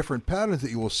and the different patterns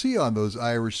that you will see on those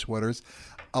Irish sweaters,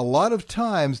 a lot of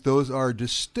times those are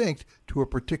distinct to a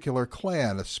particular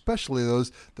clan, especially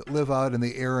those that live out in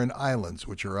the Aran Islands,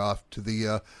 which are off to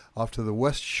the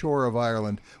west shore of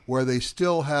Ireland, where they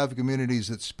still have communities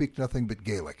that speak nothing but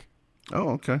Gaelic.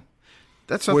 Oh, okay.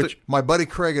 That's something. Which my buddy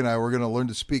Craig and I were going to learn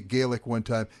to speak Gaelic one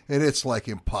time, and it's like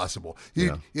impossible.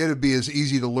 It'd be as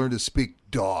easy to learn to speak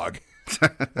dog.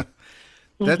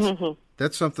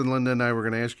 That's something Linda and I were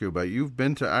going to ask you about. You've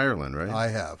been to Ireland, right? I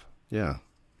have. Yeah.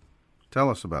 Tell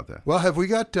us about that. Well, have we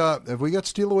got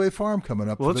Steal Away Farm coming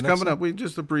up? Well, for the it's next coming one? up. We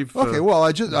just a brief. Okay, well,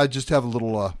 I just have a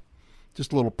little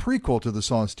prequel to the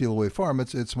song "Steal Away Farm."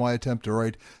 It's my attempt to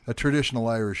write a traditional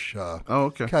Irish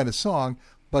kind of song.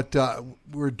 But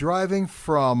we're driving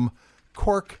from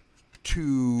we're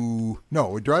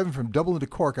driving from Dublin to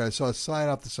Cork. I saw a sign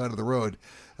off the side of the road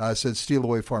said "Steal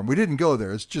Away Farm." We didn't go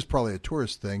there. It's just probably a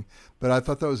tourist thing. But I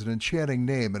thought that was an enchanting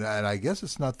name, and I guess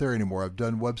it's not there anymore. I've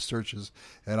done web searches,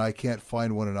 and I can't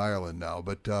find one in Ireland now.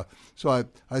 But so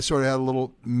I sort of had a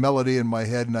little melody in my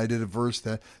head, and I did a verse.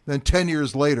 Then 10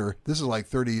 years later, this is like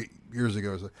 30 years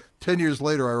ago. So 10 years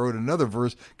later, I wrote another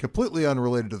verse completely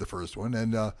unrelated to the first one,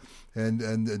 and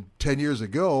 10 years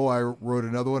ago, I wrote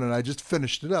another one, and I just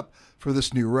finished it up for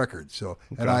this new record. So,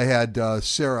 and I had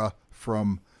Sarah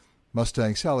from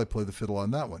Mustang Sally play the fiddle on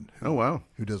that one. Oh wow,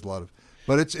 who does a lot of.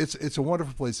 But it's a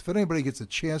wonderful place. If anybody gets a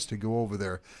chance to go over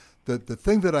there, the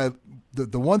thing that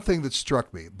the one thing that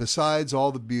struck me, besides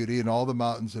all the beauty and all the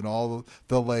mountains and all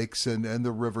the lakes and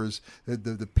the rivers,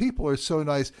 the people are so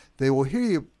nice. They will hear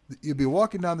you. You'll be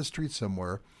walking down the street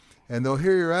somewhere, and they'll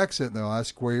hear your accent, and they'll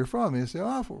ask where you're from. And you say,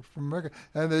 "Oh, from America."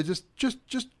 And they're just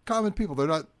common people. They're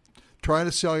not trying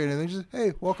to sell you anything. They just,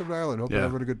 "Hey, welcome to Ireland. Hope you're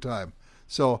having a good time."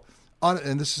 So,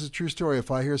 and this is a true story.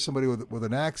 If I hear somebody with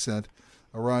an accent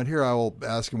around here, I will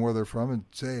ask them where they're from and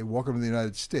say, "Welcome to the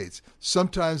United States."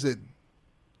 Sometimes they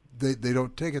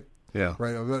don't take it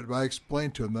right. I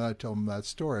explain to them, then I tell them that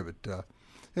story. But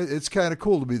it's kind of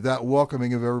cool to be that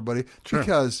welcoming of everybody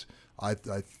because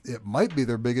it might be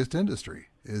their biggest industry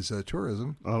is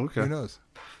tourism. Oh, okay. Who knows?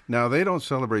 Now, they don't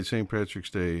celebrate St.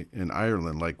 Patrick's Day in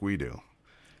Ireland like we do.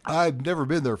 I've never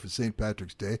been there for St.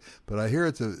 Patrick's Day, but I hear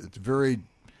it's a very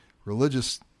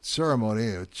religious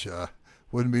ceremony, which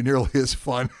wouldn't be nearly as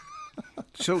fun.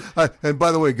 So, and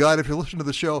by the way, God, if you listen to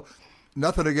the show,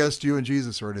 nothing against you and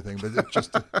Jesus or anything, but it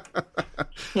just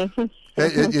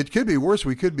it could be worse.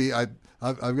 We could be. I've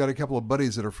got a couple of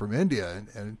buddies that are from India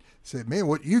and say, "Man,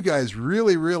 what you guys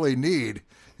really, really need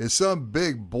is some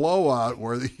big blowout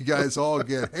where you guys all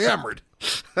get hammered."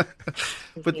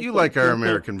 But you like our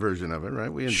American version of it,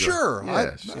 right? We enjoy. Sure,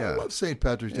 Yes, I love St.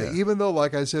 Patrick's Day, even though,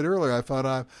 like I said earlier, I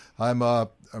found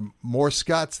I'm more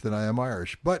Scots than I am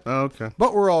Irish. But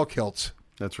but we're all Celts.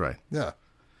 That's right. Yeah.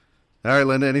 All right,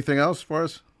 Linda. Anything else for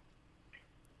us?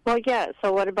 Well, yeah.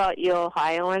 So what about you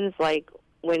Ohioans? Like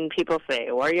when people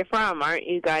say, "Where are you from?" Aren't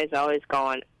you guys always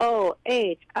going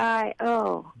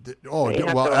O-H-I-O?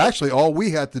 Well, actually, all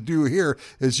we had to do here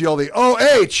is yell the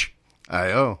O-H.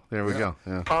 I-O. There we go.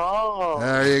 Yeah. Oh.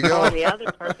 There you go. Oh, the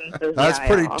other person says That's the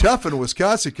pretty I-O. tough in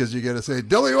Wisconsin because you got to say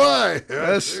W-I.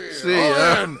 S-C. You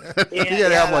got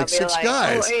to have like 6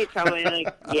 guys. O-H. I'm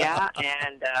like, yeah,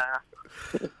 and...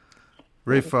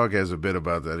 Ray Fogg has a bit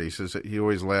about that. He says that he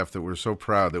always laughed that we're so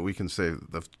proud that we can say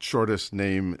the shortest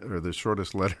name or the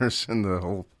shortest letters in the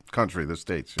whole country, the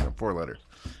states, 4 letters.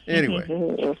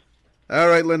 Anyway. All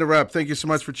right, Linda Robb, thank you so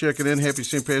much for checking in. Happy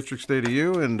St. Patrick's Day to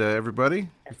you and everybody.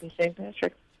 Happy St.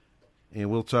 Patrick. And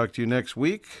we'll talk to you next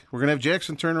week. We're going to have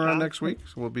Jackson Turner on next week,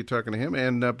 so we'll be talking to him,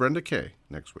 and Brenda Kay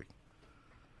next week.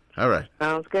 All right.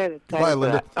 Sounds good. Bye,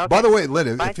 Linda. Okay. By the way,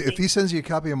 Linda, Bye, if he sends you a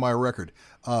copy of my record,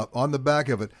 on the back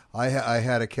of it, I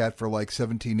had a cat for like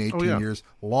 17, 18 years.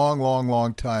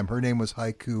 Long time. Her name was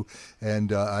Haiku,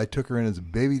 and I took her in as a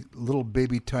little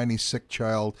baby, tiny, sick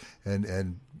child,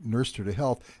 and nursed her to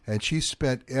health. And she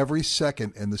spent every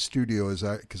second in the studio,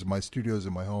 because my studio is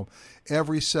in my home,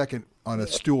 every second on a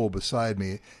stool beside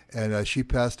me, and she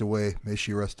passed away. May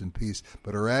she rest in peace.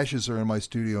 But her ashes are in my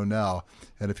studio now.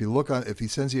 And if he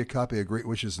sends you a copy of Great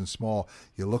Wishes in Small,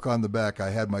 you look on the back.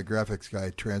 I had my graphics guy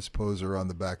transpose her on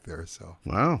the back there. So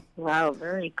wow,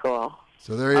 very cool.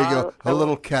 So there you go, a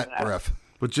little cat ref.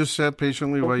 But just sat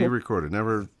patiently while you recorded.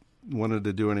 Never wanted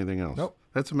to do anything else. Nope.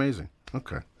 That's amazing.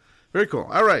 Okay, very cool.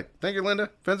 All right, thank you,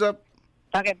 Linda. Fins up.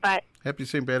 Okay, bye. Happy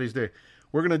St. Patty's Day.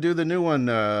 We're going to do the new one,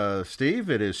 Steve.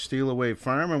 It is Steal Away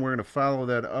Farm, and we're going to follow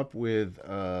that up with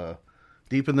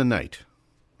Deep in the Night.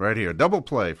 Right here. Double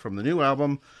play from the new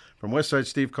album from Westside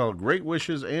Steve called Great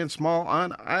Wishes and Small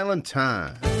on Island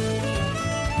Time.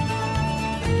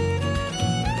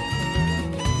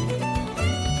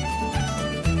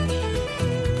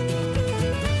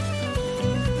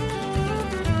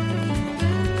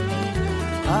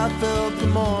 I felt the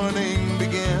morning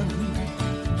begin.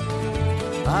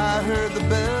 I heard the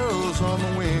bells on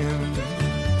the wind.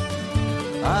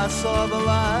 I saw the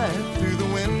light through the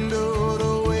window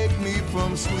to wake me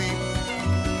from sleep.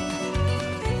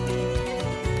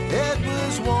 It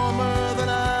was warmer than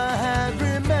I had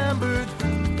remembered.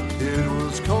 It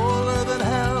was colder than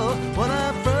hell when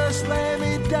I first lay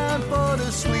me down for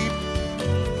to sleep.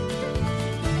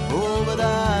 Oh,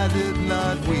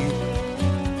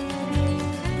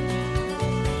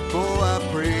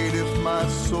 prayed if my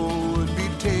soul would be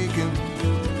taken,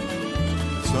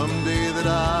 someday that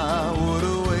I would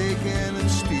awaken and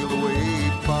steal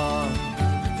away far.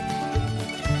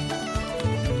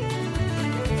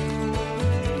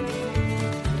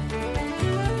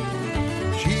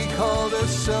 She called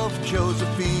herself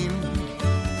Josephine.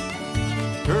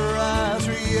 Her eyes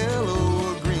were yellow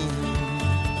or green.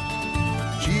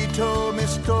 She told me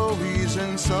stories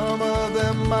and some of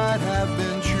them might have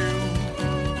been true.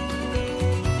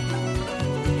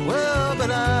 Well,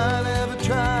 but I never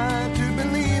tried to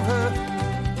believe her,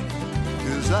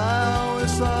 'cause I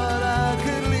always thought I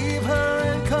could leave her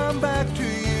and come back to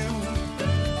you.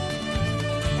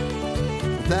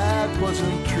 That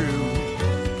wasn't true.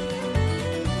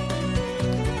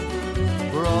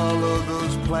 For all of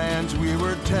those plans we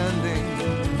were tending,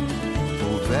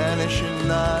 oh, vanishing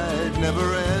night,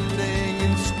 never ending,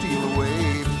 and steal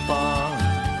away far.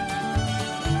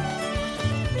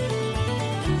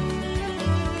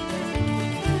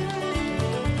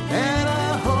 And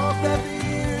I hope that the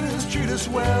years treat us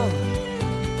well,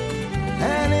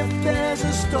 and if there's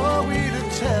a story to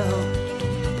tell,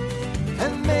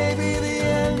 and maybe the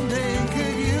ending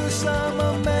could use some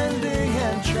amending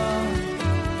and charm.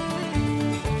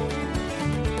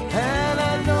 And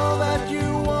I know that you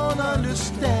won't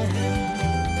understand,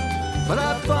 but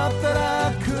I thought that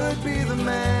I could be the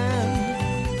man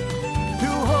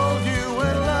to hold you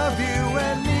and love you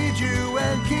and need you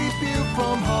and keep you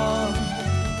from harm.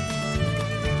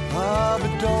 Ah,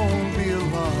 but don't be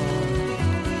alarmed.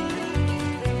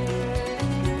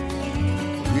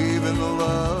 Even the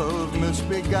love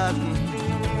misbegotten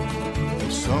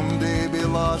will someday be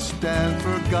lost and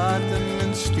forgotten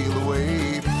and steal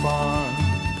away far.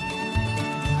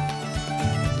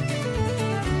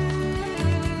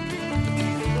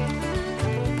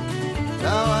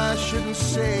 Now I shouldn't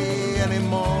say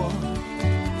anymore.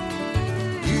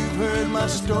 You've heard my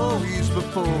stories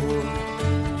before.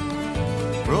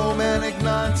 Romantic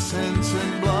nonsense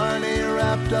and blarney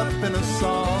wrapped up in a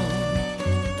song.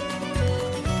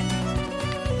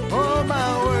 Oh,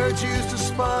 my words used to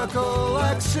sparkle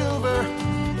like silver,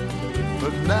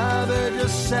 but now they're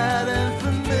just sad and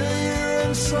familiar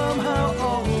and somehow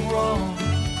all wrong.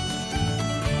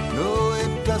 No,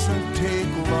 it doesn't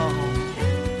take long.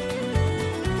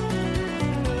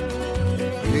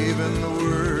 Even the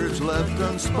words left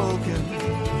unspoken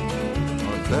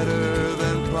are better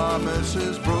than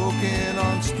promises broken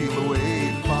on Steal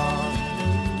Away Farm.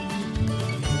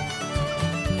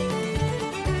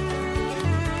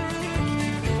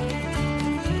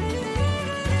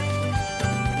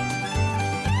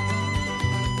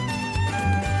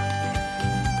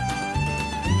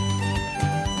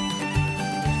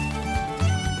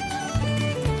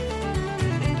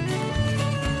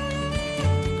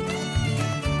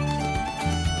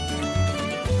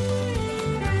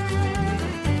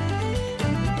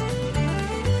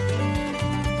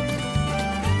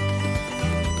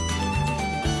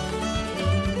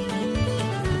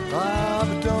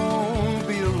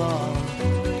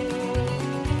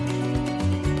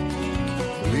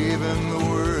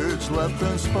 Left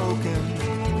unspoken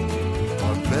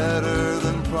are better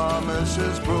than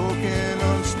promises broken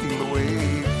on Steal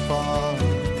Away Farm.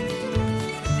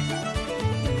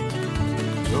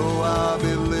 So I'll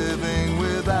be living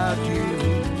without you,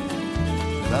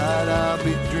 but I'll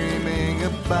be dreaming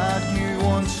about you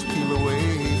on Steal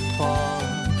Away Farm.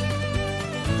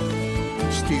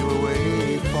 Steal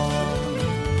Away Farm.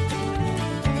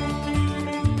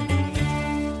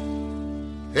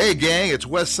 Hey gang, it's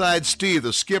Westside Steve,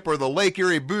 the skipper of the Lake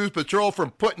Erie Booze Patrol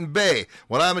from Put-in Bay.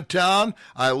 When I'm in town,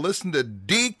 I listen to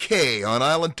DK on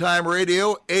Island Time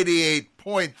Radio,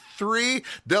 88.3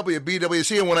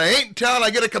 WBWC, and when I ain't in town, I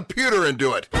get a computer and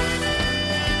do it.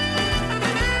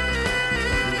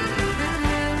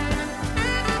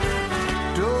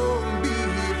 Don't be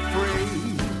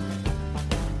afraid,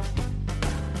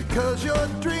 because your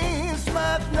dreams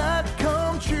might not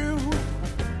come true,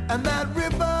 and that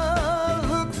river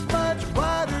looks much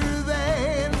wider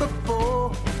than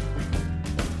before.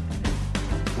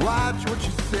 Watch what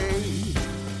you say,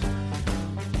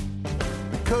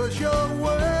 because your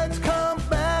words come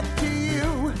back to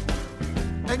you,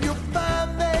 and you'll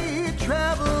find they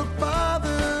travel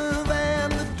farther than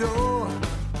the door.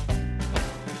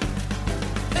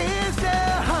 Is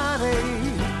there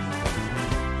honey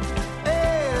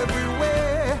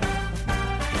everywhere?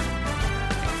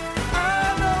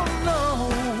 I don't know,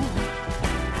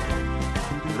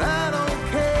 but I don't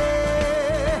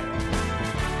care.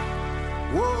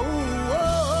 Whoa,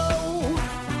 whoa,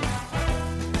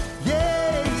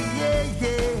 yeah, yeah,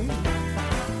 yeah.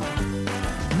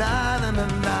 Na na na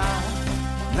na,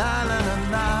 na na na.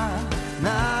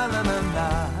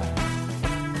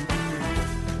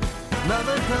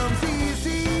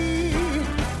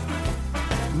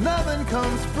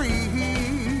 comes free.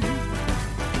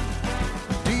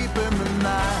 Deep in the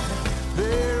night,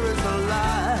 there is a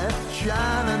light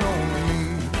shining on me.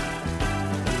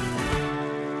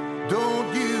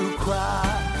 Don't you cry.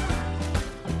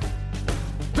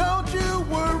 Don't you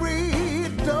worry.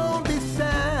 Don't be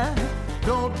sad.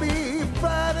 Don't be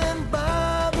frightened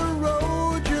by the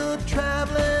road you're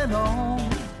traveling on.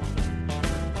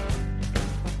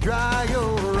 Dry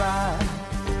your eyes.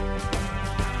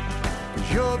 'Cause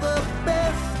you're the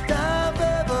best I've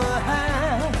ever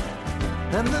had.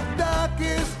 And the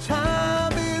darkest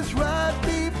time is right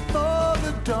before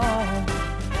the dawn.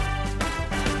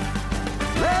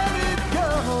 Let it go.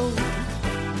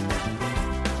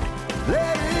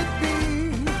 Let it be.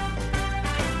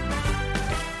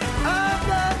 I've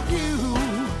got you.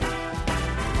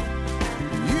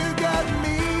 You got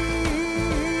me.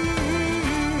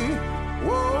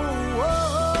 Whoa,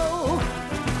 whoa.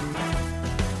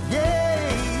 Yeah,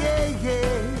 yeah,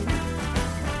 yeah.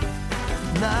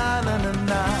 Na na na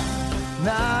na.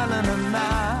 Na na na na.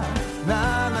 Na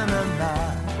na na na.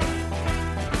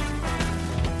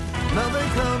 Nothing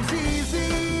comes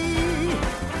easy.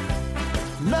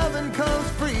 Nothing comes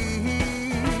free.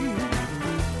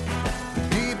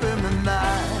 Deep in the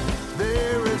night,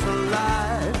 there is a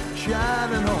light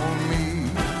shining on me.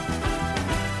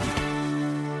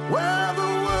 Well,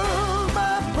 the world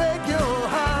might break your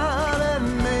heart and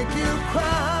make you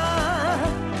cry,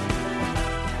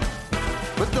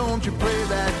 but don't you play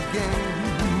that game.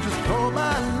 Just call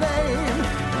my name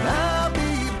and I'll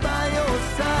be by your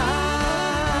side.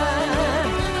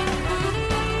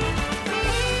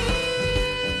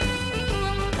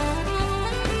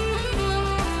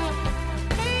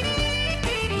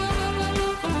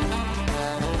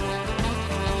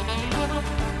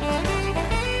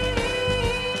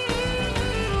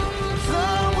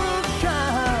 Sun will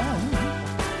shine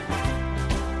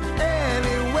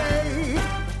anyway.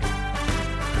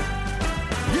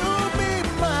 You'll be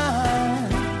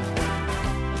mine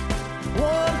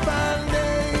one fine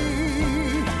day.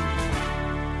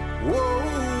 Whoa,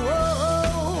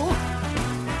 whoa.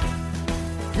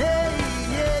 Yeah,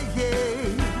 yeah, yeah.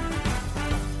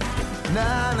 Na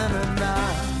na na na.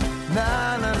 Na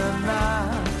na na na.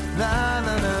 Na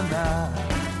na na na.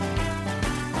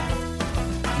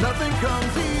 Nothing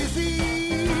comes easy.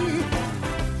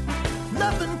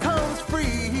 Nothing comes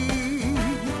free.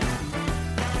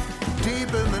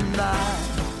 Deep in the night,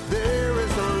 there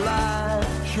is a light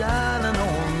shining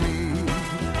on me.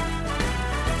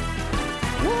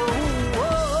 Whoa,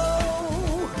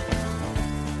 whoa.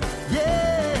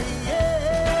 Yeah,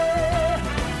 yeah.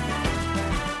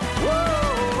 Whoa,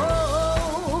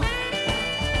 whoa.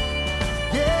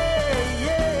 Yeah,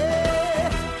 yeah.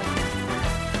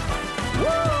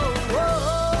 Whoa,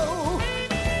 whoa.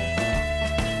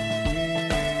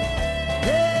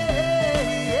 Yeah,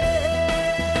 yeah.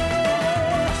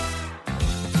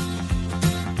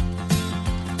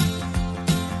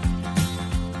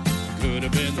 Could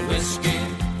have been the whiskey,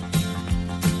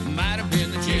 might have been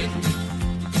the gin,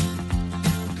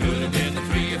 could have been the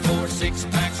 3 or 4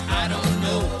 6-packs, I don't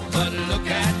know. But look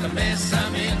at the mess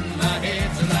I'm in, my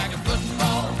head's like a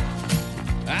football.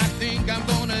 I think I'm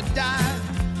gonna die.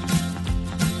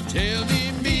 Tell me,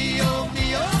 oh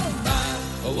my,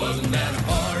 oh, wasn't that a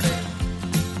party?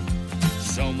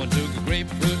 Someone took a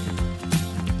grapefruit,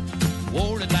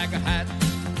 wore it like a hat.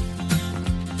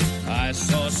 I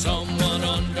saw someone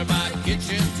under my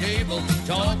kitchen table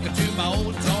talking to my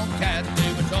old tomcat.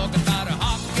 They were talking about a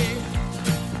hockey.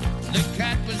 The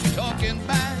cat was talking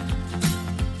back.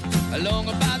 Along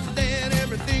about then,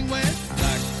 everything went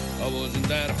black. Oh, wasn't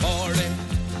that a party?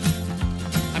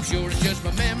 I'm sure it's just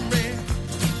my memory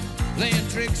playing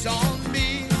tricks on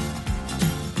me.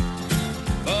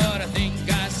 But I think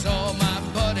I saw my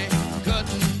buddy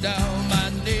cutting down my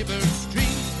neighbor's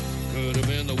street. Could have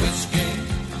been the whiskey,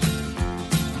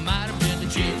 might have been the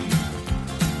gin,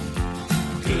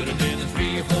 could have been the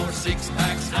 3 or 4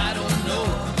 6-packs, I don't know.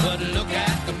 But look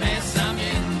at the mess I'm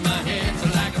in, my head's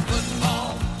like a football.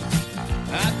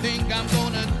 I think I'm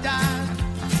gonna die.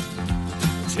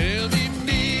 Tell me,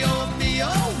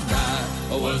 oh my,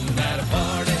 oh, wasn't that a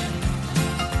party?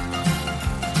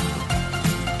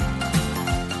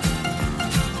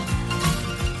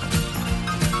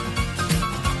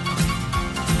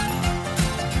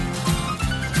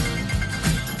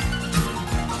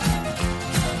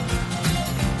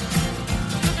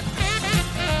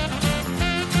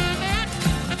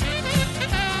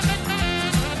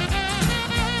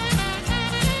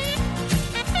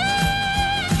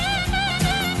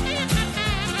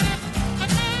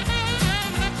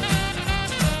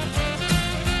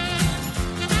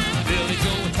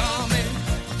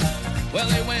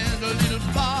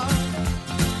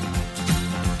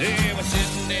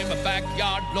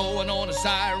 blowing on a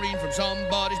siren from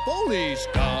somebody's police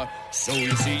car. So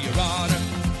you see, Your Honor,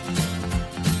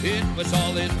 it was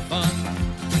all in fun.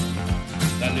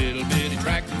 That little bitty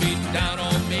tractor meet down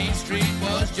on Main Street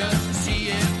was just to see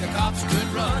if the cops could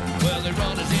run. Well, they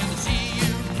run us in the CU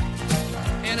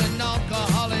in an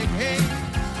alcoholic haze.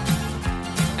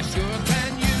 I sure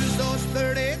can use those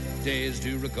 30 days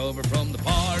to recover from the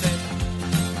party.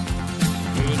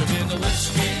 Could have been the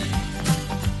whiskey,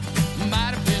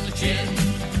 might have been the gin,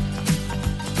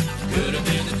 could have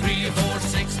been the 3 or 4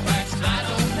 6-packs, I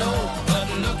don't know. But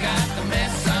look at the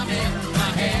mess I'm in,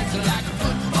 my hands are like a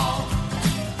football.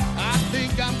 I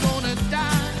think I'm gonna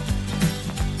die.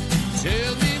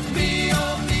 Tell me,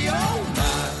 oh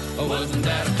my, wasn't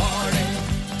that a party?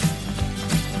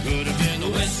 Could have been the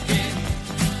whiskey,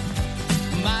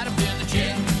 might have been the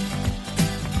gin,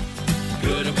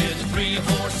 could have been the 3 or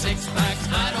 4 6-packs,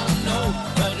 I don't know.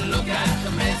 But look at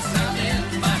the mess I'm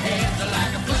in, my hands are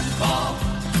like a football.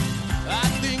 I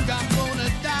think I'm gonna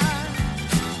die.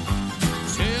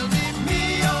 Tell me,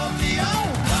 oh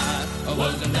my,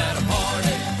 wasn't that a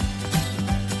party?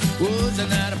 Wasn't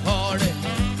that a party?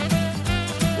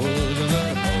 Wasn't that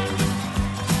a party?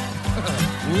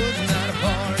 Wasn't that a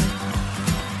party?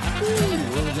 Ooh,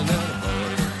 wasn't that a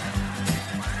party?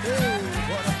 Ooh,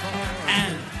 what a party.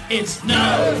 And it's no,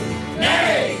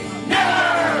 nay,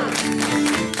 never.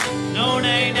 No,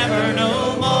 nay, never, no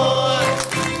more.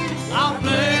 I'll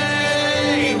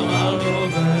play the world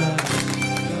over.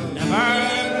 Never,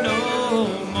 no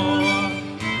more.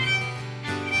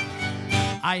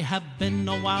 I have been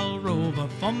a wild rover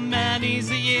for many's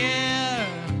a year,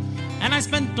 and I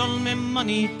spent all my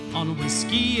money on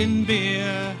whiskey and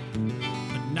beer.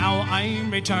 But now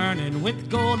I'm returning with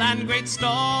gold and great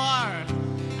store,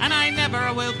 and I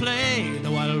never will play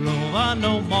the wild rover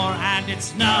no more. And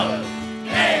it's no,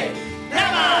 nay,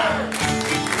 never.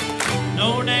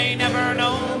 No, nay, never,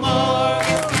 no more.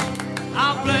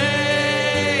 I'll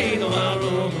play the wild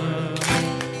rover.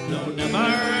 No, never,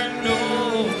 no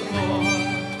more.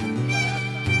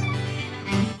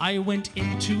 I went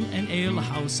into an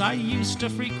alehouse I used to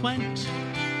frequent,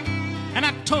 and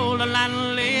I told the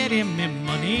landlady my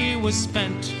money was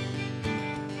spent.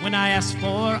 When I asked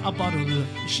for a bottle,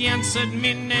 she answered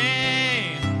me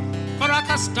nay. For a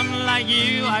custom like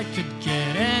you, I could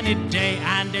get any day.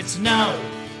 And it's no,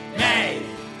 nay,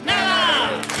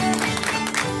 never.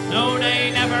 No,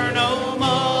 nay, never, no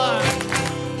more.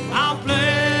 I'll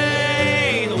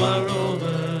play the wild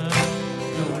rover.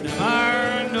 No,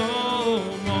 never, no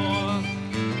more.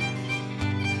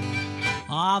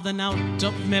 Ah, then out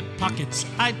of my pockets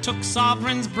I took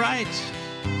sovereigns bright,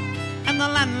 and the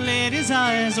landlady's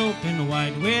eyes opened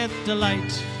wide with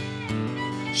delight.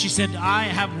 She said, I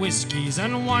have whiskies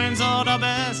and wines all the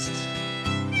best.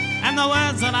 And the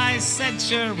words that I said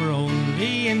sure were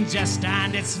only in jest.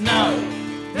 And it's no,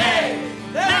 nay,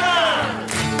 never.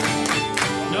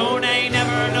 No, nay,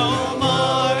 never, no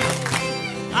more.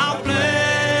 I'll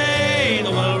play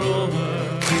the wild rover.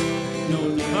 No,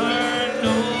 never,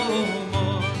 no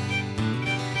more.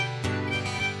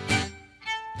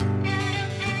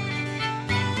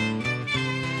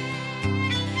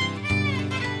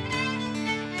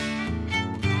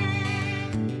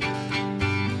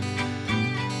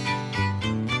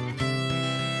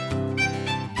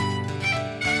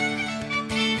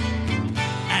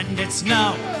 And it's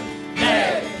no,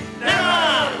 nay,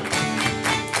 never.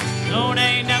 No,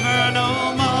 nay, never, no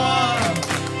more.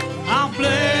 I'll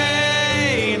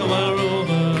play the wild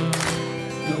rover.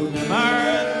 No,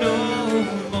 never, no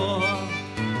more.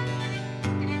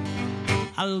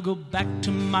 I'll go back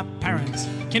to my parents,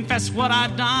 confess what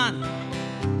I've done,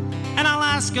 and I'll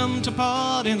ask them to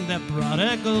pardon their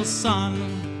prodigal son.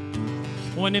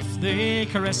 When if they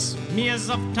caress me as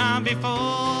of time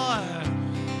before,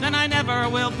 then I never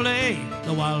will play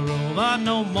the wild rover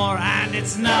no more. And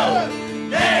it's no,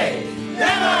 nay,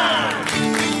 never.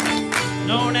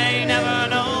 No, nay, never,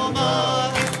 no more.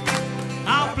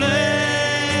 I'll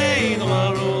play the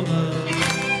wild rover.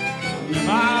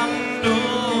 Never, no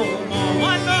more.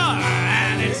 One more.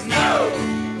 And it's no,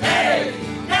 nay,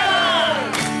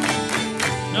 never.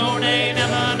 No, nay,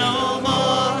 never, no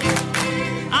more.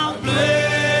 I'll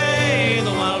play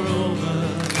the wild rover.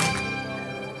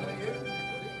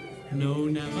 No,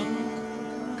 never,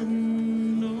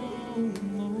 no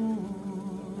more.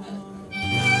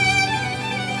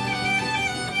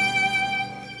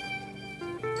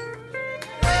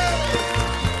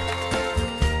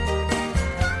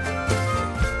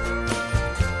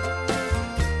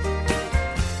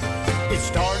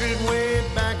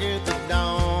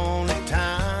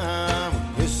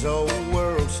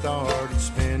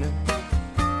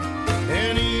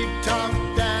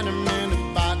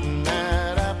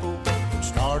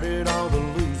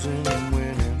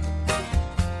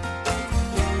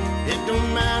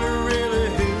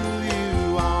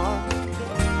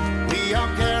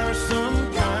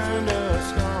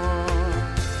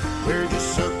 We're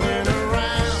just circling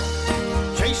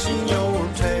around, chasing your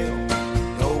tail,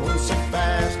 going so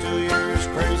fast till you're as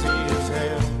crazy as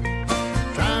hell.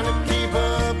 Trying to keep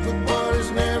up with what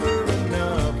is never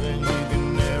enough, and you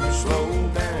can never slow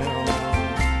down.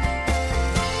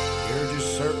 You're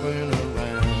just circling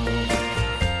around.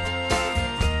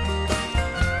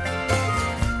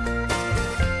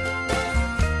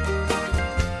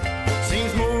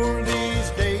 Seems more these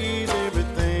days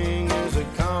everything is a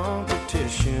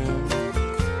competition.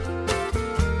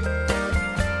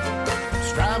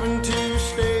 Striving to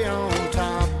stay on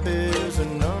top is a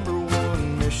number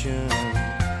one mission.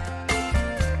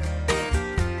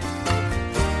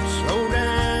 Slow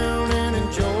down and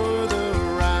enjoy the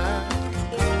ride.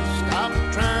 Stop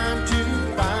trying to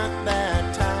fight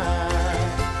that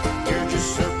tide. You're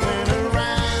just circling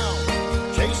around,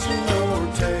 chasing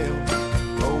your tail,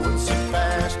 going so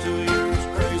fast till you're as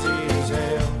crazy as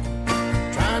hell.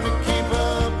 Trying to keep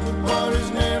up with what is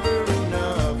never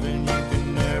enough, and you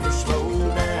can never slow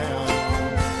down.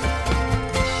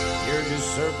 You're just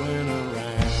circling around.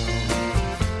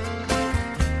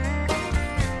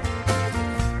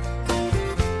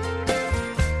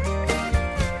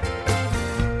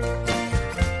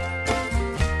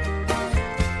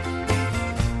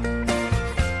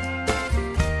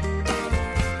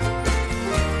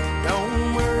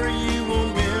 Don't worry, you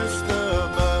won't miss the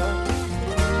bus.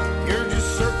 You're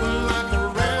just circling like the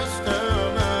rest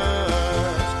of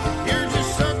us. You're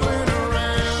just circling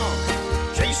around,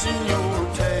 chasing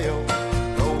your tail,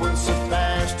 going so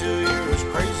fast till you're as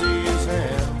crazy as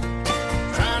hell.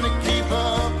 Trying to keep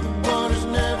up with what is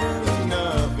never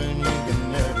enough, and you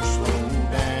can never slow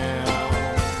down.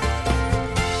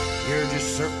 You're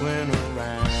just circling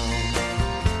around.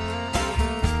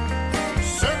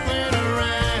 Circling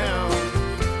around,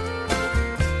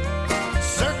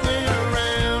 circling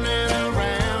around and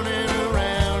around and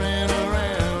around and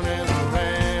around and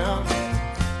around.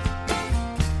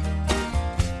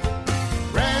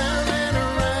 Round and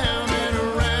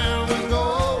around we go.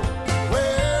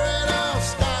 Where it all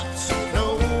stops, no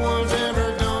one's ever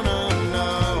gonna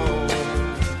know.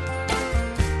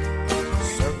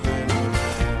 Circling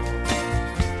around.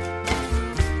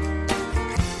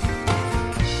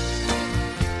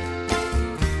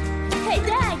 Hey,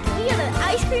 Dad, can we get an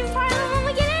ice cream parlor when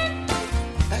we get in?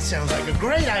 That sounds like a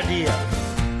great idea.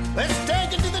 Let's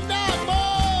take it to the dock, boys!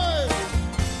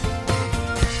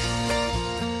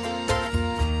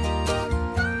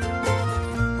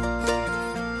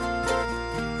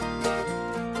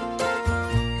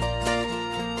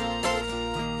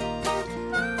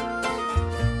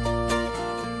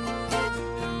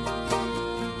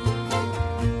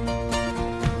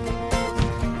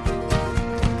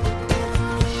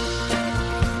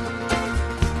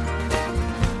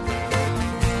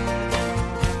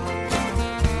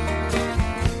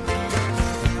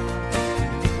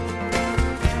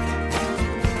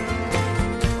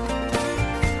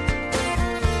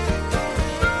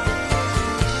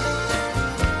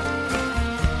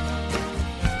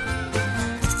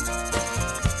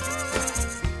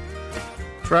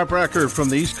 Trop rocker from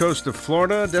the east coast of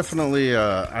Florida, definitely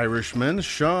Irishman.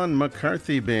 Sean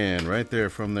McCarthy Band, right there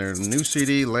from their new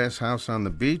CD, Last House on the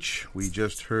Beach. We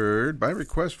just heard, by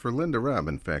request for Linda Robb,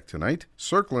 in fact, tonight,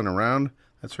 Circling Around.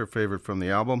 That's her favorite from the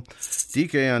album.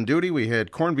 DK on Duty, we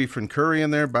had Corned Beef and Curry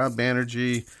in there, Bob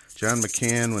Banerjee, John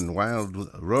McCann, and Wild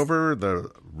Rover.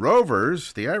 The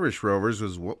Rovers, the Irish Rovers,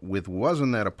 was with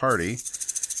Wasn't That a Party?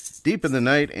 Deep in the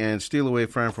Night, and Steal Away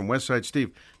Farm from Westside Steve.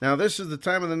 Now, this is the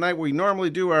time of the night we normally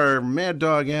do our Mad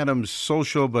Dog Adams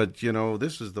social, but, you know,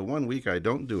 this is the one week I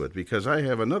don't do it because I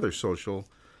have another social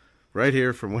right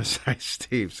here from Westside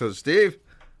Steve. So, Steve,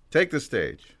 take the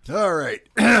stage. All right.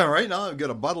 Right now, I've got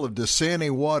a bottle of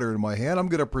Dasani water in my hand. I'm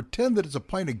going to pretend that it's a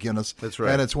pint of Guinness. That's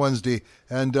right. And it's Wednesday.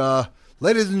 And,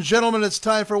 ladies and gentlemen, it's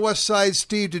time for Westside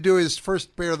Steve to do his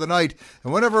first beer of the night.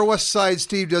 And whenever Westside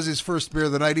Steve does his first beer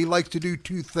of the night, he likes to do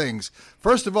two things.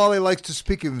 First of all, he likes to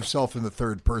speak of himself in the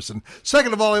third person.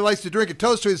 Second of all, he likes to drink a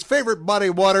toast to his favorite body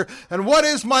of water. And what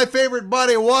is my favorite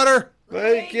body of water?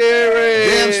 Lake Erie.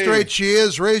 Damn straight she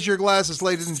is. Raise your glasses,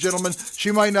 ladies and gentlemen. She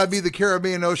might not be the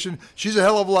Caribbean Ocean. She's a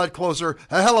hell of a lot closer,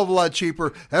 a hell of a lot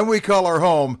cheaper, and we call her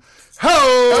home. Ho!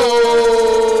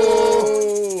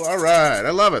 All right. I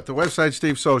love it. The Westside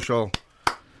Steve Social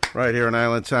right here on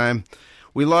Island Time.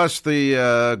 We lost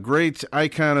the great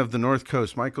icon of the North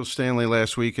Coast, Michael Stanley,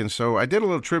 last week, and so I did a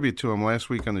little tribute to him last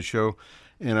week on the show,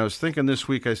 and I was thinking this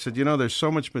week, I said, you know, there's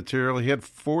so much material. He had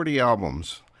 40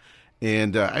 albums.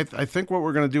 And I think what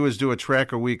we're going to do is do a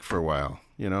track a week for a while,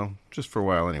 you know, just for a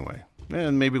while anyway.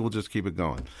 And maybe we'll just keep it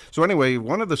going. So anyway,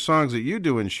 one of the songs that you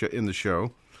do in the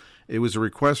show It was a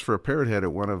request for a Parrot Head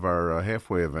at one of our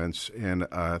halfway events, and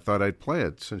I thought I'd play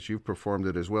it since you've performed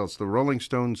it as well. It's the Rolling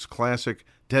Stones classic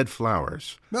Dead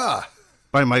Flowers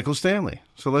by Michael Stanley.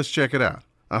 So let's check it out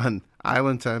on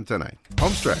Island Time tonight.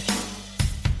 Home stretch.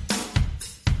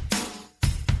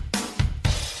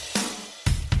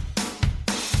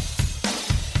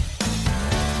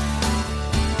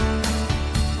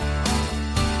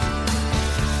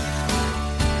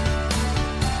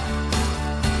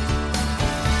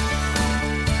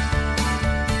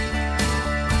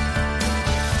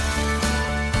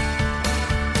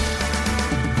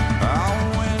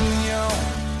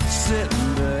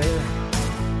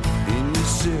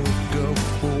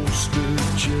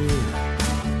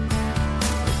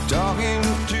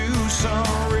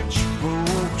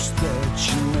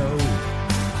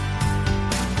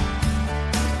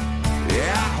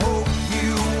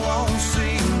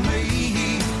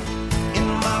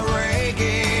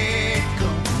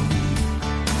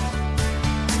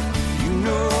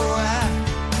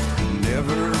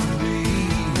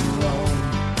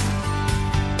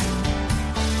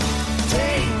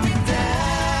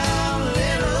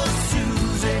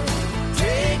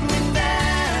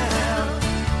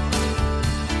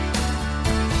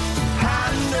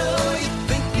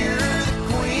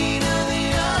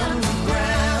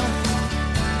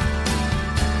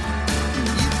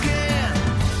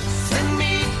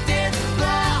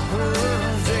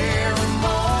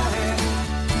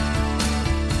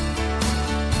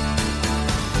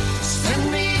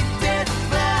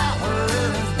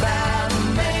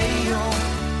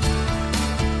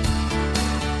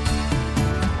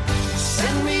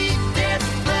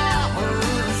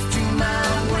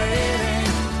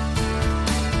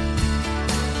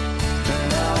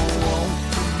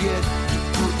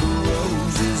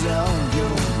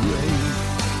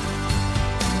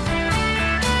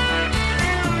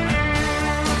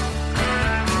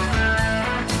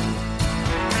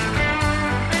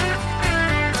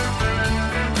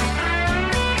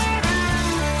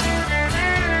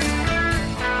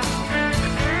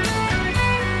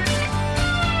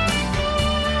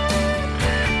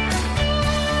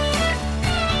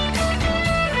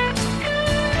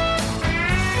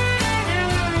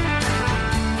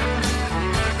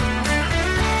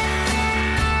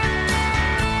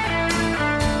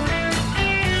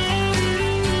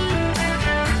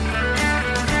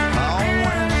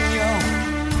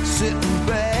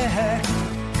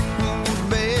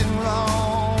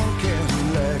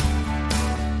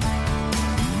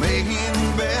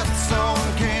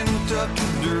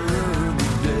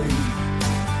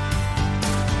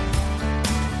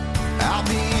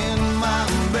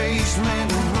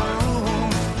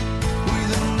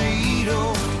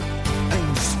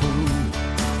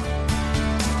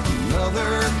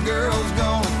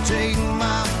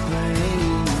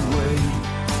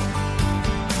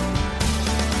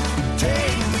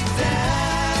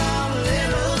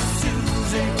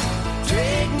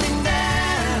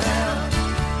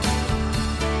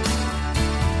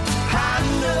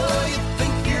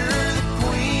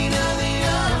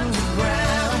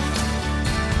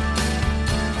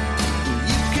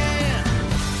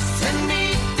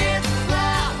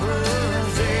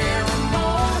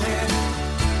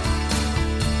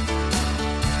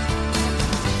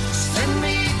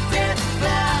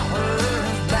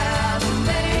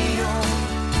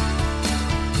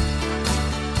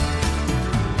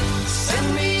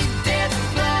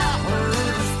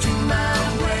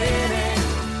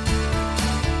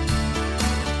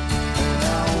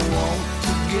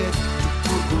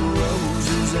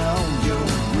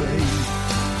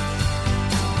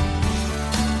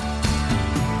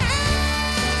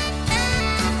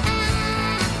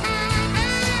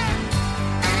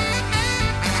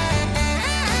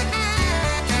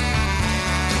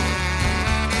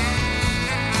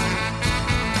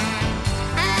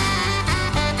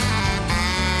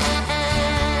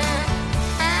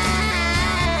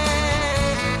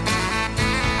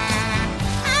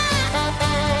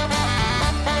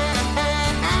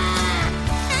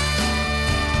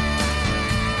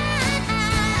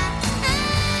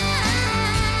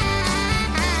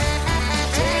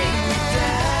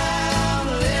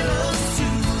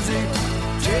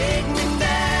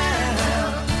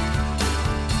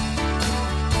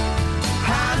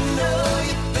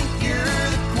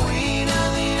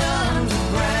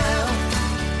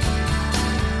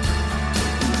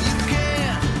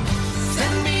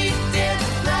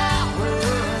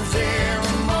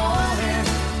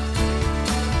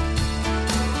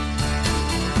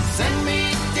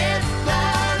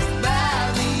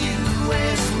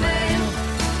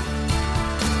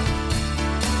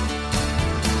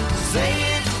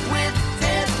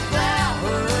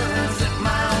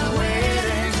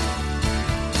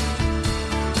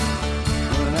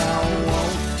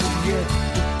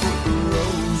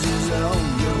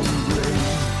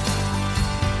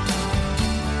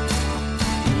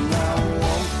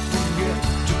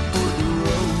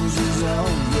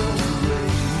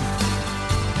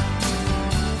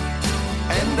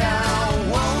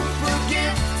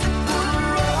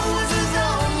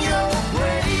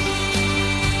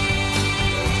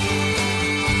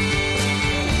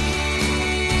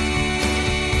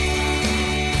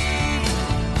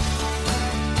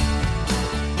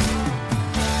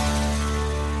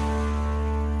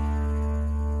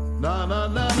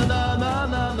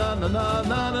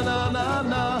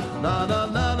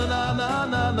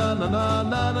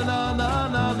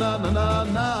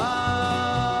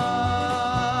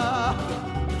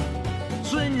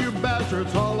 Sing you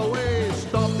bastards all away,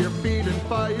 stomp your feet and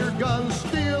fire your guns,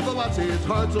 steal the lassies'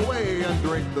 hearts away and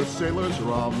drink the sailors'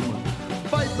 rum.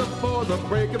 Fight before the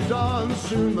break of dawn,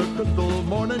 soon the crystal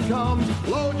morning comes.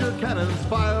 Load your cannons,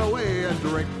 fire away and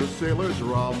drink the sailors'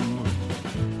 rum.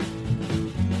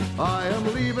 I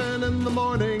am leaving in the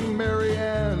morning, Mary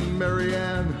Ann, Mary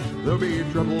Ann. There'll be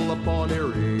trouble upon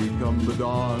Erie come the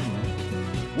dawn.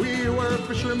 We were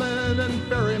fishermen and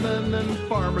ferrymen and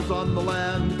farmers on the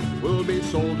land. We'll be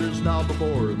soldiers now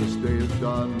before this day is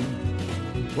done.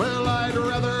 Well, I'd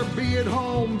rather be at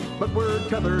home, but we're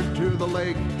tethered to the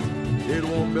lake. It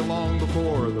won't be long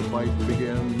before the fight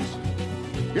begins.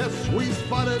 Yes, we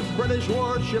spotted British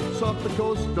warships off the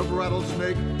coast of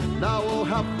Rattlesnake. Now we'll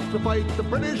have to fight the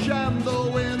British and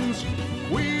the winds.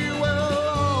 We will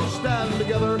all stand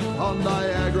together on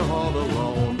Niagara all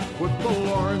alone, with the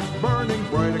Lawrence burning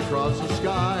bright across the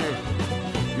sky.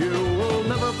 You will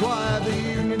never fly the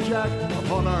Union Jack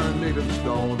upon our native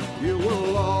stone. You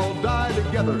will all die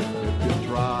together if you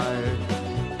try.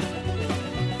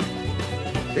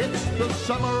 It's the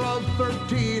summer of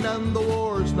 13 and the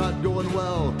war's not going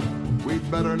well.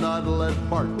 We'd better not let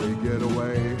Barclay get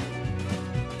away.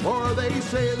 For they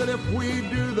say that if we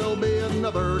do, there'll be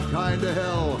another kind of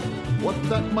hell. What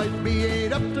that might be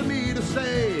ain't up to me to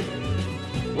say.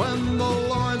 When the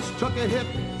Lawrence took a hit,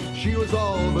 she was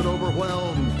all but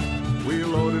overwhelmed. We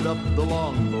loaded up the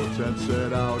longboats and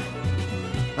set out.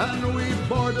 And we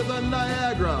boarded the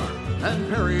Niagara, and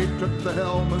Perry took the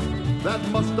helm. That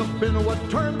must have been what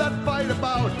turned that fight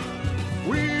about.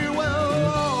 We will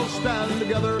all stand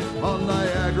together on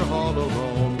Niagara all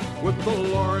alone, with the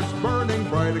Lawrence burning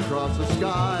bright across the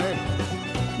sky.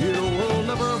 You will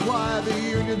never fly the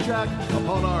Union Jack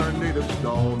upon our native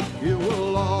stone. You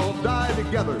will all die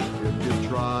together if you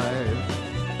try.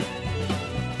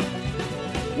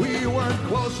 We weren't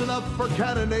close enough for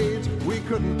cannonades, we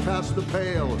couldn't pass the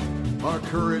pale. Our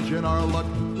courage and our luck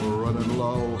were running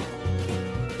low.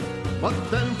 But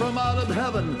then from out of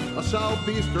heaven, a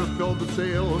southeaster filled the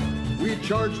sail. We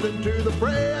charged into the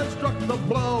fray and struck the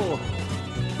blow.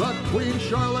 The Queen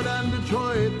Charlotte and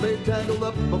Detroit, they tangled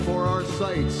up before our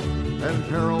sights, and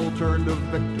peril turned to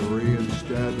victory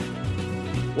instead.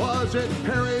 Was it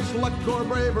Perry's luck or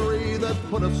bravery that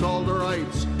put us all to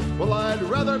rights? Well, I'd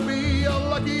rather be a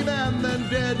lucky man than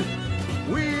dead.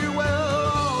 We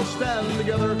will all stand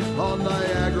together on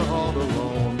Niagara all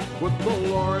alone, with the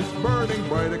Lawrence burning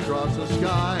bright across the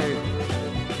sky.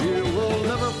 You will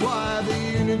never fly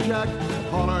the Union Jack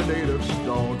upon our native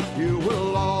stone. You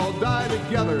will all die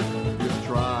together if you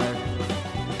try.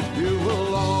 You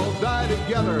will all die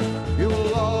together. You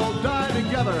will all die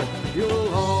together. You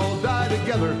will all die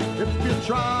together if you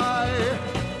try.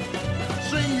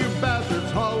 Sing you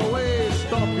bastards, haul away,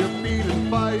 stomp your feet and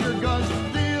fire your guns.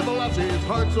 Steal the lassies'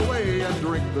 hearts away and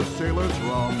drink the sailors'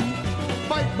 rum.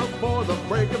 Fight before the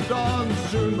break of dawn,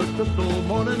 soon the crystal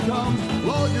morning comes.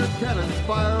 Load your cannons,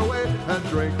 fire away, and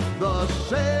drink the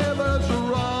sailors'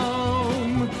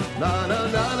 rum. Na na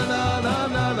na na na na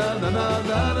na na na na na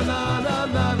na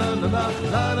na na na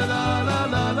na na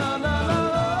na na na.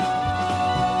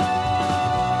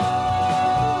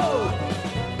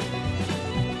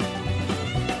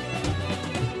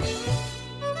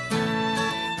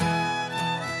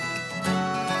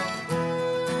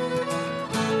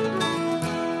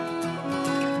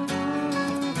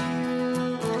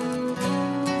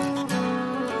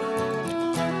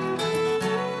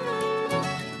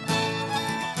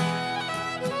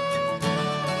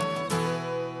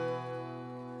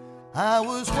 I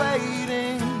was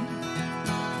waiting,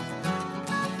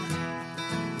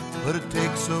 but it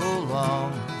takes so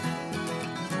long.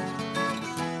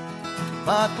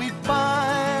 Thought we'd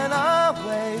find our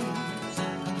way.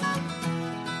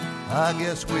 I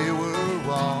guess we were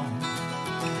wrong.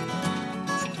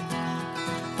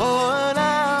 For an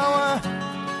hour,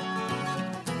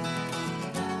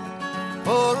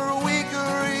 for a week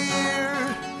or a year,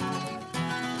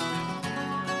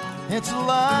 it's a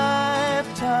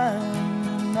lifetime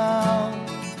now,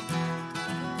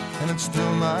 and it's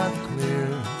still not clear.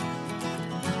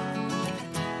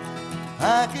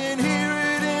 I can hear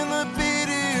it in the beat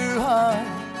of your heart,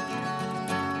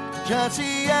 just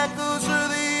the echoes of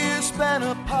the years span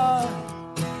apart.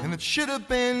 And it should have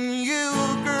been you,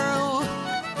 girl.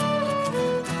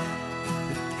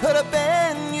 It could have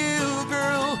been you,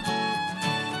 girl.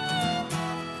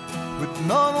 We'd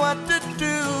known what to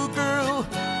do, girl,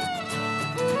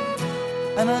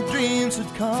 and our dreams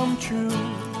had come true.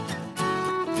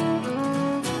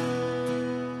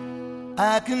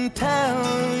 I can tell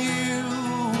you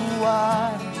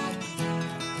why,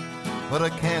 but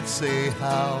I can't say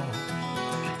how.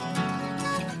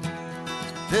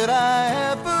 Did I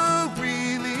ever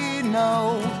really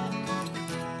know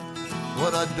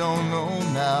what I don't know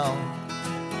now?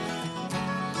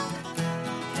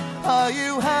 Are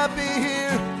you happy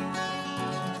here?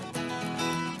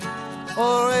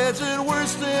 Or is it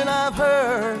worse than I've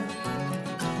heard?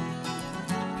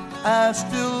 I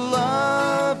still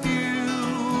love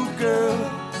you, girl.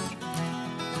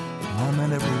 I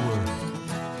meant every word.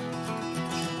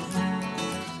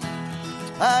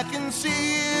 I can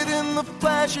see it in the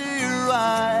flash of your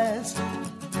eyes.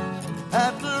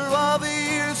 After all the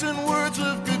years and words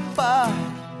of goodbye,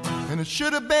 and it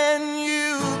should have been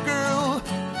you, girl.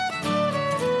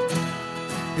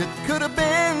 It could have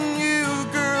been you,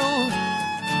 girl,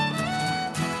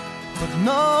 but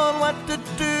knowing what to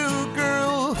do,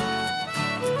 girl,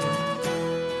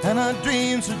 and our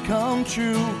dreams had come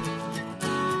true.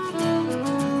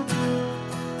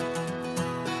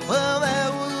 Well,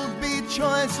 there will be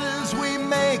choices we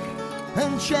make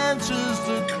and chances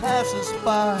that pass us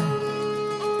by.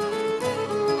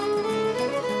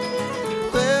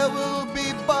 There will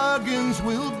be bargains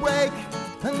we'll break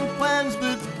and plans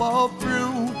that fall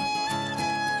through.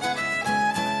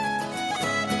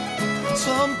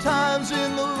 Sometimes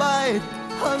in the light,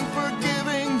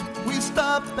 unforgiving, we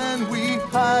stop and we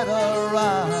hide our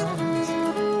eyes.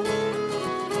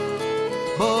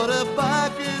 But if I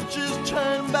could just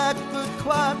turn back the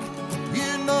clock,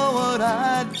 you know what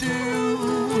I'd do.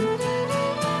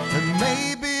 And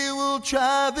maybe we'll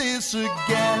try this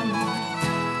again.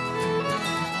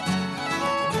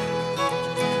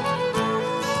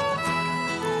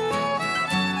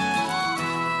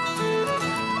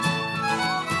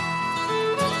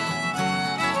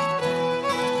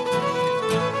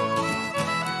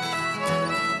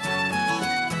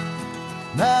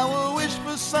 Now I wish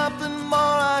for something more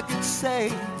I could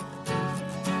say,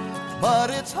 but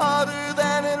it's harder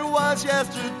than it was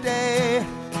yesterday.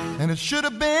 And it should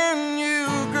have been you,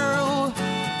 girl.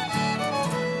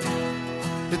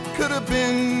 It could have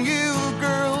been you,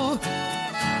 girl.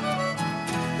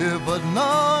 If I'd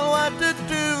known what to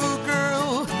do,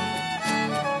 girl,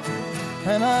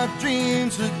 and our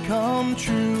dreams had come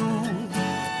true.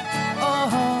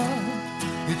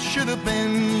 It should have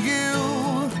been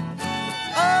you.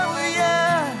 Oh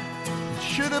yeah, it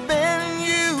should have been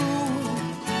you.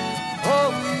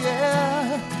 Oh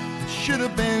yeah, it should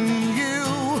have been you.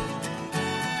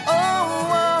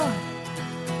 Oh,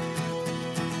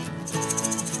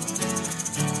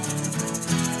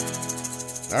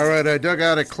 All right, I dug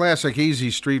out a classic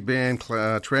Easy Street Band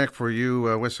track for you,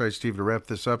 Westside Steve, to wrap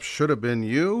this up. Should have been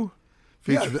you.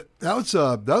 Yeah, that was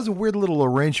a weird little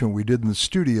arrangement we did in the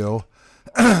studio.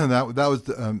 that was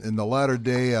in the latter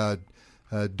day.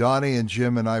 Donnie and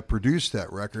Jim and I produced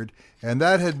that record, and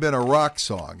that had been a rock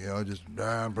song, just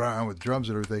with drums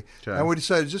and everything. Okay. And we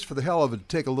decided, just for the hell of it, to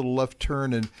take a little left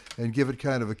turn and give it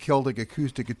kind of a Celtic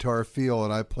acoustic guitar feel.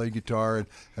 And I played guitar,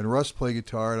 and Russ played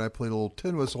guitar, and I played a little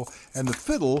tin whistle. And the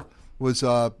fiddle was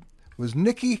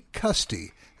Nikki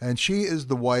Custy, and she is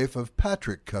the wife of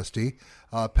Patrick Custy.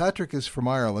 Patrick is from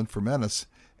Ireland, from Ennis.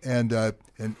 And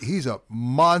he's a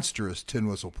monstrous tin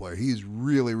whistle player. He's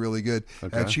really, really good.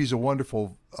 Okay. And she's a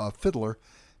wonderful fiddler.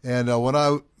 And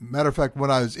matter of fact,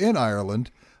 when I was in Ireland,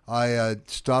 I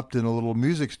stopped in a little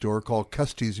music store called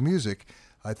Custy's Music.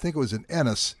 I think it was in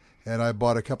Ennis, and I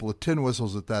bought a couple of tin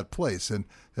whistles at that place. And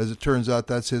as it turns out,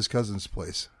 that's his cousin's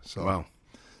place. So, wow.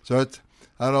 So I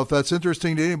don't know if that's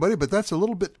interesting to anybody, but that's a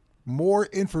little bit more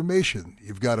information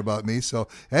you've got about me. So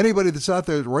anybody that's out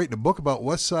there writing a book about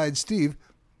West Side Steve,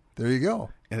 there you go.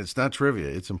 And it's not trivia.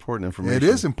 It's important information. It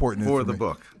is important for information. the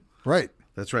book. Right.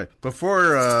 That's right.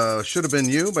 Before Should Have Been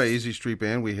You by Easy Street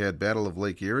Band, we had Battle of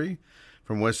Lake Erie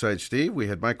from Westside Steve. We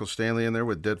had Michael Stanley in there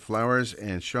with Dead Flowers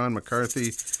and Sean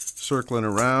McCarthy circling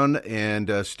around.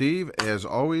 And Steve, as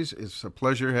always, it's a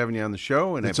pleasure having you on the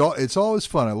show. And it's always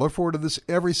fun. I look forward to this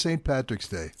every St. Patrick's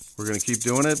Day. We're going to keep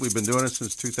doing it. We've been doing it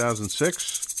since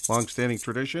 2006, long-standing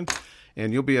tradition.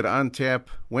 And you'll be at On Tap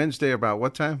Wednesday about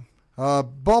what time?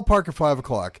 Ballpark at 5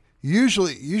 o'clock.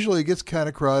 Usually it gets kind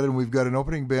of crowded, and we've got an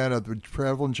opening band. The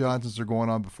Traveling Johnsons are going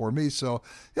on before me, so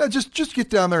yeah, just get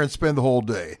down there and spend the whole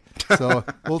day. So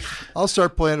I'll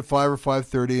start playing at 5 or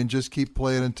 5:30, and just keep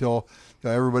playing until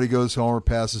everybody goes home or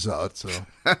passes out. So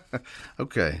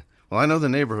okay. Well, I know the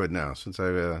neighborhood now since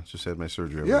I just had my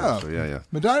surgery. Yeah. So yeah.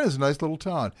 Medina is a nice little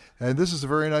town, and this is a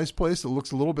very nice place that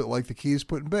looks a little bit like the Keys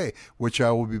Put in Bay, which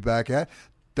I will be back at.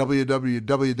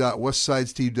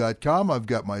 www.westsidesteve.com. I've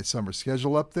got my summer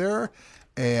schedule up there,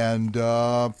 and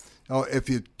If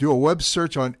you do a web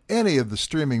search on any of the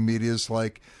streaming medias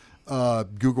like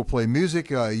Google Play Music,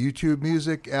 YouTube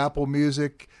Music, Apple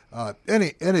Music,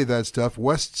 any of that stuff,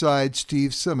 Westside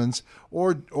Steve Simmons,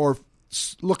 or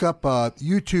look up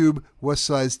YouTube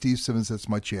Westside Steve Simmons. That's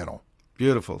my channel.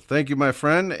 Beautiful. Thank you, my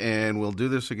friend, and we'll do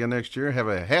this again next year. Have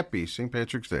a happy St.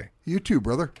 Patrick's Day. You too,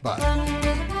 brother. Bye.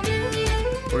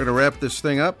 We're going to wrap this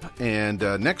thing up, and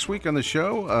next week on the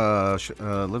show,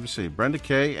 let me see, Brenda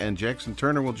Kay and Jackson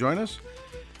Turner will join us.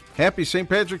 Happy St.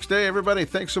 Patrick's Day, everybody.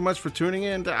 Thanks so much for tuning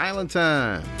in to Island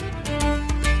Time.